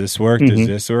 Hey, does this work? Does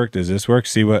this work? Does this work?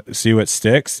 See what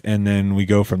sticks, and then we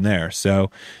go from there.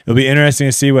 So it'll be interesting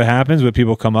to see what happens, what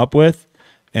people come up with,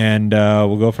 and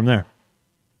we'll go from there.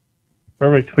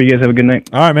 Perfect. Well, you guys have a good night.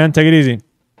 All right, man. Take it easy.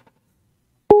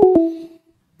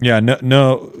 Yeah,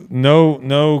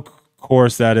 no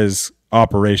course that is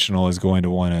operational is going to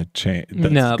want to change.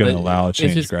 That's going to allow a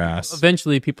change grass.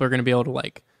 Eventually, people are going to be able to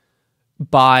like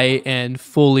buy and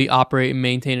fully operate and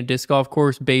maintain a disc golf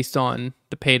course based on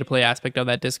the pay-to-play aspect of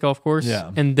that disc golf course.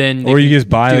 Yeah. And then or you just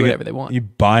buy do whatever they want. You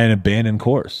buy an abandoned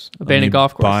course. Abandoned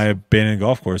golf course. Buy an abandoned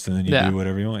golf course, and then you do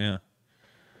whatever you want. Yeah.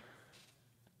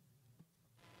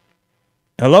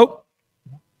 Hello?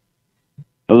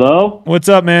 Hello? What's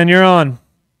up, man? You're on.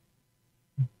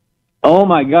 Oh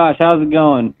my gosh, how's it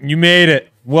going? You made it.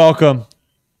 Welcome.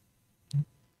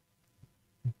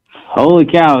 Holy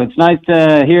cow, it's nice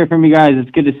to hear from you guys.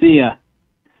 It's good to see you.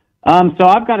 So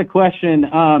I've got a question.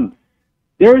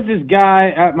 There was this guy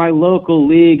at my local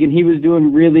league, and he was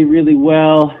doing really, really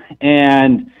well,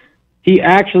 and he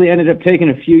actually ended up taking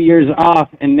a few years off,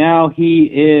 and now he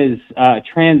is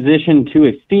transitioned to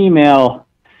a female,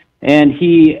 and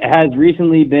he has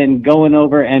recently been going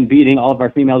over and beating all of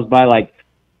our females by like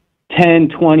 10,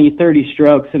 20, 30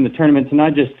 strokes in the tournaments, and I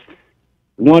just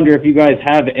wonder if you guys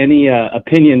have any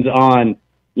opinions on,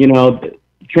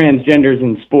 transgenders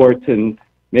in sports and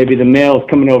maybe the males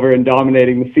coming over and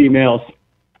dominating the females.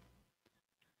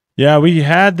 Yeah, we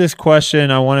had this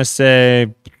question, I want to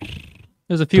say, it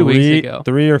was a few weeks ago.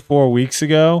 3 or 4 weeks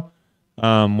ago,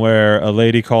 where a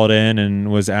lady called in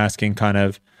and was asking kind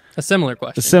of a similar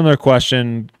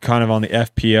question kind of on the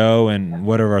FPO and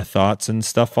what are our thoughts and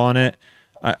stuff on it.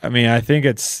 I mean, I think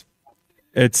it's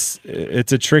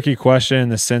a tricky question in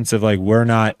the sense of like we're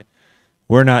not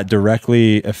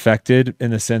directly affected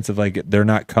in the sense of like they're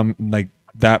not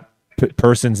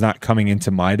person's not coming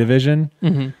into my division.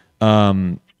 Mm-hmm.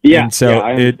 I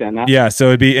understand that. Yeah, so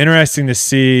it'd be interesting to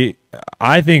see.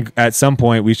 I think at some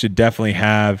point we should definitely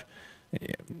have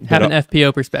an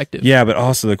FPO perspective. Yeah, but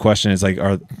also the question is like,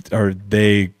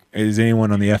 is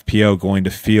anyone on the FPO going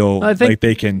to feel like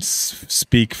they can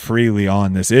speak freely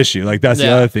on this issue? Like that's the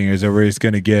other thing is everybody's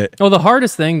going to get. Well, the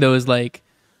hardest thing though is like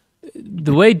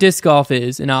the way disc golf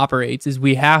is and operates is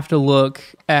we have to look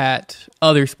at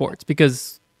other sports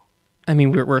because, I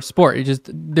mean, we're a sport.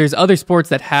 There's other sports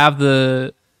that have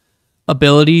the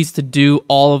abilities to do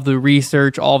all of the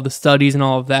research, all of the studies, and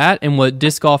all of that. And what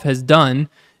disc golf has done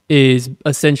is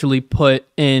essentially put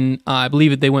in, I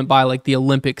believe that they went by like the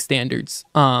Olympic standards,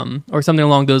 or something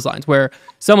along those lines, where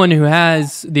someone who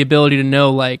has the ability to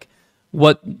know like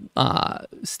what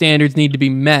standards need to be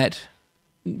met,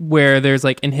 where there's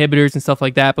like inhibitors and stuff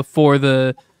like that before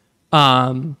a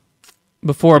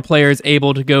player is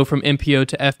able to go from MPO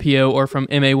to FPO or from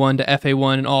MA1 to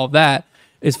FA1 and all of that,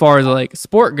 as far as like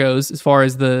sport goes, as far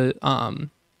as the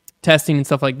testing and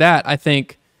stuff like that, I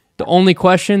think the only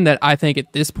question that I think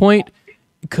at this point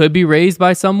could be raised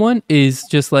by someone is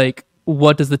just like,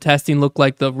 what does the testing look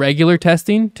like, the regular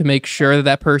testing, to make sure that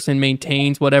that person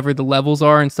maintains whatever the levels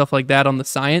are and stuff like that on the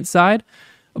science side.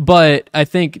 But I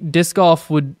think disc golf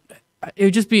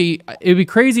it'd be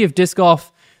crazy if disc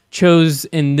golf chose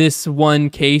in this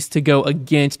one case to go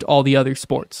against all the other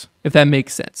sports, if that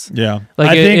makes sense. Yeah.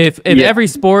 Like if every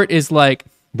sport is like,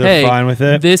 they're fine with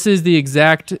it. This is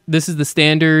the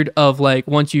standard of like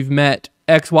once you've met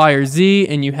X, Y, or Z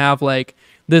and you have like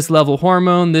this level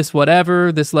hormone, this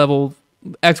whatever, this level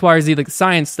X, Y, or Z, like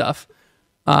science stuff.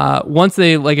 Once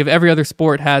they like, if every other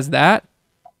sport has that,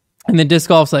 and then disc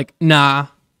golf's like, nah,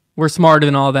 we're smarter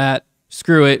than all that.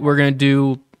 Screw it, we're gonna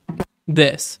do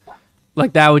this.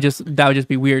 Like that would just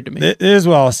be weird to me. It is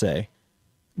what I'll say.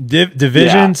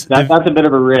 Divisions. Yeah, that's a bit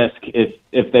of a risk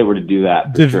if they were to do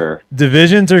that. For sure.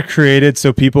 Divisions are created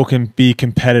so people can be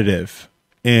competitive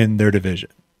in their division,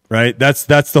 right? That's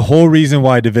the whole reason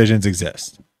why divisions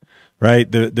exist,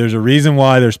 right? There's a reason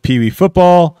why there's Pee Wee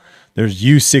football, there's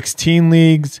U16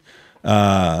 leagues,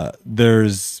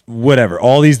 there's whatever,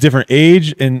 all these different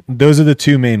age, and those are the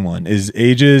two main one is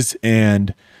ages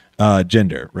and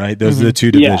gender, right? Those are the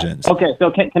two divisions. Yeah. Okay,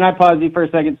 so can I pause you for a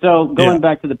second? So going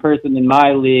back to the person in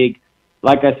my league,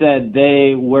 like I said,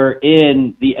 they were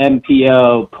in the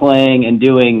MPO playing and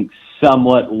doing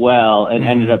somewhat well and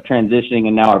ended up transitioning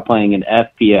and now are playing in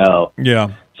FPO.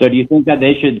 Yeah. So do you think that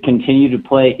they should continue to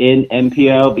play in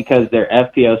MPO because their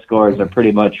FPO scores are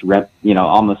pretty much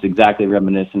almost exactly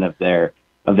reminiscent of their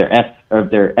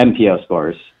MPO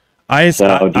scores? I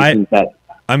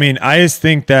just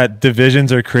think that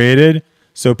divisions are created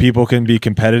so people can be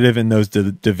competitive in those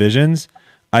divisions.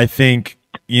 I think,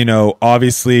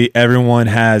 obviously everyone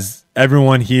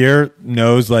here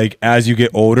knows, like, as you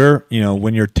get older,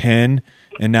 when you're 10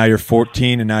 and now you're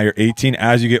 14 and now you're 18,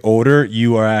 as you get older,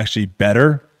 you are actually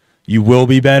better. You will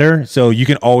be better. So you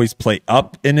can always play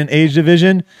up in an age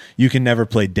division. You can never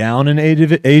play down in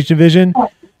an age division.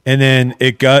 And then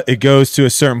it goes to a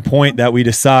certain point that we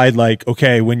decide, like,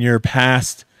 okay, when you're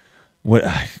past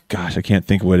gosh, I can't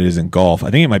think of what it is in golf.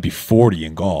 I think it might be 40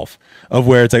 in golf, of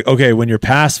where it's like, okay, when you're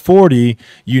past 40,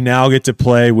 you now get to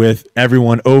play with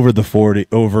everyone over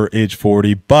age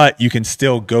 40, but you can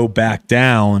still go back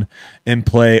down and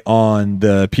play on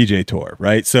the PGA Tour,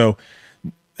 right? So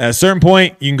at a certain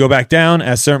point, you can go back down.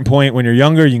 At a certain point, when you're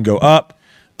younger, you can go up.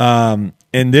 And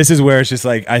this is where it's just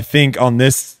like, I think on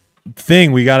this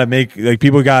thing, we got to make, like,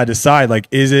 people got to decide, like,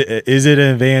 is it an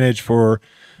advantage for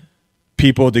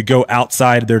people to go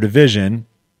outside their division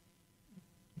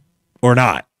or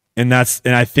not? And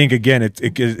I think, again,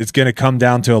 it's going to come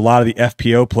down to a lot of the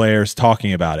FPO players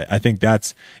talking about it. I think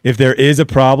that's, if there is a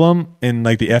problem and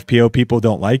like the FPO people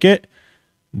don't like it,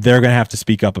 they're going to have to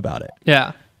speak up about it.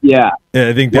 Yeah. Yeah.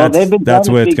 I think that's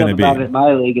what it's going to be. About it in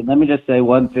my league, and let me just say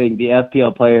one thing: the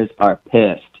FPL players are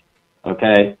pissed.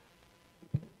 Okay.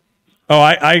 Oh,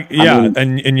 I mean,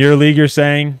 and in your league, you're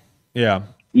saying, yeah.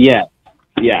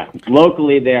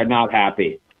 Locally, they are not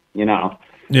happy. You know.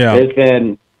 Yeah.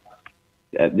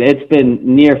 It's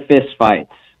been near fist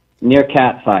fights, near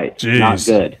cat fights. Jeez. Not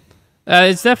good.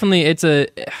 It's definitely it's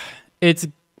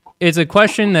a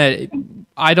question that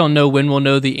I don't know when we'll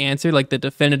know the answer, like the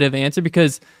definitive answer,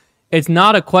 because it's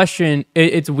not a question.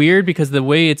 It's weird because the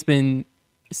way it's been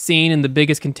seen and the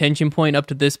biggest contention point up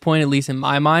to this point, at least in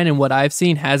my mind and what I've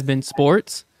seen, has been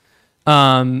sports.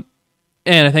 And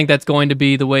I think that's going to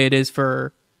be the way it is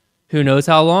for who knows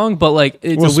how long. But like,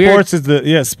 it's a weird.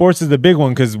 Sports is the big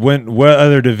one, because what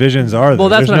other divisions are there? Well,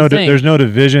 that's what I'm saying. There's no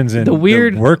divisions in the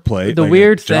workplace. The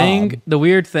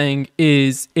weird thing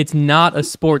is it's not a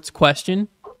sports question,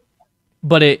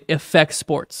 but it affects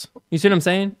sports. You see what I'm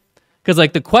saying? Because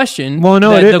like the question, the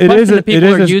question that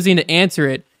people are using to answer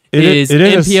it is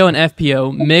MPO and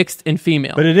FPO mixed and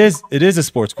female. But it is a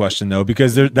sports question though,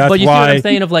 because that's but you why see what I'm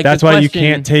saying, of like that's the why question, you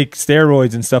can't take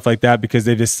steroids and stuff like that, because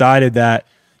they've decided that,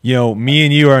 you know, me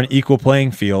and you are on equal playing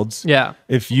fields. Yeah.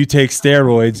 If you take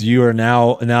steroids, you are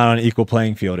now not on an equal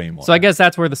playing field anymore. So I guess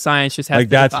that's where the science just has like to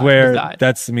that's divide. where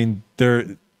that's. I mean,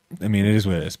 it is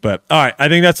what it is. But all right, I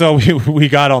think that's all we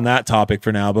got on that topic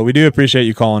for now. But we do appreciate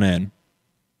you calling in.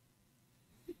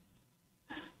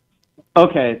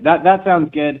 Okay, that sounds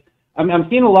good. I'm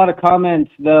seeing a lot of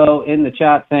comments though in the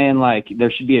chat saying like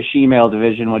there should be a she-male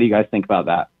division. What do you guys think about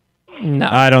that? No,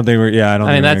 I don't think we're. Yeah, I don't.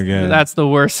 think that's the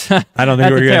worst. I don't think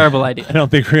that's a terrible idea. I don't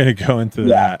think we're gonna go into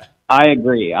that. I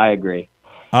agree. All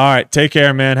right, take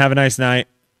care, man. Have a nice night.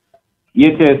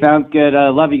 You too. Sounds good.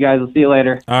 Love you guys. We'll see you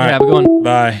later. All right, have a good one.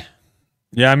 Bye.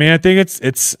 Yeah, I mean, I think it's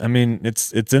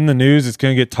in the news. It's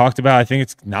going to get talked about. I think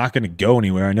it's not going to go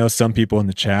anywhere. I know some people in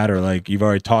the chat are like, "You've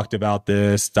already talked about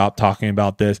this. Stop talking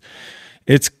about this."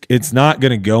 It's not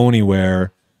going to go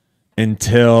anywhere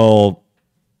until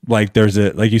like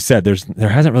like you said, there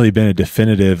hasn't really been a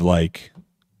definitive like.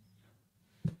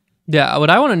 Yeah, what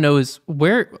I want to know is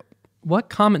what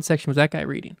comment section was that guy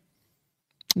reading?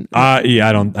 I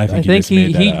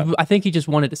think he just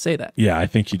wanted to say that. Yeah, I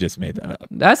think he just made that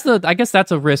up. I guess that's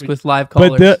a risk with live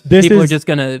callers.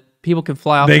 People can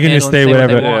fly off. They can just say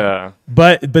whatever. Yeah.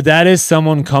 But that is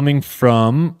someone coming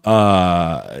from.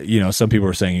 Some people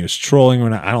were saying he was trolling.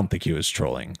 I don't think he was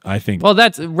trolling. I think. Well,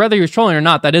 that's whether he was trolling or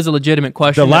not. That is a legitimate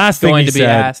question. The last thing be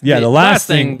asked. Yeah, the last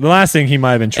thing he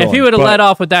might have been trolling. If he would have let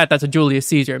off with that, that's a Julius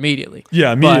Caesar immediately.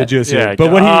 Yeah, Julius Caesar. Yeah,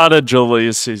 but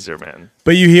Julius Caesar, man.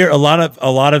 But you hear a lot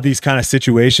of these kind of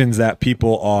situations that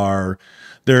people are.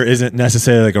 There isn't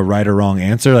necessarily like a right or wrong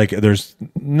answer. Like there's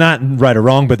not right or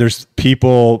wrong, but there's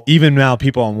people, even now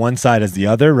people on one side as the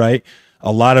other, right?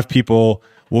 A lot of people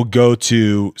will go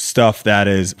to stuff that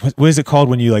is, what is it called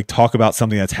when you like talk about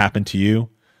something that's happened to you?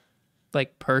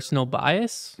 Like personal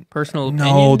bias, personal opinion?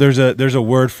 No, there's a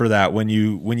word for that. When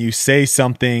you say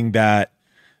something that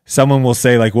someone will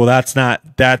say like, well,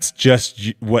 that's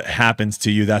just what happens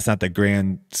to you. That's not the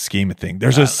grand scheme of things.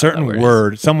 There's a certain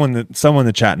word. Someone in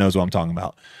the chat knows what I'm talking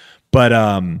about. But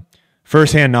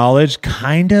firsthand knowledge,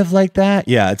 kind of like that.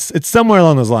 Yeah, it's somewhere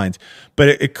along those lines. But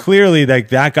it clearly, like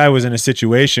that guy was in a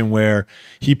situation where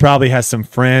he probably has some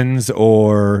friends,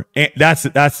 or that's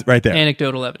right there.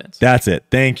 Anecdotal evidence. That's it.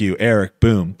 Thank you, Eric.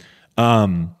 Boom.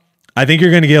 I think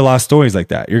you're going to get a lot of stories like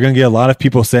that. You're going to get a lot of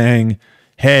people saying,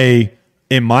 "Hey,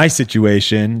 in my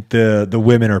situation, the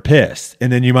women are pissed,"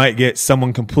 and then you might get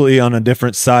someone completely on a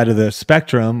different side of the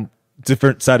spectrum,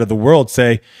 different side of the world,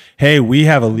 say, "Hey, we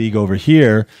have a league over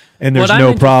here, and there's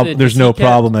no problem. There's no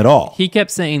problem at all." He kept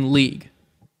saying league.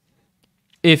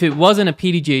 If it wasn't a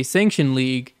PDGA sanctioned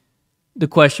league, the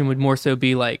question would more so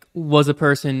be like, was a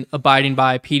person abiding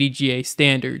by PDGA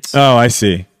standards? Oh, I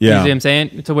see. Yeah, you see what I'm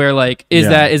saying? To where like, is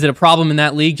it a problem in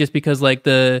that league just because like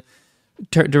the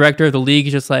director of the league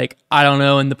is just like, I don't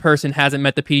know, and the person hasn't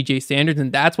met the PDGA standards,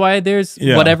 and that's why there's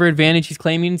whatever advantage he's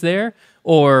claiming is there?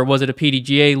 Or was it a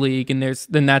PDGA league, and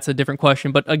then that's a different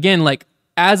question. But again, like,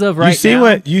 as of right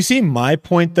now, you see my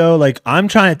point though. Like I'm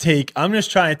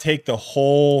just trying to take the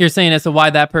whole. You're saying as to why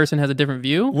that person has a different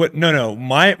view. What? No.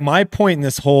 My point in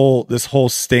this whole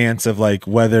stance of like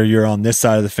whether you're on this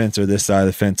side of the fence or this side of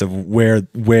the fence of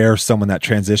where someone that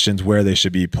transitions where they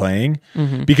should be playing,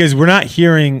 because we're not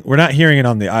hearing it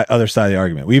on the other side of the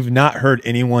argument. We've not heard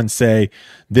anyone say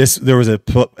this. There was a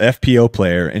FPO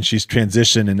player and she's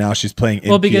transitioned and now she's playing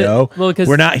NPO. Because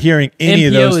we're not hearing any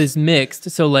of those. NPO is mixed,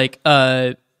 so like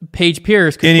Paige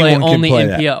Pierce could play only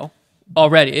NPO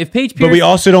already. If Paige Pierce, but we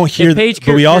also don't hear.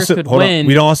 But we also win,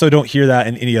 we also don't hear that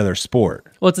in any other sport.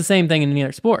 Well, it's the same thing in any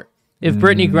other sport. If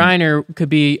Brittany Griner could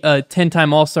be a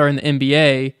 10-time All-Star in the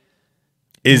NBA,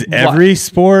 is every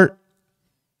sport?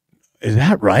 Is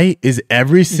that right? Is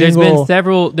every single?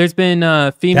 There's been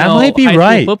female. That might be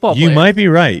right. Football you players. might be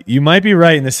right. You might be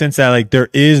right in the sense that like there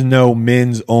is no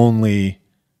men's only.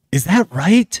 Is that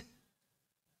right?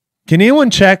 Can anyone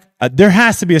check? There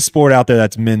has to be a sport out there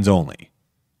that's men's only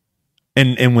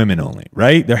and women only,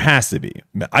 right? There has to be.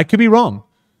 I could be wrong.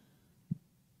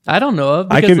 I don't know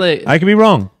of. I could be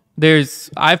wrong.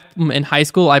 In high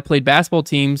school, I played basketball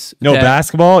teams.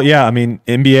 Basketball. Yeah. I mean,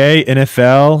 NBA,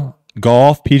 NFL,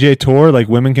 golf, PGA Tour, like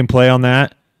women can play on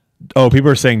that. Oh, people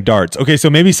are saying darts. Okay. So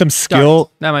maybe some skill.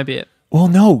 Darts. That might be it. Well,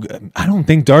 no, I don't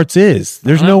think darts is.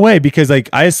 There's no way because like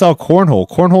I saw cornhole.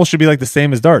 Cornhole should be like the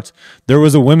same as darts. There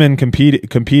was a woman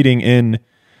competing in.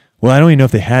 Well, I don't even know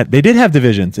if they did have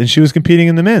divisions, and she was competing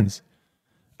in the men's.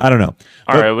 I don't know.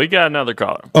 All right, we got another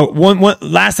caller. Oh, one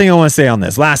last thing I want to say on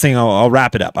this. Last thing I'll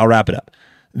wrap it up.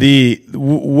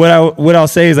 What I'll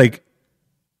say is like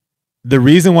the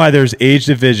reason why there's age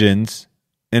divisions,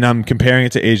 and I'm comparing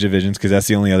it to age divisions because that's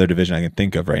the only other division I can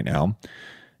think of right now,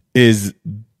 is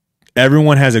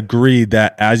everyone has agreed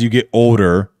that as you get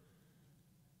older,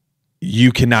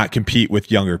 you cannot compete with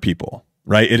younger people,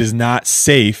 right? It is not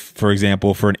safe, for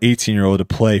example, for an 18-year-old to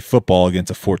play football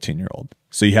against a 14-year-old.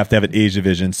 So you have to have an age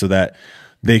division so that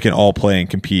they can all play and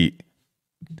compete.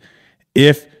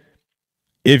 If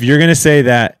you're going to say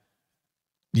that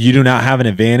you do not have an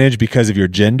advantage because of your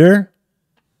gender,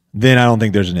 then I don't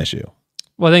think there's an issue.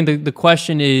 Well, I think the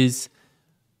question is,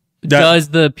 does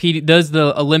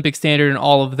the Olympic standard and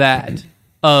all of that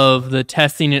of the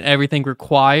testing and everything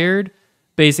required,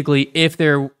 basically, if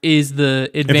there is the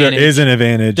advantage, if there is an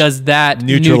advantage, does that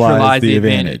neutralize the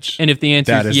advantage? And if the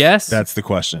answer is yes, that's the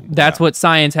question. That's what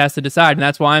science has to decide, and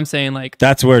that's why I'm saying like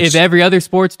that's where if every other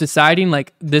sport's deciding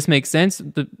like this makes sense,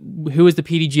 who is the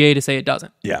PDGA to say it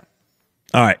doesn't? Yeah.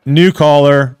 All right, new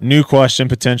caller, new question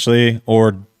potentially,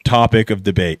 or topic of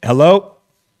debate. Hello.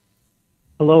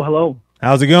 Hello.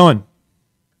 How's it going?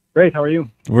 Great. How are you?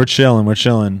 We're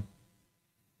chilling.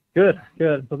 Good.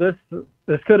 So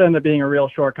this could end up being a real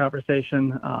short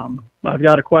conversation. I've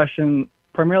got a question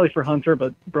primarily for Hunter,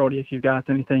 but Brody, if you've got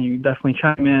anything, you can definitely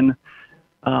chime in.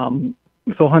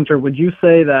 So Hunter, would you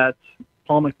say that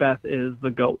Paul McBeth is the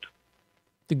GOAT?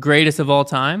 The greatest of all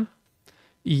time?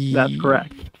 That's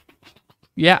correct.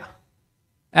 Yeah.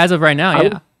 As of right now,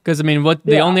 yeah. Because, I mean,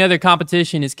 the only other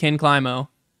competition is Ken Climo.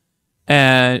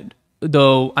 And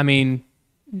though, I mean,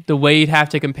 the way you'd have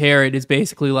to compare it is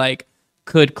basically like,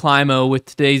 could Climo with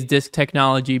today's disc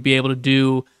technology be able to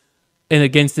do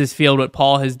against this field what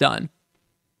Paul has done?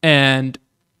 And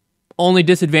only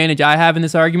disadvantage I have in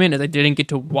this argument is I didn't get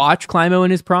to watch Climo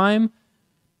in his prime,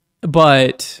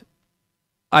 but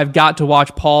I've got to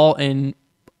watch Paul in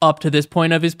up to this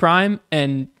point of his prime,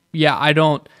 and yeah, I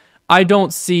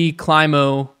don't see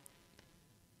Climo.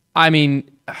 I mean,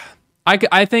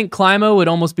 I think Climo would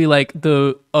almost be like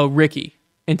a Ricky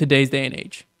in today's day and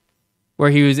age, where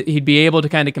he'd be able to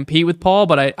kind of compete with Paul,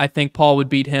 but I think Paul would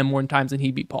beat him more times than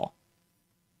he'd beat Paul.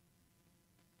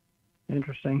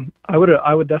 Interesting. I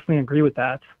would definitely agree with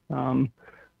that.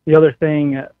 The other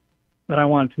thing that I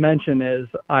wanted to mention is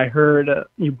I heard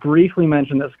you briefly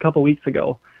mention this a couple weeks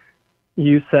ago.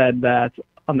 You said that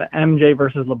on the MJ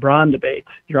versus LeBron debate,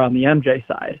 you're on the MJ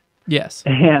side. Yes.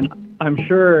 And I'm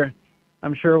sure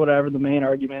whatever the main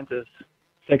argument is,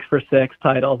 6 for 6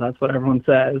 titles. That's what everyone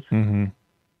says. Mm-hmm.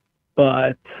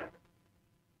 But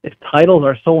if titles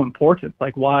are so important,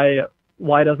 like why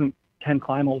doesn't Ken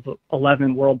Climo's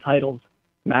 11 world titles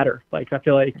matter? Like, I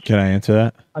feel like. Can I answer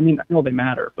that? I mean, I know they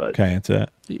matter, but. Can I answer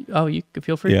that? Oh, you can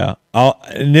feel free. Yeah.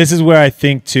 And this is where I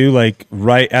think too, like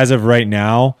as of right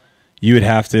now, you would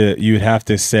have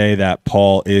to say that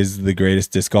Paul is the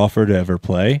greatest disc golfer to ever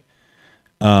play.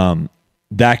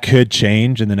 That could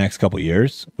change in the next couple of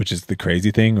years, which is the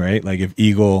crazy thing, right? Like if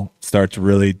Eagle starts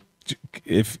really,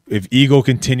 if Eagle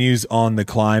continues on the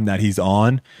climb that he's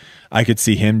on, I could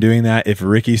see him doing that. If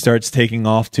Ricky starts taking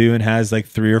off too and has like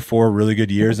 3 or 4 really good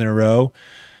years in a row,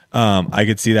 I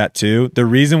could see that too. The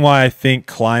reason why I think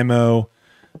Climo,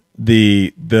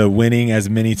 the winning as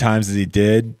many times as he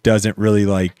did, doesn't really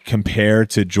like compare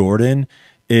to Jordan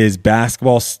is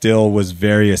basketball still was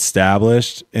very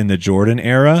established in the Jordan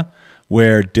era,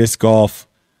 where disc golf,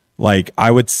 like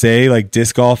I would say, like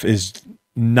disc golf is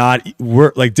not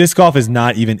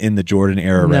even in the Jordan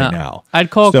era right now. I'd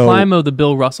call Climo the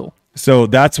Bill Russell. So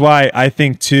that's why I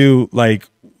think too, like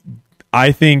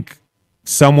I think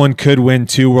someone could win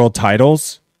 2 world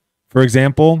titles, for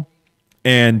example,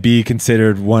 and be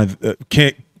considered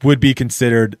could be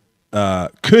considered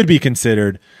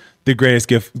the greatest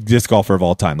disc golfer of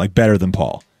all time, like better than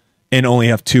Paul, and only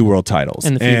have 2 world titles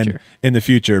in the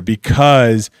future,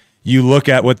 because you look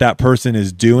at what that person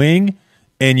is doing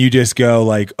and you just go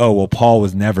like, oh, well, Paul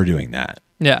was never doing that.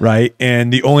 Yeah. Right.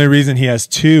 And the only reason he has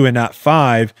 2 and not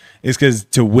 5 is because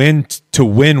to win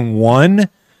 1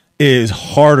 is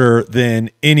harder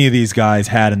than any of these guys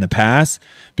had in the past.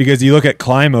 Because you look at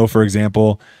Climo, for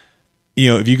example,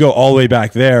 if you go all the way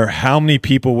back there, how many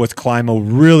people was Climo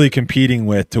really competing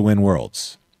with to win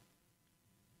worlds?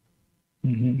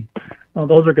 Mm-hmm. Well,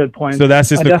 those are good points. So that's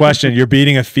just the question. You're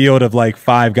beating a field of like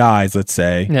 5 guys, let's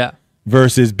say,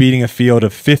 versus beating a field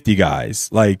of 50 guys.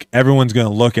 Like everyone's going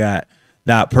to look at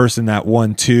that person that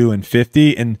won 2 and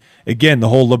 50. And again, the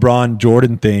whole LeBron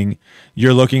Jordan thing,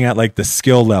 you're looking at like the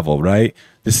skill level, right?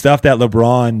 The stuff that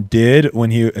LeBron did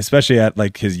when he, especially at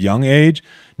like his young age,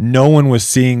 no one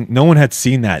had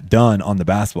seen that done on the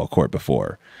basketball court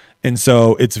before. And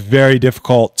so it's very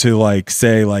difficult to like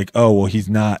say like, oh, well, he's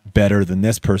not better than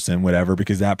this person, whatever,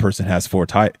 because that person has 4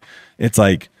 titles. It's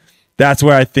like, that's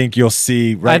where I think you'll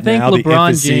see right now the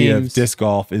infancy of disc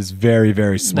golf is very,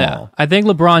 very small. Yeah. I think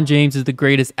LeBron James is the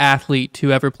greatest athlete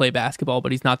to ever play basketball,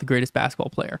 but he's not the greatest basketball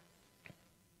player.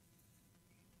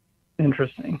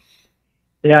 Interesting.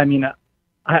 Yeah, I mean,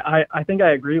 I think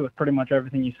I agree with pretty much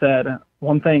everything you said.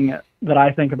 One thing that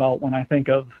I think about when I think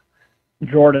of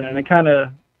Jordan, and it kind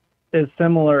of is a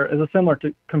similar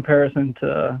comparison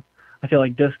to, I feel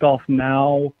like, disc golf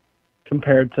now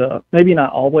compared to maybe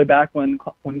not all the way back when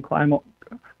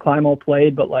Climo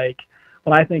played, but like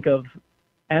when I think of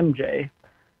MJ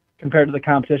compared to the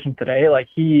competition today, like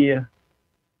he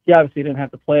obviously didn't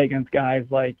have to play against guys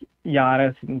like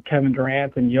Giannis and Kevin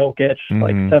Durant and Jokic,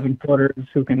 like 7-footers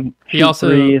who can shoot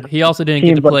threes. He also didn't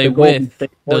get to play with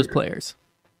those players.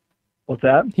 What's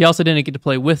that? He also didn't get to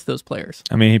play with those players.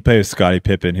 I mean, he played with Scottie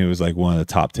Pippen, who was like one of the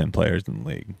top 10 players in the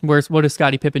league. What is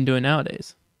Scottie Pippen doing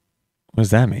nowadays? What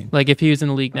does that mean? Like if he was in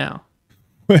the league now.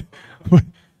 No,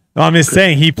 I'm just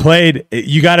saying he played.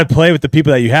 You got to play with the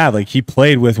people that you have. Like he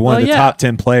played with one of the top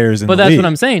 10 players in the league. But that's what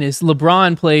I'm saying is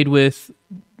LeBron played with,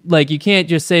 like you can't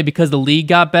just say because the league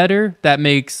got better, that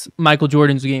makes Michael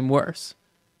Jordan's game worse.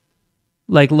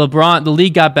 Like LeBron, the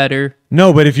league got better.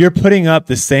 No, but if you're putting up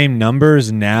the same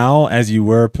numbers now as you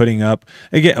were putting up,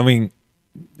 again, I mean,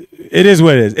 it is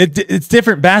what it is. It's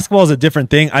different. Basketball is a different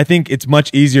thing. I think it's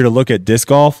much easier to look at disc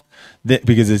golf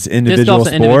because it's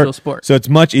individual sport. So it's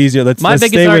much easier. My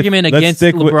biggest argument against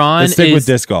LeBron is with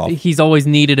disc golf. He's always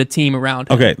needed a team around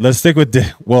him. Okay, let's stick with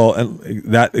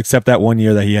except that one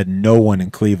year that he had no one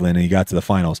in Cleveland and he got to the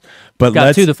finals. But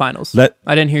got to the finals. I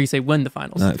didn't hear you say win the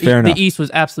finals. Fair enough. The East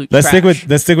was absolute trash.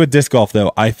 Let's stick with disc golf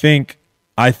though. I think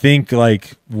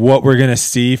like what we're gonna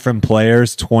see from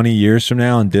players 20 years from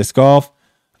now in disc golf,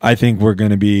 I think we're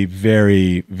going to be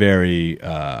very, very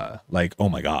like, oh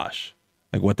my gosh,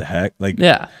 like what the heck? Like,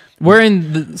 yeah, we're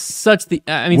in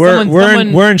I mean,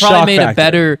 we're in shock made factor. A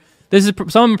better.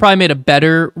 Someone probably made a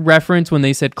better reference when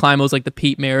they said Climo's like the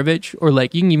Pete Maravich, or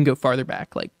like you can even go farther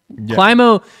back. Like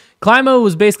Climo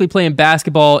was basically playing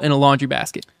basketball in a laundry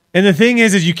basket. And the thing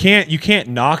is you can't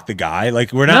knock the guy.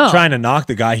 Like we're not trying to knock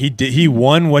the guy. He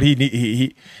won what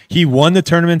he won the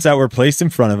tournaments that were placed in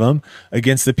front of him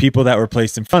against the people that were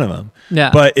placed in front of him. Yeah.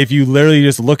 But if you literally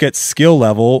just look at skill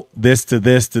level, this to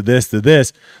this to this to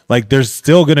this, like there's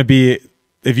still going to be.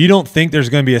 If you don't think there's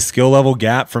going to be a skill level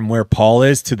gap from where Paul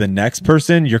is to the next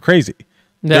person, you're crazy.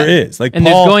 Yeah. There is. Like, and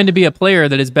there's going to be a player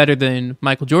that is better than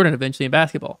Michael Jordan eventually in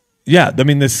basketball. Yeah, I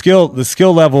mean the skill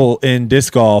level in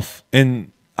disc golf,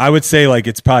 and I would say like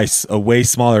it's probably a way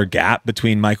smaller gap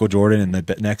between Michael Jordan and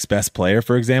the next best player,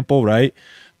 for example, right?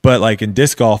 But like in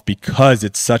disc golf, because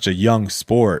it's such a young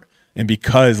sport and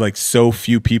because like so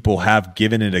few people have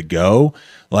given it a go,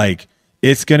 like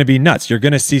it's going to be nuts. You're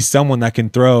going to see someone that can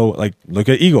throw, like, look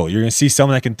at Eagle. You're going to see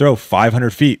someone that can throw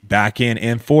 500 feet backhand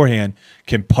and forehand,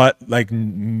 can putt like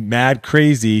mad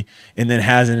crazy, and then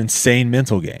has an insane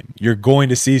mental game. You're going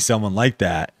to see someone like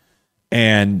that.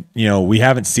 And, we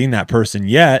haven't seen that person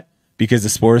yet because the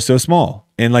sport is so small.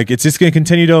 And, like, it's just going to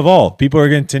continue to evolve. People are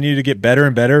going to continue to get better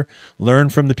and better, learn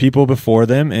from the people before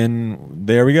them, and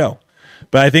there we go.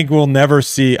 But I think we'll never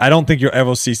see – I don't think you'll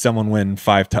ever see someone win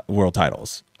 5 world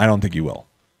titles. I don't think you will.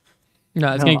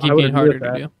 No, it's going to keep getting harder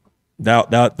to do.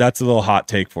 That's a little hot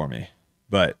take for me.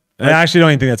 But I actually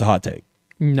don't even think that's a hot take.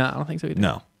 No, I don't think so either.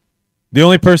 No. The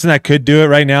only person that could do it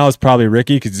right now is probably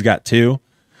Ricky because he's got 2.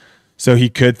 So he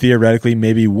could theoretically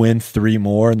maybe win 3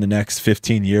 more in the next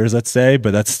 15 years, let's say,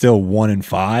 but that's still 1 in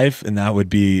 5, and that would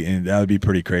be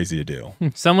pretty crazy to do.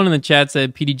 Someone in the chat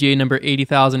said PDGA number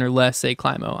 80,000 or less, say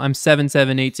Climo. I'm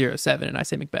 77807, and I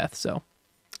say Macbeth, so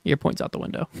your point's out the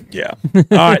window. Yeah. All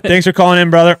right, thanks for calling in,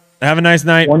 brother. Have a nice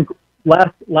night. One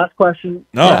last question.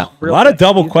 No, a lot of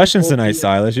double questions tonight,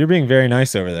 Silas. You're being very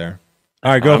nice over there.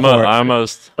 All right, go for it. I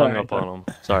almost hung up on him.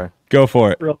 Sorry. Go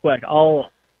for it. Real quick,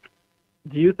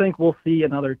 do you think we'll see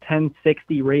another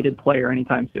 1060 rated player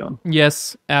anytime soon?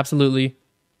 Yes, absolutely,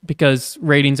 because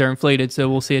ratings are inflated. So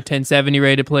we'll see a 1070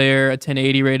 rated player, a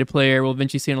 1080 rated player. We'll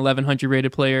eventually see an 1100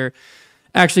 rated player.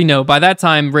 Actually, no. By that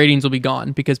time, ratings will be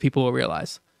gone because people will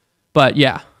realize. But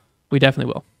yeah, we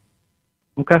definitely will.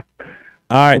 Okay.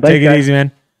 All right, take it easy,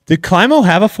 man. Did Climo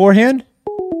have a forehand?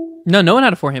 No one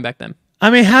had a forehand back then. I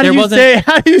mean, how do you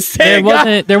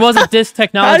say there wasn't disc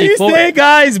technology? How do you say a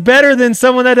guy's better than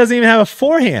someone that doesn't even have a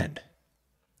forehand?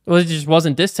 Well, it just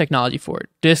wasn't disc technology for it.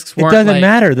 Discs weren't. It doesn't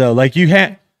matter though. Like you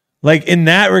had, like in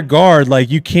that regard,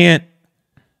 like you can't.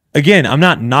 Again, I'm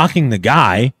not knocking the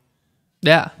guy.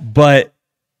 Yeah. But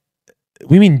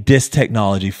we mean disc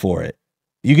technology for it.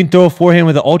 You can throw a forehand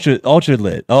with an ultra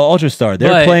star. They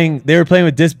were playing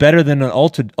with disc better than an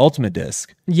ultimate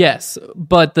disc. Yes,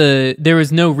 but there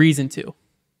was no reason to.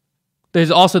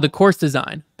 There's also the course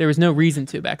design. There was no reason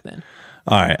to back then.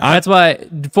 All right, that's why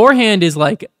forehand is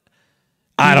like.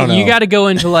 I don't know. You got to go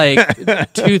into like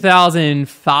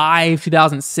 2005,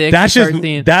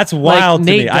 2006. That's wild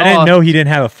to me. I didn't know he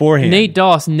didn't have a forehand. Nate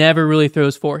Doss never really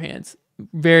throws forehands.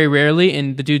 Very rarely,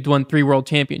 and the dude won 3 world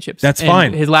championships. That's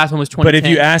fine. His last one was 2010. But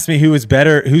if you ask me who's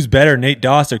better, Nate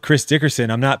Doss or Chris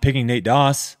Dickerson, I'm not picking Nate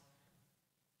Doss.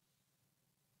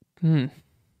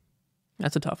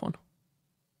 That's a tough one.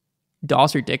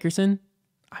 Doss or Dickerson?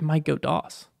 I might go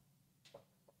Doss.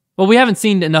 Well, we haven't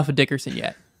seen enough of Dickerson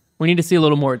yet. We need to see a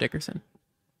little more of Dickerson.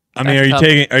 I mean,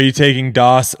 are you taking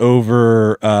Doss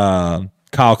over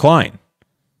Kyle Klein?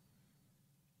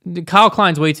 Kyle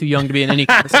Klein's way too young to be in any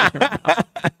conversation right now.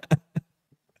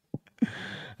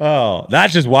 Oh,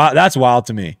 that's just wild. That's wild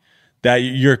to me that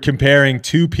you're comparing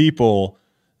 2 people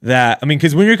that, I mean,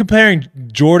 because when you're comparing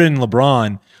Jordan and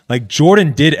LeBron, like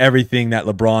Jordan did everything that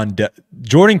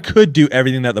Jordan could do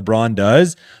everything that LeBron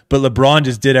does, but LeBron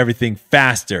just did everything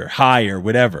faster, higher,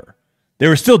 whatever. They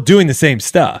were still doing the same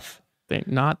stuff. Think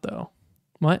not though.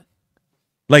 What?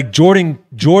 Like Jordan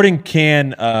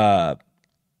can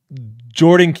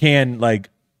like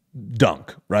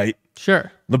dunk, right?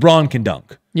 Sure. LeBron can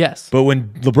dunk. Yes. But when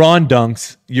LeBron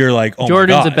dunks, you're like, oh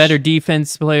Jordan's my gosh. a better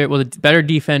defense player, a better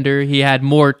defender. He had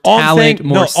more talent,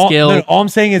 more skill. All I'm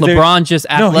saying is LeBron's just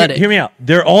athletic. Hear me out.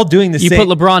 They're all doing the same. You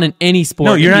put LeBron in any sport,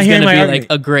 no, you're not hearing my argument.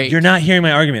 Like a great. You're not hearing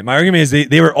my argument. My argument is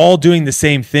they were all doing the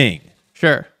same thing.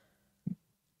 Sure.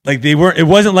 Like they weren't. It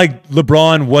wasn't like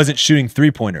LeBron wasn't shooting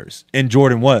 3-pointers and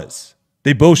Jordan was.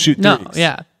 They both shoot threes. No,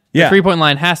 yeah. Yeah. The 3-point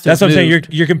line has to. That's what I'm saying.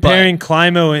 You're comparing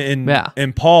Climo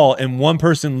and Paul, and one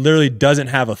person literally doesn't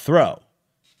have a throw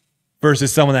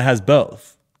versus someone that has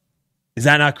both. Is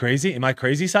that not crazy? Am I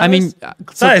crazy, Silas? I mean,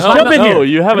 Silas, jump in here.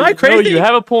 You have Am I crazy? No, you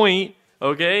have a point.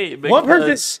 Okay, one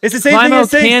person. It's the same thing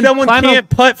as saying someone can't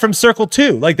putt from circle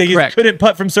 2. Like they just couldn't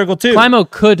putt from circle 2. Climo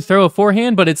could throw a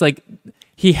forehand, but it's like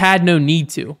he had no need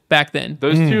to back then.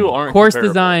 Those two aren't course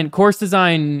design.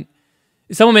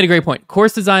 Someone made a great point.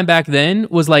 Course design back then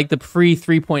was like the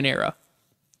pre-3-point era.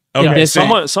 Okay,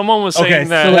 someone was saying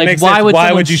that. So like,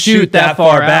 why would you shoot that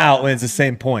far out when it's the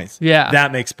same points? Yeah,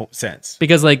 that makes sense.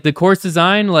 Because like the course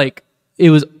design, like it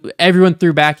was everyone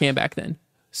threw backhand back then.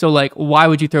 So like, why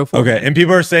would you throw forehand? Okay, and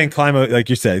people are saying Climo, like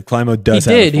you said, Climo does.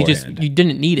 He did. You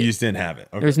didn't need it. You just didn't have it.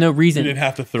 Okay. There's no reason. You didn't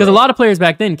have to throw. Because a lot of players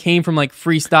back then came from like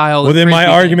freestyle. Well, then my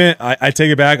argument, I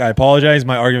take it back. I apologize.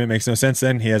 My argument makes no sense.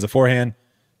 Then he has a forehand.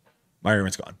 My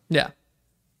argument's gone. Yeah.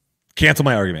 Cancel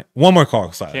my argument. One more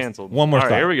call, Silas. Canceled. One more All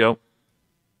right, here we go.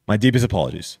 My deepest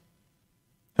apologies.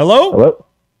 Hello? Hello?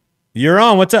 You're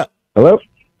on. What's up? Hello?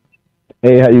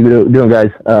 Hey, how you doing,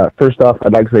 guys? First off,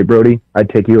 I'd like to say, Brody, I'd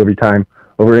take you every time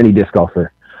over any disc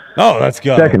golfer. Oh, let's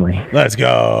go. Secondly, let's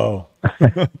go.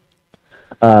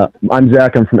 I'm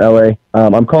Zach. I'm from LA.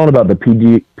 I'm calling about the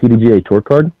PDGA Tour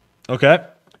card. Okay.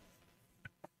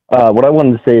 What I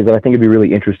wanted to say is that I think it'd be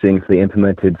really interesting if they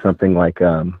implemented something like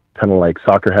kind of like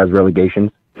soccer has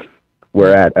relegations,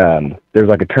 where there's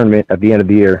like a tournament at the end of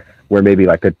the year where maybe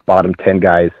like the bottom 10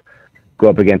 guys go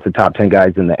up against the top 10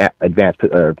 guys in the advanced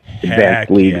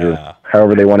leagues, or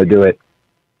however they want to do it.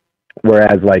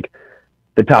 Whereas like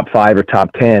the top 5 or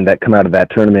top 10 that come out of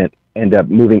that tournament end up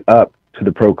moving up to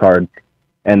the pro card,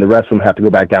 and the rest of them have to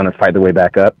go back down and fight their way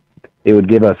back up. It would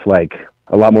give us like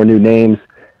a lot more new names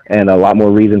and a lot more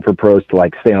reason for pros to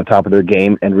like stay on top of their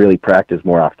game and really practice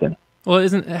more often. Well,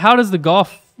 how does the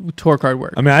golf tour card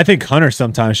work? I mean, I think Hunter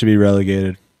sometimes should be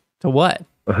relegated. To what?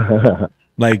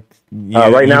 Right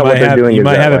now, what they're doing is you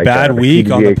might have a like, bad week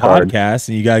on the card. podcast,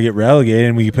 and you got to get relegated,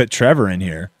 and we can put Trevor in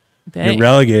here. Dang. Get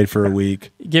relegated for a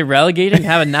week. Get relegated and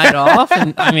have a night off?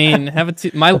 And I mean,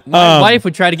 my wife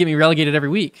would try to get me relegated every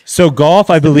week. So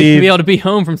golf, I To believe, be able to be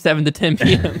home from 7 to 10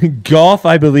 p.m. golf,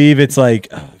 I believe it's like,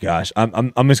 oh gosh,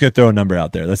 I'm just gonna throw a number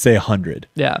out there. Let's say 100.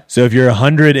 Yeah. So if you're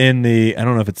 100 in the, I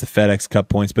don't know if it's the FedEx Cup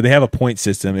points, but they have a point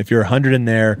system. If you're 100 in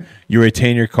there, you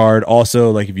retain your card.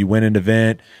 Also, like if you win an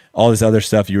event, all this other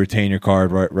stuff, you retain your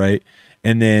card, right?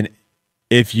 And then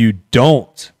if you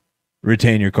don't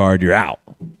retain your card, you're out.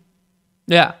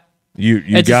 Yeah. You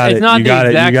got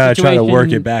to try to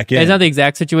work it back in. It's not the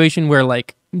exact situation where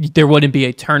like there wouldn't be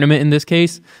a tournament in this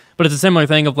case, but it's a similar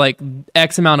thing of like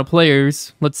X amount of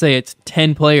players. Let's say it's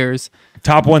 10 players.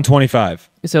 Top 125.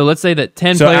 So let's say that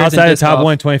 10 so players. So outside of top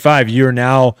 125, you're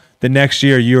now the next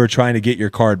year you are trying to get your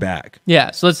card back.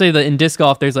 Yeah. So let's say that in disc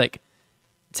golf there's like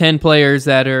 10 players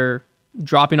that are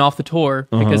dropping off the tour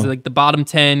because like the bottom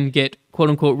 10 get quote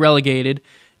unquote relegated.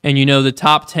 And you know the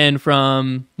top 10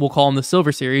 from, we'll call them the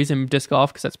Silver Series in disc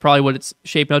golf, because that's probably what it's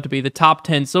shaping up to be. The top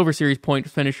 10 Silver Series point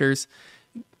finishers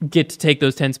get to take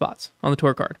those 10 spots on the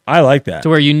tour card. I like that. To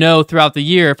where you know throughout the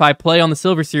year, if I play on the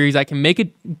Silver Series, I can make a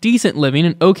decent living,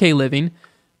 an okay living.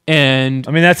 And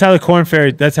I mean, that's how the Corn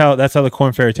Ferry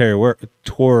Tour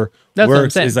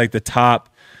works. Is like the top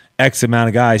X amount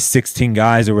of guys, 16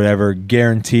 guys or whatever,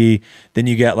 guarantee. Then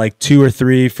you get like 2 or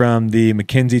 3 from the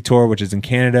McKenzie Tour, which is in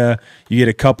Canada. You get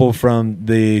a couple from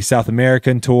the South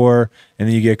American Tour, and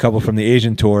then you get a couple from the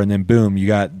Asian Tour, and then boom, you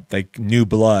got like new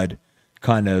blood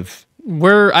kind of.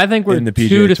 I think we're in the PGA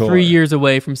 2 to Tour. 3 years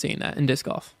away from seeing that in disc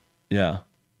golf. Yeah.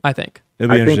 I think.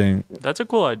 It'll be interesting. That's a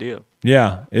cool idea.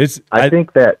 Yeah. I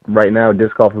think that right now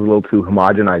disc golf is a little too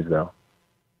homogenized though.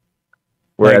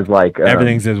 Whereas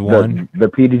everything's as one. The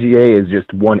PDGA is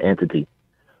just one entity.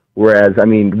 Whereas, I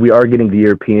mean, we are getting the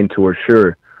European Tour,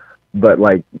 sure, but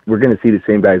like we're going to see the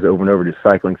same guys over and over just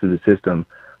cycling through the system.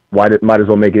 Might as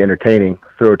well make it entertaining.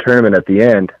 Throw a tournament at the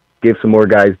end, give some more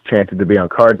guys chances to be on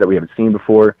cards that we haven't seen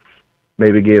before.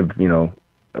 Maybe give,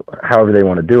 however they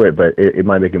want to do it, but it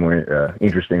might make it more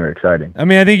interesting or exciting. I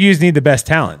mean, I think you just need the best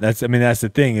talent. That's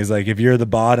the thing is like if you're the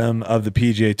bottom of the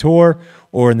PGA Tour,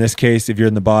 or in this case, if you're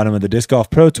in the bottom of the Disc Golf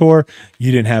Pro Tour,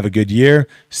 you didn't have a good year.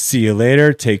 See you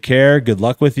later. Take care. Good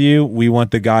luck with you. We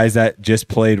want the guys that just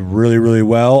played really, really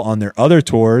well on their other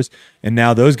tours, and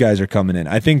now those guys are coming in.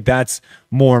 I think that's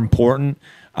more important.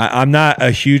 I'm not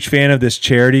a huge fan of this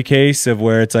charity case of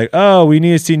where it's like, oh, we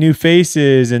need to see new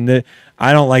faces, and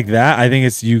I don't like that. I think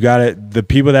it's the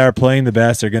people that are playing the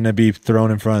best are going to be thrown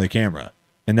in front of the camera,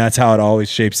 and that's how it always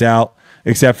shapes out.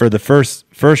 Except for the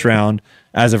first round,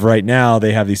 as of right now,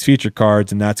 they have these feature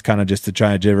cards, and that's kind of just to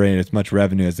try to generate as much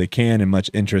revenue as they can and much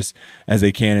interest as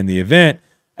they can in the event.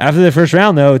 After the first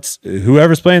round, though, it's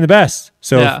whoever's playing the best.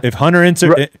 So if Hunter enters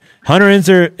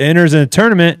in a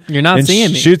tournament, you're not seeing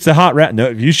me. Shoots the hot round. No,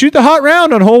 if you shoot the hot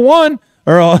round on hole 1.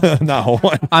 Or not hole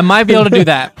 1. I might be able to do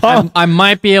that. I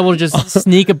might be able to just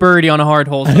sneak a birdie on a hard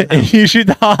hole. If you shoot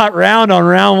the hot round on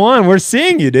round 1, we're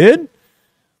seeing you, dude.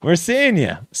 We're seeing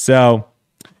you. So,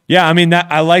 yeah, I mean,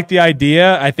 I like the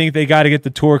idea. I think they got to get the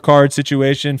tour card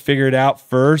situation figured out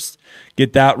first,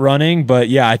 get that running. But,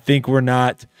 yeah, I think we're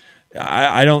not –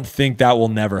 I don't think that will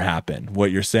never happen,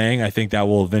 what you're saying. I think that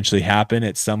will eventually happen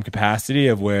at some capacity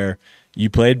of where you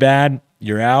played bad,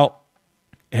 you're out.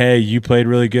 Hey, you played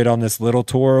really good on this little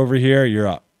tour over here. You're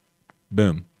up.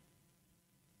 Boom.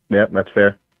 Yep, that's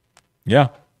fair. Yeah.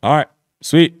 All right.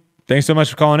 Sweet. Thanks so much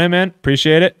for calling in, man.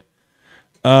 Appreciate it.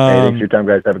 Hey, thanks for your time,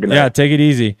 guys. Have a good night. Yeah, take it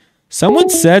easy. Someone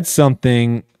said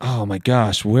something. Oh, my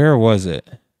gosh. Where was it?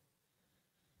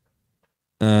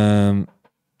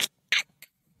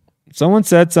 Someone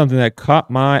said something that caught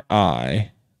my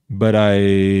eye, but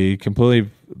I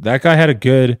completely... That guy had a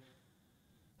good...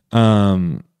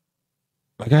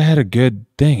 Like I had a good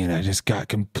thing and I just got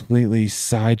completely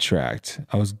sidetracked.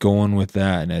 I was going with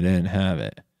that and I didn't have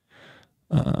it.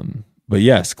 But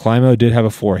yes, Climo did have a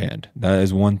forehand. That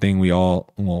is one thing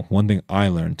one thing I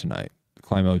learned tonight.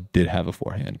 Climo did have a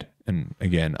forehand. And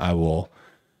again, I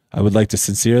would like to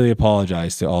sincerely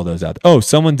apologize to all those out there. Oh,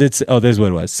 someone did say, there's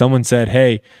what it was. Someone said,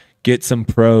 hey, get some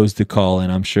pros to call in.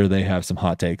 I'm sure they have some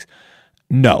hot takes.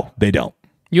 No, they don't.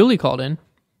 Yuli called in a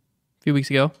few weeks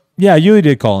ago. Yeah, Yuli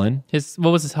did call in.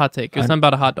 What was his hot take? It was something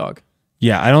about a hot dog.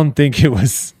 Yeah, I don't think it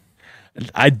was.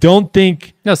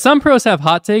 No, some pros have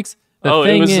hot takes.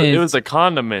 It was a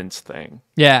condiments thing.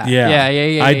 Yeah.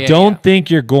 I don't think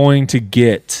you're going to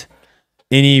get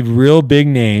any real big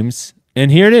names.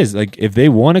 And here it is. Like, if they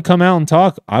want to come out and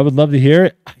talk, I would love to hear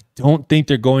it. I don't think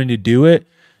they're going to do it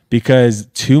because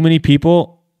too many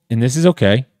people, and this is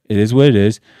okay, it is what it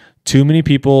is, too many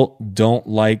people don't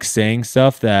like saying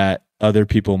stuff that other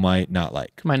people might not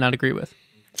like. Might not agree with.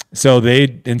 So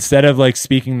they, instead of like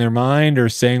speaking their mind or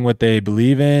saying what they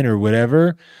believe in or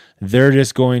whatever, they're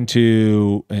just going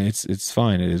to, it's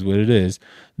fine, it is what it is.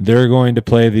 They're going to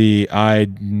play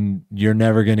you're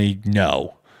never going to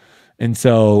know. And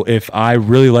so if I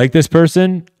really like this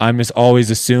person, I'm just always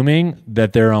assuming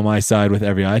that they're on my side with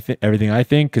everything I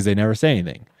think because they never say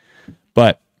anything.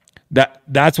 But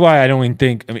that's why I don't even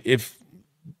think,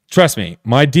 trust me,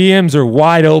 my DMs are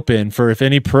wide open for if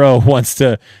any pro wants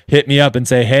to hit me up and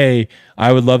say, hey,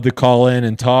 I would love to call in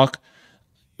and talk.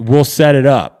 We'll set it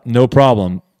up. No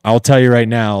problem. I'll tell you right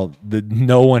now that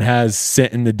no one has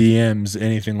sent in the DMs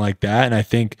anything like that. And I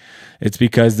think it's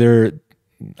because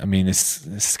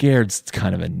scared's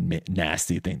kind of a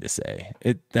nasty thing to say.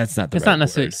 That's not the It's right not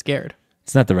necessarily word. Scared.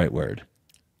 It's not the right word.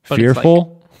 But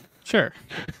Fearful? Sure.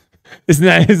 Isn't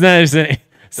that a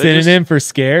synonym for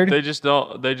scared? They just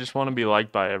want to be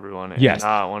liked by everyone and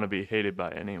not want to be hated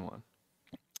by anyone.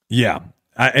 Yeah.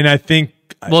 I think...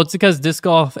 Well, it's because disc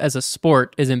golf as a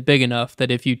sport isn't big enough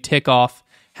that if you tick off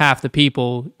half the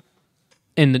people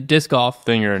in the disc golf...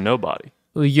 Then you're a nobody.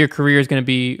 Your career is going to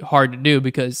be hard to do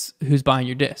because who's buying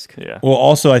your disc? Yeah. Well,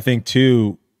 also, I think,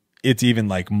 too, it's even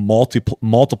like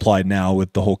multiplied now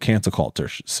with the whole cancel culture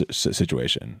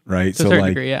situation, right? To a certain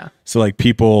degree, yeah. So, like,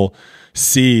 people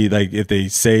see, like, if they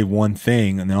say one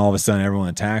thing and then all of a sudden everyone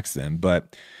attacks them.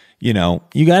 But, you got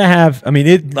to have,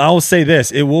 I'll say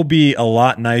this, it will be a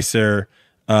lot nicer.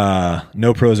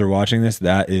 No pros are watching this.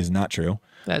 That is not true.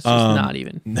 That's just not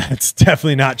even. That's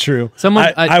definitely not true.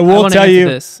 Someone, I will tell you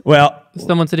this. Well,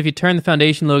 someone said if you turn the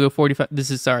foundation logo 45. This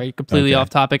is completely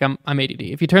off topic. I'm ADD.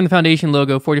 If you turn the foundation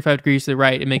logo 45 degrees to the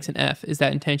right, it makes an F. Is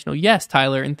that intentional? Yes,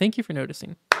 Tyler, and thank you for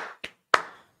noticing.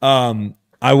 I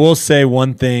will say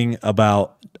one thing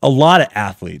about a lot of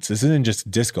athletes. This isn't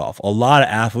just disc golf. A lot of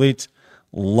athletes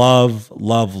love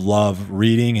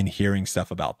reading and hearing stuff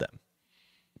about them.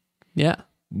 Yeah,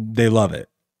 they love it.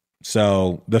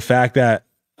 So the fact that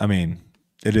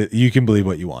you can believe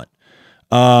what you want.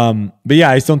 But yeah,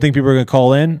 I just don't think people are going to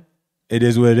call in. It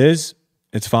is what it is.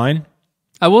 It's fine.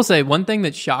 I will say one thing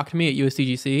that shocked me at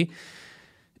USDGC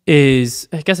is,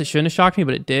 I guess it shouldn't have shocked me,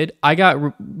 but it did.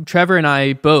 Trevor and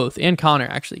I both, and Connor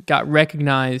actually, got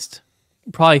recognized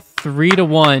probably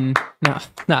 3-1. No,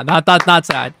 not that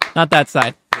side. Not that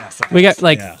side. We got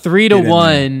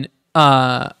 3-1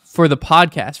 for the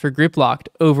podcast for Grip Locked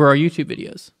over our YouTube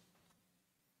videos.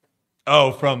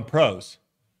 Oh, from pros.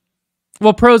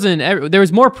 Well, pros there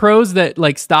was more pros that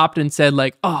stopped and said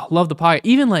oh, love the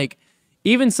podcast.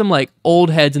 Even some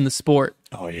old heads in the sport.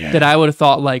 Oh yeah. That I would have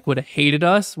thought would have hated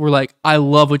us were I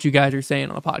love what you guys are saying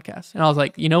on the podcast. And I was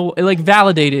it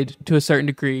validated to a certain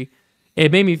degree.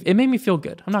 It made me feel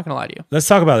good. I'm not gonna lie to you. Let's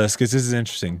talk about this because this is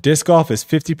interesting. Disc golf is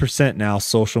 50% now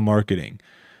social marketing.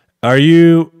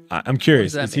 I'm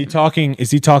curious. Is he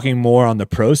talking more on the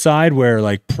pro side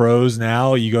where pros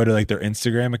now you go to their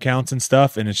Instagram accounts and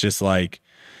stuff and it's just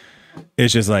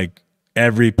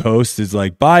every post is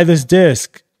buy this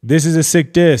disc. This is a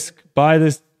sick disc. Buy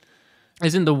this.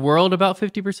 Isn't the world about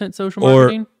 50% social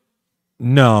marketing?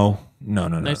 No.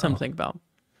 There's something to think about.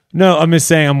 No, I'm just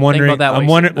saying. I'm wondering.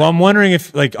 I'm wondering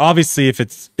if, obviously, if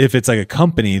it's a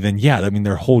company, then yeah.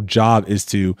 Their whole job is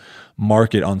to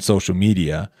market on social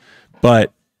media.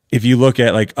 But if you look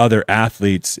at other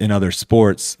athletes in other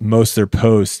sports, most of their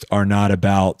posts are not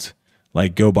about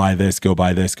go buy this, go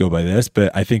buy this, go buy this.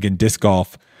 But I think in disc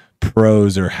golf,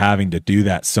 pros are having to do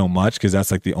that so much because that's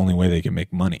the only way they can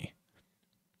make money.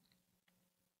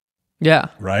 Yeah.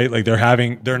 Right?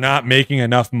 They're not making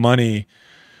enough money.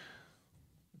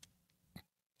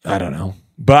 I don't know.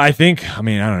 But I think, I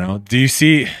don't know. Do you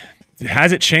see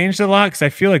has it changed a lot? Because I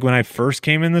feel like when I first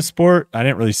came in the sport, I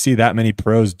didn't really see that many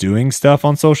pros doing stuff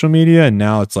on social media, and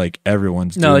now it's like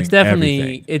everyone's doing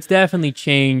everything. It's definitely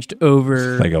changed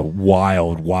over It's like a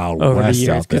wild over west the years.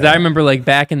 out there. Because I remember like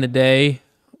back in the day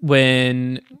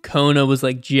when Kona was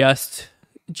like just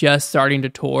starting to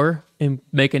tour and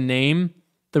make a name.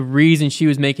 The reason she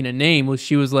was making a name was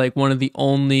she was like one of the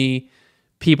only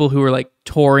people who were like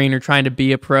touring or trying to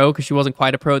be a pro, because she wasn't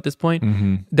quite a pro at this point,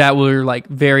 that were like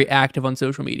very active on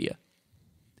social media.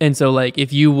 And so like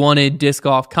if you wanted disc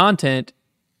golf content,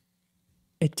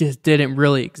 it just didn't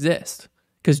really exist,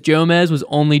 because Jomez was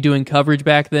only doing coverage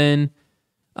back then.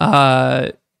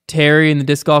 Terry and the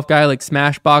disc golf guy, like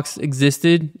Smashbox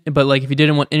existed, but like if you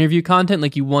didn't want interview content,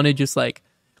 like you wanted just like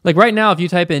right now, if you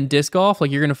type in disc golf,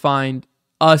 like you're gonna find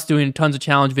us doing tons of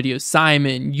challenge videos.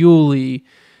 Simon, Yuli,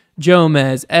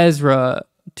 Jomez, Ezra,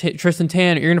 Tristan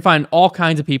Tanner. You're going to find all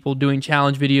kinds of people doing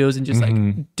challenge videos and just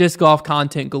like disc golf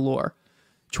content galore.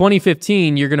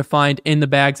 2015, you're going to find In the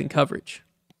Bags and coverage.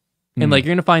 And like you're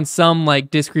going to find some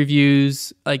like disc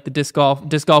reviews, like the Disc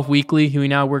Golf Weekly, who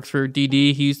now works for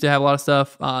DD. He used to have a lot of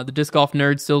stuff. The Disc Golf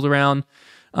Nerd still's around.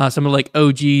 Some of like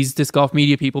OG's disc golf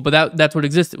media people. But that's what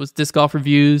existed, was disc golf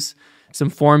reviews, some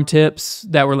form tips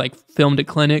that were like filmed at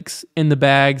clinics, In the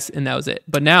Bags, and that was it.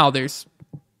 But now there's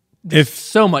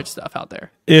so much stuff out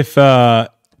there. If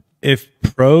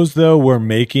pros though were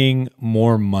making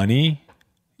more money,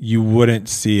 you wouldn't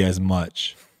see as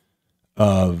much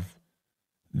of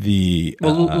the.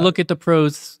 Look at the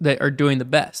pros that are doing the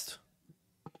best.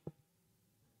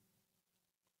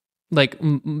 Like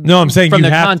no, I'm saying you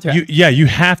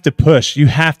have to push. You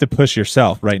have to push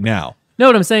yourself right now. No,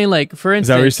 what I'm saying, like for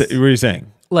instance, is that what you're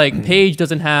saying? Like Paige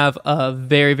doesn't have a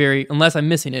very, unless I'm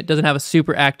missing it, doesn't have a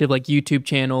super active like YouTube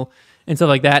channel and stuff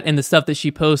like that. And the stuff that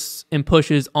she posts and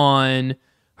pushes on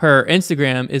her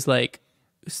Instagram is like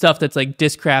stuff that's like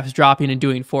Discraft's dropping and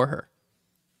doing for her.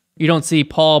 You don't see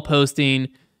Paul posting,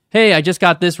 hey, I just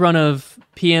got this run of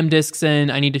PM discs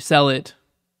in, I need to sell it.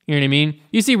 You know what I mean?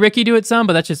 You see Ricky do it some,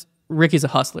 but that's just, Ricky's a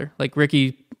hustler. Like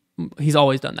Ricky, he's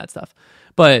always done that stuff.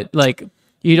 But like,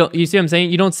 you see what I'm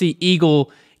saying? You don't see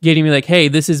Eagle getting me like, hey,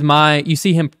 this is you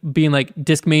see him being like,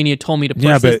 Discmania told me to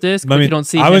push this disc, but you don't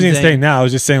see I him wasn't saying that. I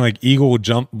was just saying like Eagle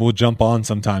will jump on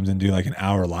sometimes and do like an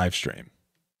hour live stream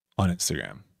on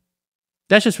Instagram.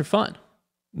 That's just for fun.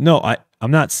 No,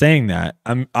 I'm not saying that.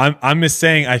 I'm just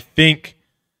saying I think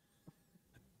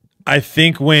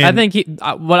what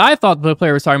I thought the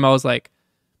player was talking about was like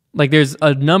there's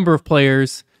a number of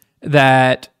players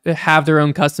that have their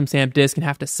own custom stamp disc and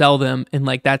have to sell them, and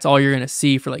like that's all you're gonna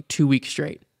see for like 2 weeks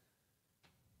straight.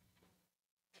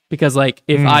 Because like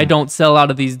if I don't sell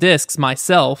out of these discs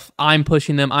myself, I'm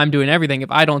pushing them, I'm doing everything. If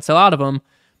I don't sell out of them,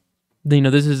 then,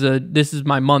 this is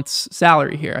my month's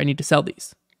salary here. I need to sell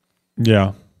these.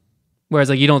 Yeah. Whereas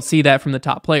like you don't see that from the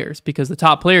top players, because the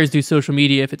top players do social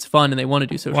media if it's fun and they want to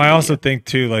do social media. I also think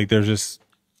too, like there's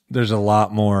a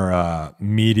lot more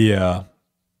media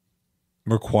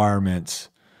requirements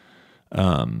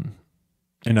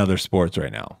in other sports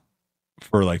right now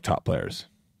for like top players.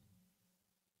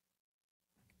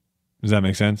 Does that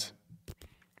make sense?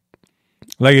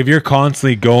 Like if you're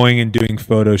constantly going and doing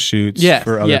photo shoots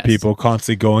for other people,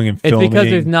 constantly going and filming, it's because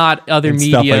there's not other media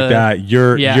stuff like that.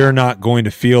 You're not going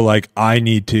to feel like I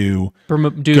need to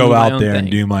go out there and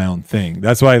do my own thing.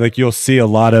 That's why like you'll see a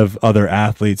lot of other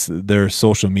athletes, their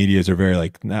social medias are very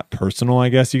like not personal, I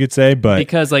guess you could say, but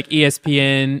because like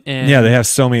ESPN and they have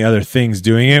so many other things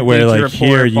doing it. Where like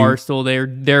here Barstool,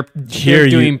 they're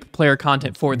doing player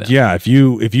content for them. Yeah, if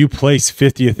you place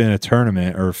 50th in a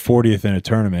tournament or 40th in a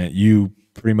tournament, you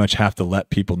pretty much have to let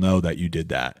people know that you did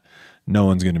that. No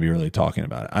one's going to be really talking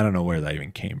about it. I don't know where that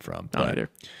even came from. Not either.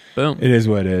 Boom. It is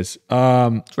what it is.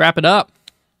 Let's wrap it up.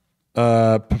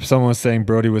 Someone was saying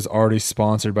Brody was already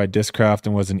sponsored by Discraft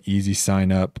and was an easy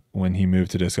sign up when he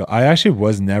moved to Discraft. I actually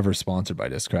was never sponsored by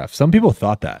Discraft. Some people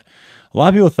thought that. A lot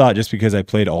of people thought just because I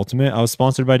played Ultimate, I was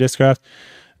sponsored by Discraft.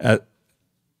 I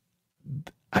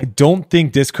don't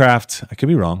think Discraft, I could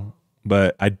be wrong,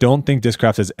 but I don't think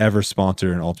Discraft has ever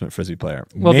sponsored an Ultimate Frisbee player.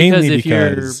 Well, mainly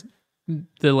because you're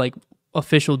the like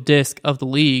official disc of the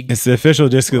league. It's the official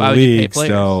disc of the league,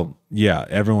 so yeah,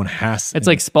 everyone has. It's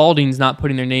like Spalding's not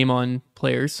putting their name on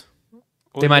players.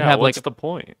 They might have what's the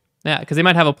point? Yeah, because they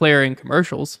might have a player in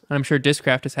commercials, and I'm sure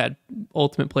Discraft has had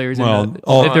Ultimate players.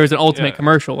 If there's an Ultimate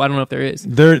commercial, I don't know if there is.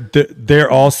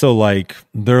 They're also like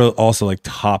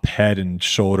top head and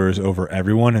shoulders over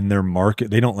everyone in their market.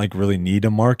 They don't like really need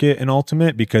to market an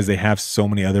Ultimate because they have so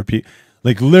many other people.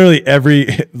 Like literally every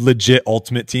legit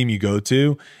Ultimate team you go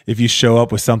to, if you show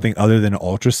up with something other than an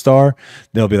Ultra Star,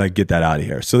 they'll be like, get that out of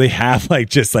here. So they have like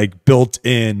just like built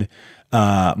in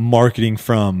marketing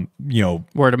from, you know,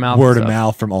 word of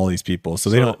mouth from all these people. So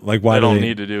they don't like, why they do don't they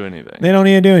need to do anything. They don't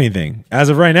need to do anything as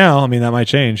of right now. I mean, that might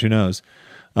change. Who knows?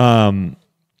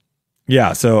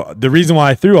 Yeah. So the reason why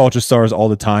I threw Ultra Stars all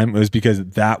the time was because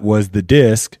that was the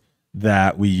disc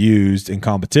that we used in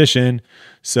competition.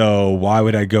 So why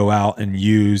would I go out and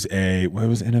use what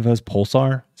was Innova's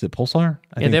Pulsar? Is it Pulsar?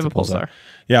 Yeah, they have a Pulsar.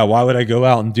 Yeah. Why would I go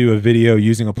out and do a video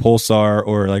using a Pulsar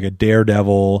or like a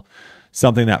Daredevil,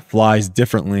 something that flies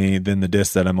differently than the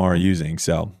disc that I'm already using?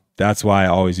 So that's why I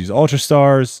always use Ultra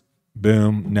Stars.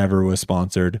 Boom, never was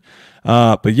sponsored.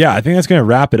 But yeah, I think that's gonna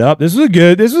wrap it up. This was a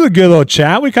good little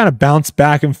chat. We kind of bounced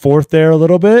back and forth there a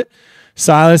little bit.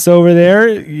 Silas over there,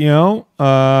 you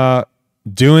know,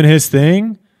 doing his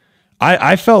thing.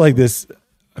 I felt like it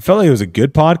was a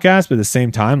good podcast, but at the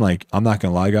same time, like, I'm not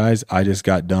gonna lie, guys, I just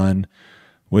got done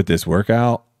with this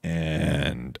workout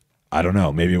and I don't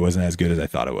know, maybe it wasn't as good as I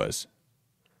thought it was.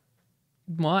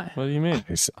 Why? What do you mean?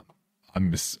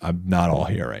 I'm not all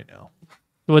here right now.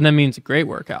 Well, that means a great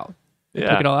workout. They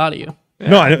took it all out of you. Yeah.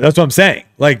 No, that's what I'm saying.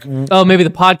 Like, maybe the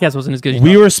podcast wasn't as good as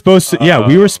we were supposed to.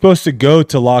 We were supposed to go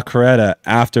to La Coretta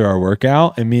after our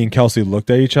workout, and me and Kelsey looked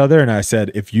at each other, and I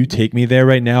said, "If you take me there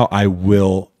right now, I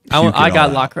will." I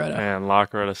got La Coretta. Man, La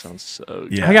Coretta sounds so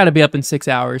good. Yeah. I got to be up in 6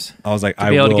 hours. I was like, to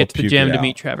be able to get to the gym to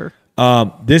meet Trevor.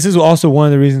 This is also one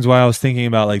of the reasons why I was thinking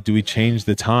about, like, do we change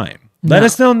the time? Let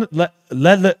us know.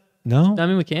 No, I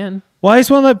mean, we can. Well, I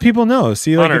just want to let people know.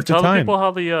 See, like, Hunter, if the tell time. people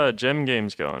how the gym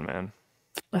game's going, man.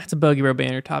 That's a Bogey Row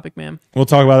banner topic, man. We'll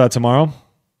talk about that tomorrow.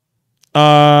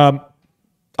 All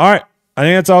right. I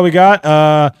think that's all we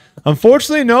got.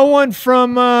 Unfortunately, no one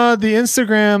from the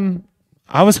Instagram.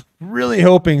 I was really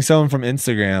hoping someone from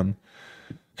Instagram,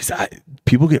 because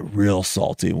people get real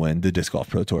salty when the Disc Golf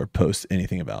Pro Tour posts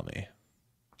anything about me,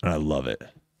 and I love it.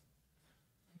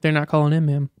 They're not calling in,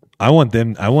 man. I want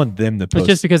them to post. It's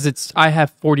just because I have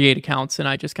 48 accounts, and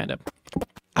I just kind of.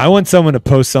 I want someone to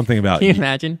post something about. Can you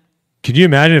imagine? Could you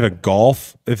imagine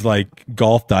if like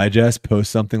Golf Digest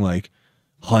posts something like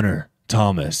Hunter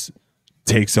Thomas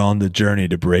takes on the journey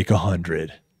to break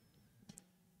 100?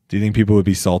 Do you think people would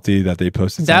be salty that they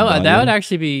posted something? That would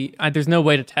actually be. There's no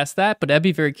way to test that, but I'd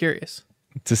be very curious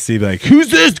to see, like,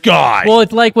 who's this guy? Well,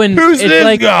 it's like when who's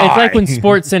this guy? It's like when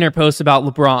Sports Center posts about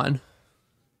LeBron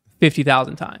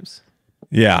 50,000 times.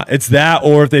 Yeah, it's that,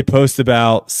 or if they post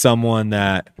about someone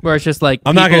that where it's just like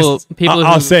I'm people, not gonna.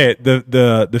 I'll say it.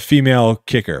 The female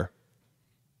kicker,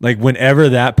 like whenever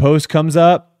that post comes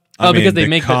up. Because they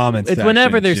make comments. It's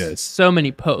whenever there's so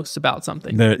many posts about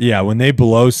something. Yeah, when they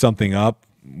blow something up,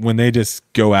 when they just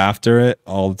go after it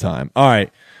all the time. All right,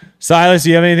 Silas, do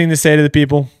you have anything to say to the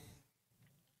people?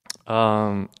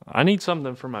 I need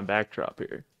something for my backdrop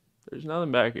here. There's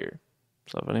nothing back here,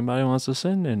 so if anybody wants to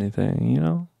send anything, you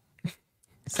know.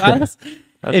 Silas,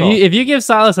 if you give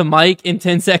Silas a mic in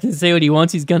 10 seconds to say what he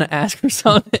wants, he's gonna ask for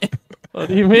something. What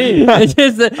do you mean? It's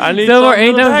just I need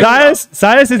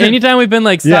Silas is anytime we've been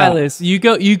like, Silas, you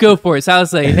go for it.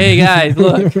 Silas like, hey guys,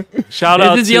 look, shout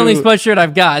out. This is the only sweatshirt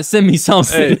I've got. Send me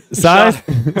something. Hey,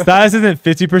 Silas isn't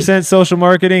 50% social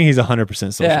marketing. He's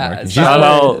 100% social marketing. Shout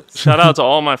out to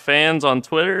all my fans on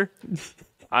Twitter.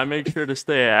 I make sure to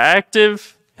stay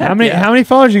active. How many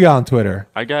followers you got on Twitter?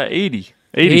 I got 80.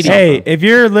 Hey, if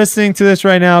you're listening to this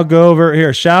right now, go over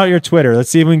here. Shout out your Twitter. Let's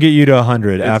see if we can get you to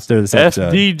 100 after this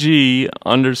episode.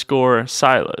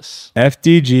 FDG_Silas.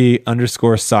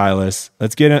 FDG_Silas.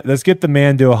 Let's get the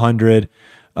man to 100.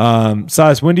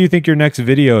 Silas, when do you think your next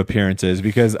video appearance is?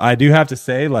 Because I do have to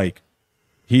say, like,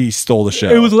 he stole the show.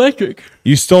 It was electric.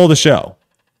 You stole the show.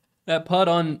 That putt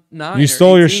on 9. You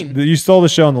stole you stole the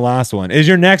show on the last one. Is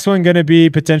your next one going to be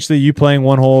potentially you playing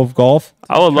one hole of golf?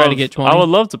 I would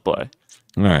love to play.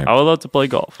 All right. I would love to play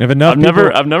golf. I've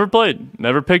never played.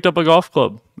 Never picked up a golf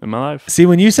club in my life. See,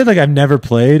 when you said like I've never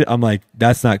played, I'm like,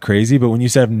 that's not crazy. But when you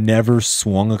said I've never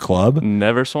swung a club,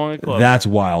 that's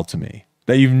wild to me.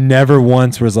 That you've never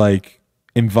once was like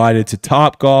invited to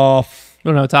Top Golf. I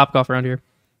don't know Top Golf around here.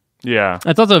 Yeah,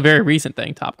 that's also a very recent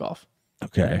thing. Top Golf.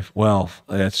 Okay, well,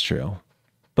 that's true.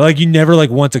 But like you never like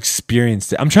once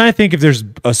experienced it. I'm trying to think if there's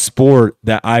a sport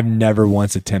that I've never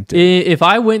once attempted. If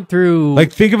I went through,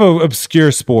 like, think of an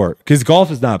obscure sport, because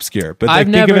golf is not obscure. But like,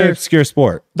 think of an obscure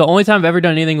sport. The only time I've ever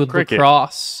done anything with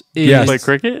lacrosse is yes. You play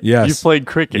cricket. Yes, you played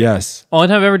cricket. Yes. Only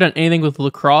time I've ever done anything with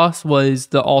lacrosse was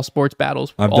the all sports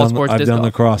battles. I've done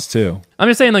lacrosse too. I'm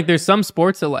just saying, like, there's some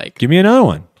sports that like. Give me another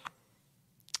one.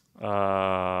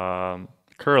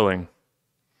 Curling.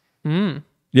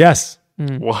 Yes.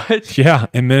 What? Yeah,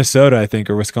 in Minnesota, I think,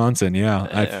 or Wisconsin. Yeah,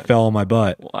 I fell on my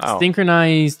butt. Wow.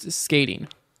 Synchronized skating.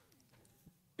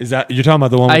 Is that you're talking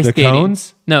about the one with Ice the skating.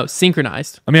 cones? No,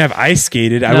 synchronized. I mean, I've ice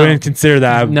skated. I No. wouldn't consider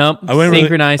that. Nope. I wouldn't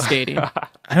Synchronized skating.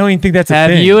 I don't even think that's a Have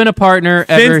thing. you and a partner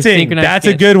ever fencing? synchronized? That's a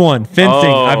skated? good one.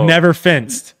 Fencing. Oh. I've never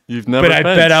fenced, You've never but I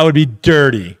fenced. bet I would be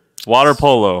dirty. Water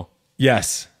polo.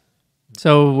 Yes,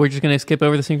 So we're just gonna skip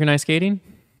over the synchronized skating.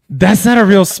 that's not a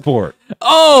real sport.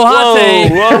 Oh, hot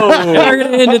take. Whoa. We're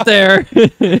gonna end it there.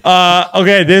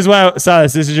 Okay, this is why,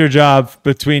 Silas. This is your job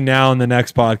between now and the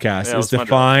next podcast: Yeah, is what's my to job?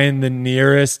 find the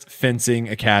nearest fencing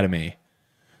academy.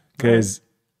 Because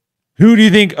who do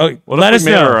you think? What let if us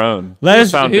we made know. our own? Let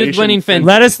us. Who's winning fencing?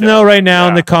 Let us know right now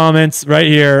in Yeah. the comments right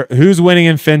here who's winning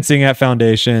in fencing at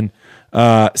Foundation.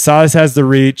 Silas has the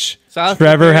reach. Silas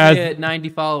Trevor has has 90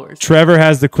 followers. Trevor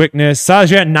has the quickness. Silas,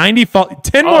 you're at 90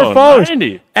 10 Oh, more followers.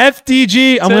 90.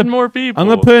 FDG. 10 more people. I'm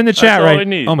gonna put it in the That's chat all right. we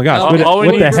need. Oh my gosh. All- all we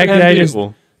what need the is heck 10 did I just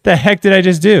people. the heck did I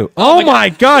just do? Oh my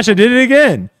gosh, I did it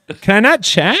again. Can I not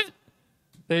chat?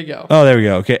 There you go. Oh, there we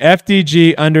go. Okay.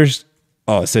 FDG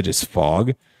oh, it said just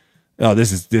fog. Oh,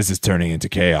 this is turning into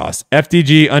chaos.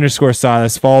 FDG _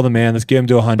 Silas. Follow the man. Let's get him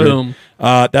to 100. Boom.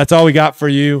 That's all we got for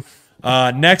you.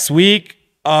 Next week,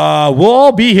 we'll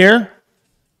all be here.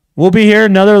 We'll be here.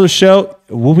 Another show.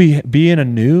 Will we be in a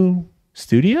new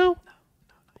studio?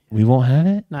 We won't have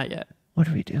it? Not yet. What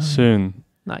are we doing? Soon.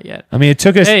 Not yet. I mean, it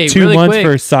took us Hey, 2 really months quick,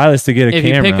 for Silas to get a If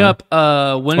camera. you pick up a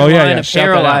Oh, Windline yeah. Shout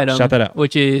apparel that out. item, Shout that out.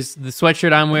 which is the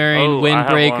sweatshirt I'm wearing, Oh, I have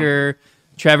Windbreaker,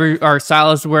 Trevor or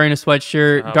Silas is wearing a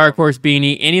sweatshirt, Dark Horse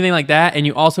beanie, anything like that, and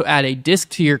you also add a disc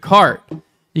to your cart,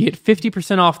 you get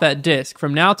 50% off that disc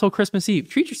from now till Christmas Eve.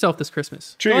 Treat yourself this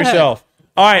Christmas. Treat Go ahead. yourself.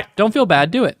 All right. Don't feel bad.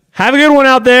 Do it. Have a good one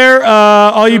out there.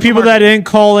 All you people that didn't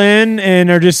call in and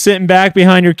are just sitting back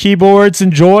behind your keyboards,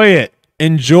 enjoy it.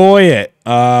 Enjoy it.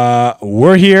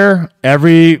 We're here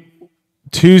every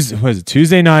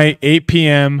Tuesday night, 8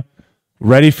 p.m.,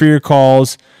 ready for your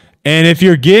calls. And if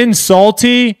you're getting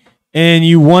salty and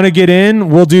you want to get in,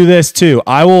 we'll do this too.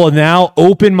 I will now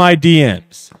open my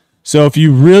DMs. So if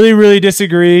you really, really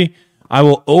disagree, I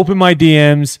will open my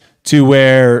DMs to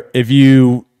where if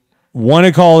you want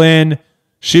to call in,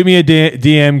 shoot me a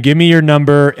DM, give me your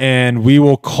number, and we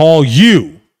will call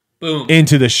you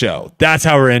into the show. That's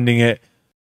how we're ending it.